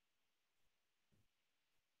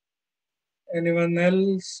 Anyone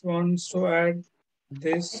else wants to add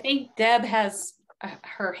this? I think Deb has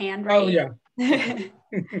her hand raised. Oh, yeah.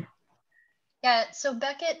 Yeah, so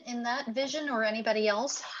Beckett, in that vision or anybody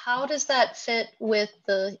else, how does that fit with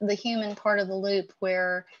the human part of the loop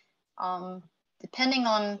where depending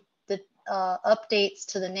on the updates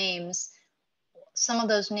to the names, some of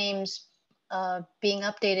those names being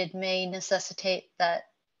updated may necessitate that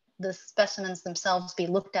the specimens themselves be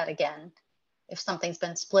looked at again. If something's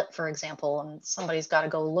been split, for example, and somebody's got to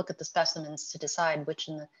go look at the specimens to decide which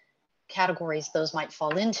in the categories those might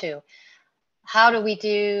fall into. How do we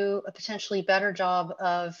do a potentially better job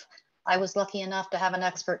of, I was lucky enough to have an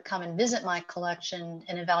expert come and visit my collection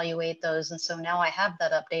and evaluate those, and so now I have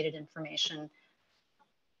that updated information.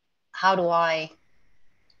 How do I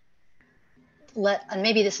and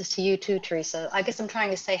maybe this is to you too, Teresa, I guess I'm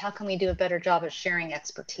trying to say, how can we do a better job of sharing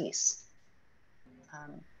expertise?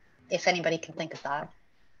 If anybody can think of that.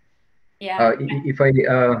 Yeah. If I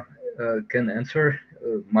can answer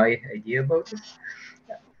my idea about it.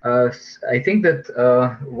 I think that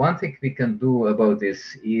one thing we can do about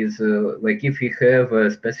this is like if we have a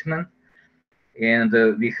specimen and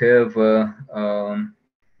we have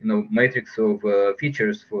matrix of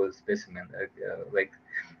features for the specimen, like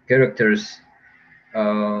characters,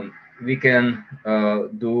 we can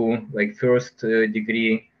do like first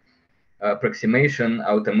degree approximation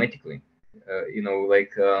automatically.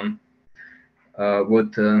 Like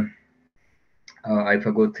what I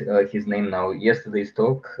forgot his name now. Yesterday's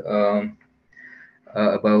talk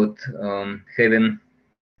about having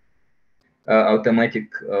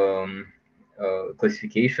automatic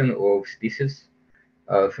classification of species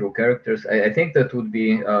through characters. I think that would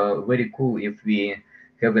be very cool if we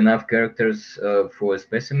have enough characters for a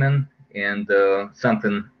specimen and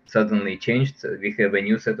something suddenly changed. We have a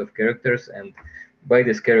new set of characters, and by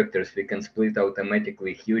these characters we can split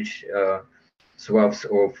automatically huge swaths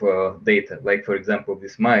of data. Like for example,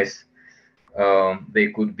 these mice,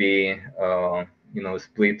 they could be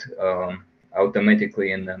split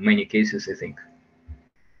automatically in many cases, I think.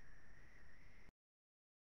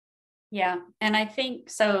 Yeah, and I think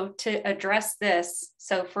so to address this.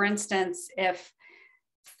 So for instance, if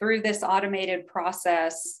through this automated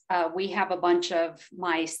process, we have a bunch of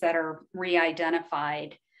mice that are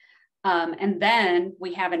re-identified. And then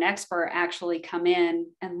we have an expert actually come in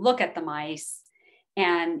and look at the mice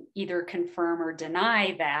and either confirm or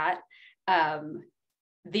deny that.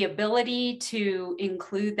 The ability to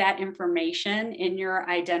include that information in your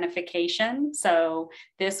identification. So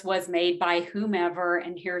this was made by whomever,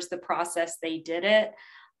 and here's the process they did it,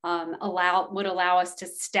 would allow us to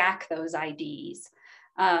stack those IDs.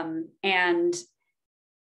 And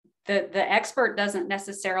the expert doesn't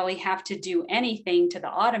necessarily have to do anything to the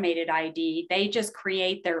automated ID. They just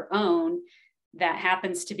create their own that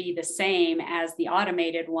happens to be the same as the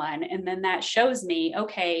automated one. And then that shows me,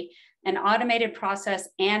 okay, an automated process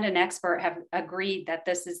and an expert have agreed that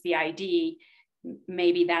this is the ID.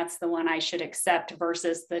 Maybe that's the one I should accept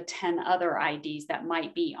versus the 10 other IDs that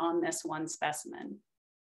might be on this one specimen.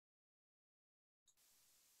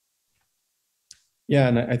 Yeah,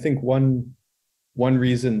 and I think one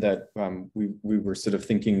reason that we were sort of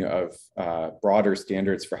thinking of broader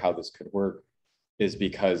standards for how this could work is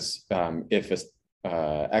because if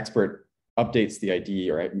an expert updates the ID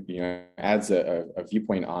or adds a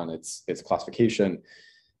viewpoint on its classification,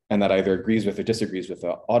 and that either agrees with or disagrees with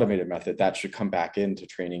the automated method, that should come back into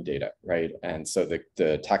training data, right? And so the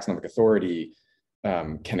Taxonomic Authority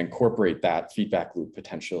can incorporate that feedback loop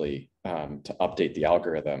potentially to update the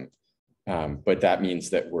algorithm. But that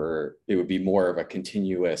means that it would be more of a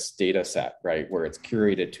continuous data set, right? Where it's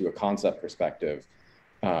curated to a concept perspective,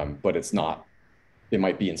 but it's not, it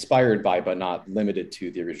might be inspired by, but not limited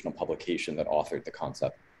to the original publication that authored the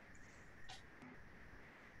concept.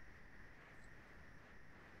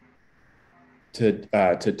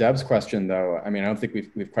 To Deb's question though, I mean, I don't think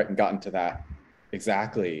we've quite gotten to that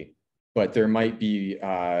exactly, but there might be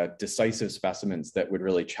decisive specimens that would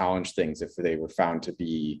really challenge things if they were found to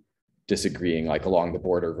be disagreeing, like along the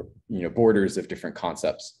borders of different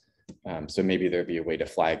concepts. So maybe there'd be a way to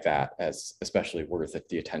flag that as especially worth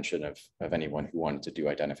the attention of anyone who wanted to do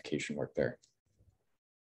identification work there.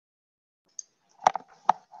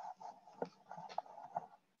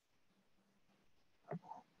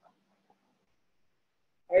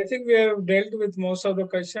 I think we have dealt with most of the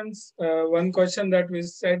questions. One question that we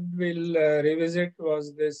said we'll revisit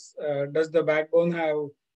was this, does the backbone have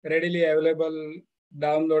readily available,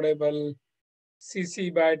 downloadable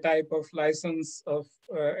CC by type of license of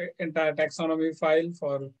entire taxonomy file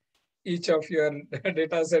for each of your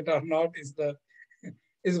data set or not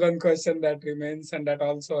is one question that remains, and that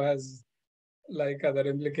also has like other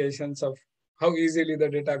implications of how easily the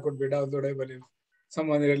data could be downloadable if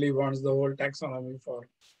someone really wants the whole taxonomy for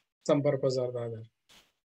some purpose or the other.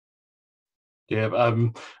 Yeah,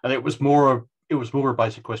 and it was more a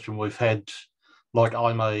basic question we've had. Like,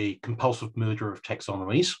 I'm a compulsive merger of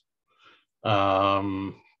taxonomies,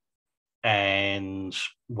 and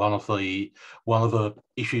one of the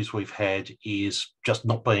issues we've had is just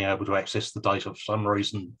not being able to access the data for some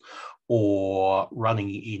reason, or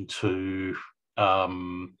running into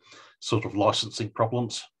sort of licensing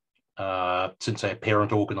problems, since our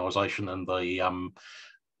parent organisation and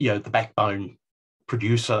the backbone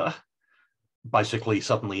producer basically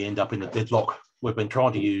suddenly end up in a deadlock. We've been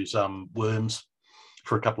trying to use worms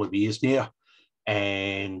for a couple of years now,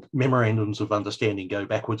 and memorandums of understanding go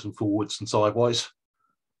backwards and forwards and sideways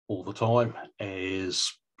all the time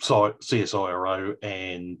as CSIRO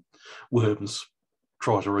and worms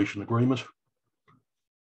try to reach an agreement.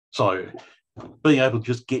 So being able to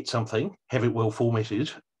just get something, have it well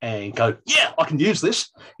formatted, and go, yeah, I can use this,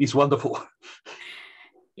 is wonderful.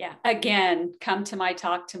 Yeah, again, come to my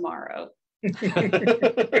talk tomorrow.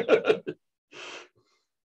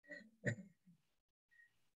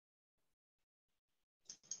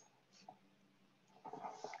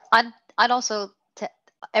 I'd also, to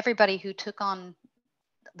everybody who took on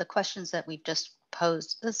the questions that we've just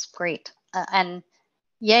posed, this is great. And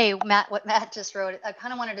yay, Matt, what Matt just wrote, I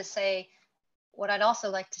kind of wanted to say, what I'd also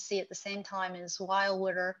like to see at the same time is, while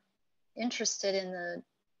we're interested in the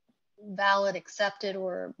valid, accepted,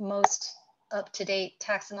 or most up-to-date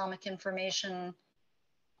taxonomic information,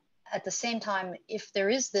 at the same time, if there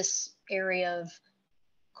is this area of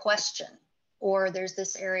question, or there's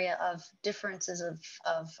this area of differences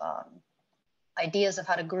of ideas of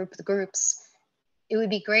how to group the groups, it would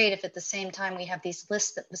be great if at the same time we have these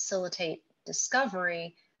lists that facilitate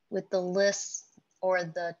discovery with the lists or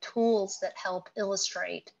the tools that help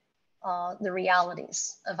illustrate the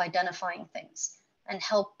realities of identifying things, and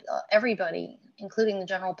help everybody, including the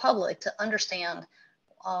general public, to understand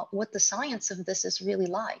what the science of this is really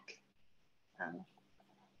like.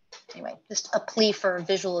 Anyway, just a plea for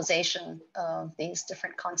visualization of these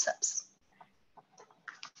different concepts.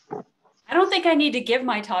 I don't think I need to give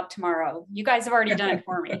my talk tomorrow. You guys have already done it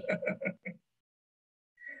for me.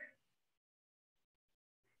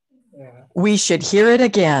 Yeah. We should hear it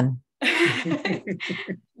again.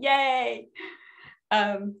 Yay.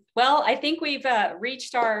 Well, I think we've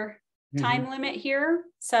reached our time limit here.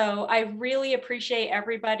 So I really appreciate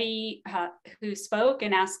everybody who spoke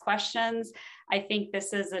and asked questions. I think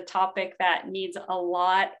this is a topic that needs a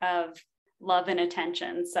lot of love and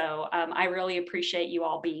attention. So I really appreciate you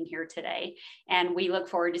all being here today. And we look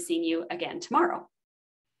forward to seeing you again tomorrow.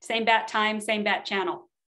 Same bat time, same bat channel.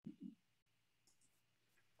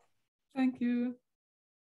 Thank you.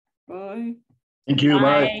 Bye. Thank you.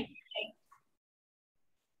 Bye.